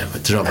on that.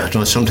 You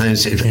know,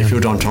 sometimes if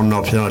you don't turn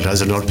up, you know,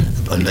 there's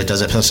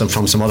a person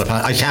from some other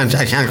party. I can't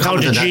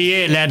comment on that. The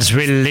GA lads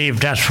will leave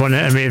that one.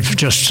 We've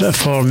just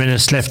 4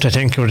 minutes left, I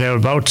think, or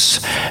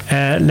thereabouts.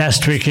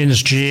 Last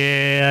weekend's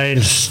GA,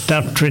 I'll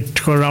start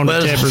with go around the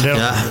table there.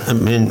 Yeah, I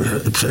mean,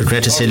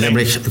 great to see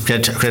Limerick.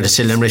 Great to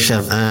see Limerick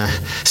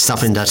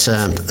stopping that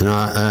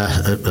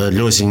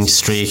losing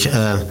streak.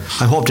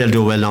 I hope they'll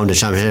do well now in the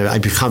championship.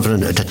 I'd be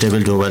confident that they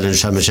will do well in the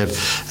championship.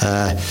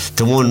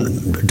 The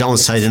one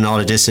downside in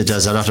all of this is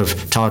there's a lot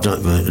of talk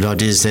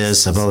these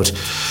days about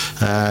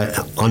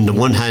on the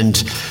one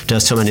hand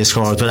there's so many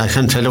scores, but I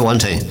can tell you one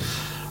thing.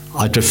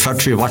 I prefer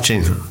to be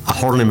watching a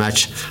hurling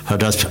match where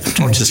there's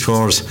 30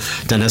 scores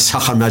than a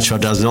soccer match where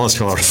there's no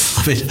score.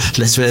 I mean,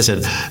 let's face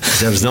it,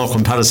 there's no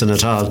comparison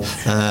at all.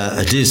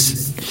 At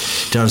least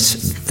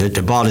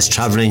the ball is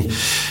travelling.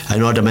 I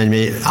know the man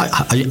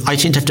I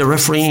think that the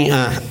refereeing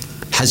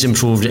has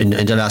improved in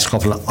the last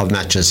couple of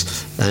matches,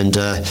 and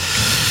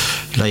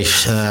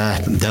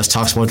there's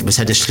talks about the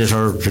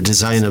sliotar, the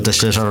design of the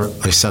sliotar,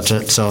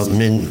 etc. So I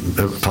mean,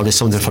 probably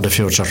something for the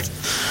future.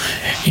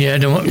 Yeah,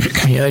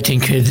 I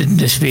think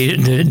the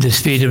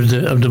speed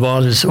of the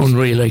ball is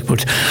unreal.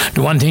 But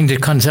the one thing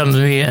that concerns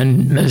me,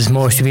 and as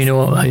most of you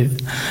know, I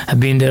have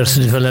been there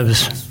since I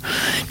was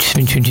just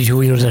been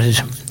 22 years at it.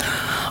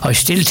 I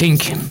still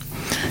think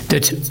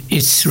that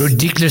it's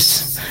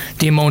ridiculous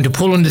the amount of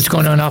pulling that's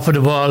going on off of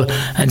the ball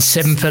and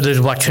 7 fellas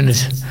watching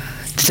it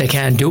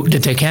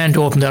that they can't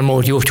open their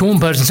mouth. You have 2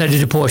 umpires inside of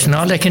the post, and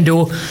all they can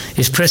do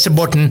is press a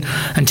button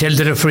and tell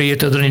the referee at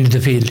the other end of the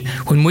field.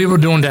 When we were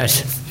doing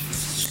that,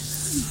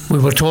 we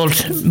were told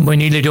by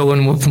Neil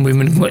Duggan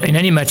in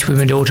any match we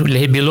went out,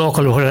 he'd be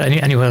local or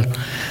anywhere,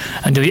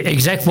 and the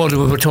exact word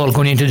we were told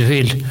going into the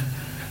field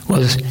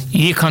was,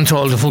 "You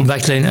control the full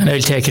back line and I'll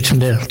take it from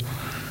there."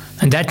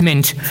 And that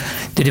meant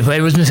that if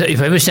I was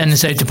standing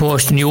inside the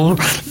post and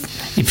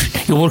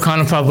if you were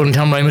Conor Fowler and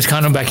Tom Ryan was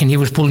Conor back and he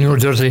was pulling your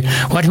jersey,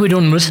 what we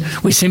done was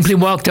we simply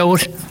walked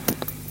out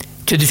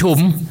to the 2 of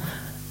them,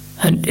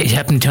 and it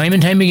happened time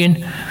and time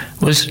again,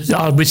 was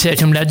all we'd say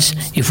to them, "Lads,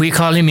 if we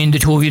call him in, the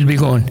 2 of you'll be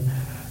gone."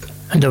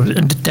 And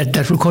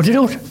that will cut it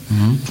out.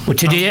 Mm-hmm. But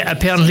today,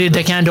 apparently,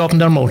 they can't open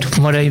their mouth,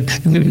 from what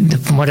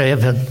I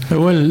have heard.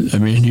 Well, I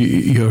mean,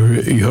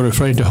 you're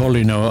referring to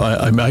Hurley now.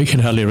 I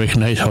can hardly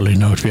recognise Hurley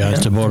now, to be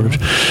honest about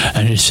it.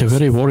 And it's a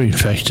very worrying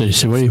fact.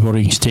 It's a very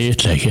worrying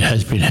state. Like, it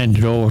has been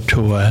handed over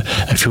to a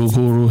few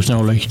gurus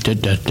now, like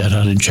that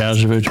are in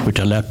charge of it with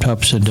their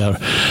laptops and their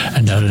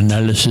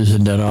analysis,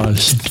 and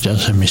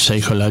there's some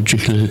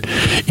psychological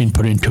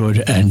input into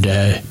it. And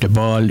the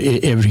ball,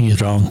 everything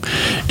is wrong.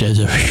 There's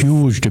a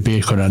huge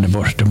debate going on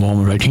about it at the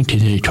moment. I think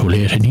they're too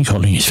late. I think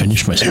hurling is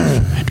finished myself,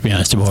 to be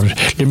honest about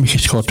it. Limerick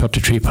scored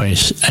 33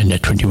 points and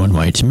 21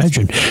 wides.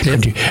 Imagine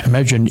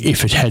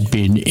if it had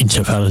been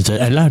insofar as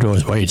a lot of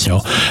those wides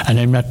now. And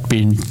I'm not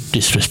being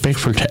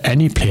disrespectful to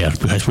any player,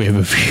 because we have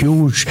a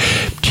huge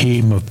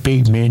team of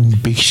big men,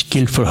 big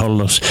skillful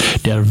hurlers.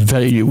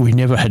 We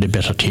never had a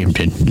better team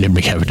than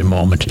Limerick have at the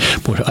moment.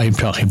 But I'm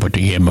talking about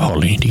the game of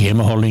hurling. The game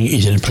of hurling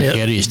is in a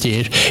precarious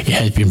state. It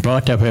has been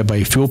brought that way by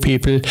a few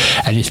people,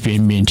 and it's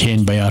been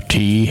maintained by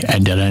RTE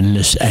and their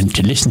analysts. And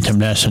to listen to them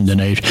last Sunday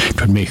night,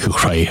 it would make you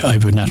cry.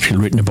 I've an article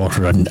written about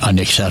it on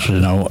next Saturday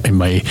now in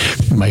my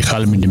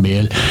column in the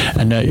Mail,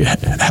 and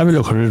have a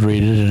look at it,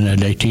 read it, and I'd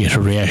like to get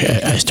a reaction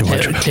as to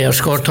what. Clare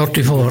scored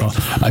 34.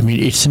 I mean,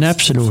 it's an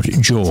absolute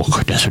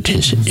joke. That's what it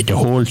is. The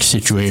whole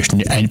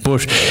situation,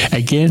 but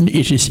again,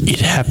 it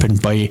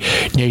happened by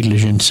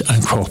negligence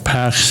on Croke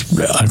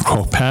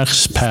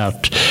Park's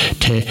part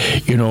to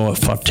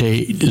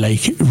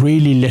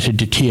really let it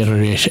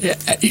deteriorate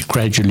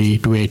gradually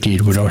the way it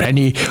did, without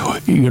any,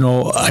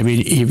 I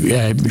mean,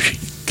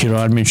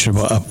 Kieran mentioned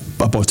about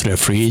about the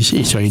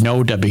referees. So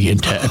now they begin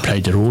to apply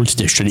the rules.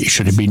 They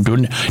should have been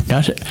done,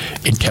 not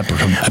interpret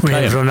them. We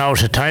have run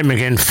out of time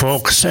again,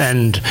 folks,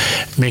 and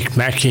Mick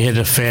Mackey had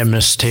a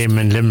famous team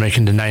in Limerick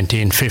in the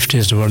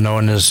 1950s. They were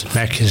known as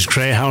Mackey's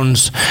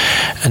Greyhounds,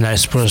 and I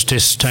suppose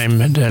this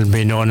time they'll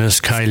be known as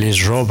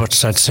Kiley's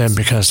Robots, I'd say,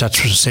 because that's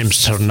what it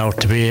seems to turn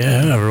out to be,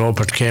 a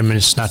robot game, and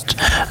it's not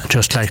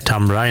just like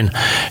Tom Ryan.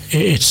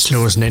 It's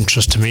losing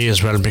interest to me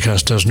as well,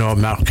 because there's no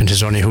marking.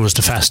 It's only who's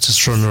the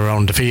fastest runner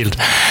around the field.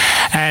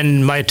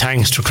 And my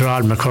thanks to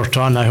Carol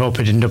McCurtain. I hope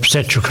it didn't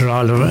upset you,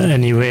 Carol,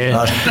 anyway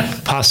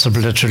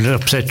possible that will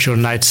upset your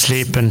night's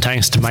sleep. And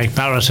thanks to Mike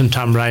Barrett and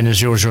Tom Ryan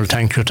as usual.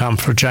 Thank you, Tom,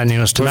 for joining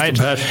us tonight.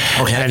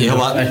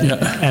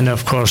 And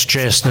of course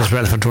Jason as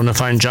well for doing a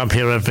fine job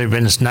here every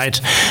Wednesday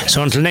night.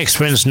 So until next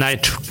Wednesday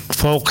night,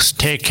 folks,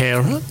 take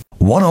care.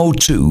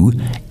 102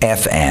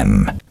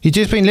 FM. You've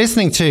just been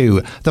listening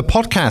to the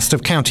podcast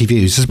of County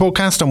Views. It's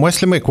broadcast on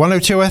West Limerick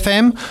 102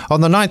 FM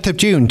on the 9th of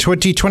June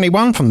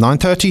 2021 from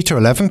 9:30 to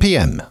 11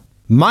 p.m.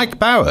 Mike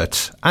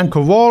Barrett and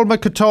Carol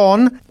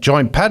McCurtain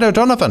joined Pat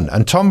O'Donovan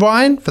and Tom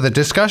Ryan for the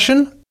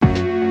discussion.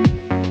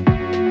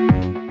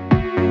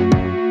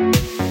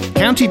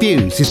 County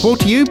Views is brought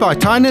to you by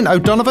Tynan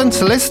O'Donovan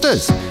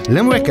Solicitors,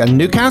 Limerick and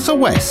Newcastle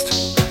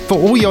West. For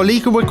all your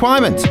legal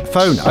requirements,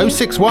 phone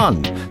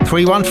 061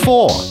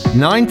 314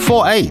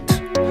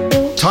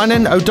 948.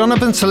 Tynan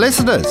O'Donovan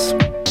Solicitors,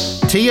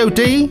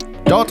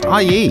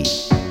 tod.ie.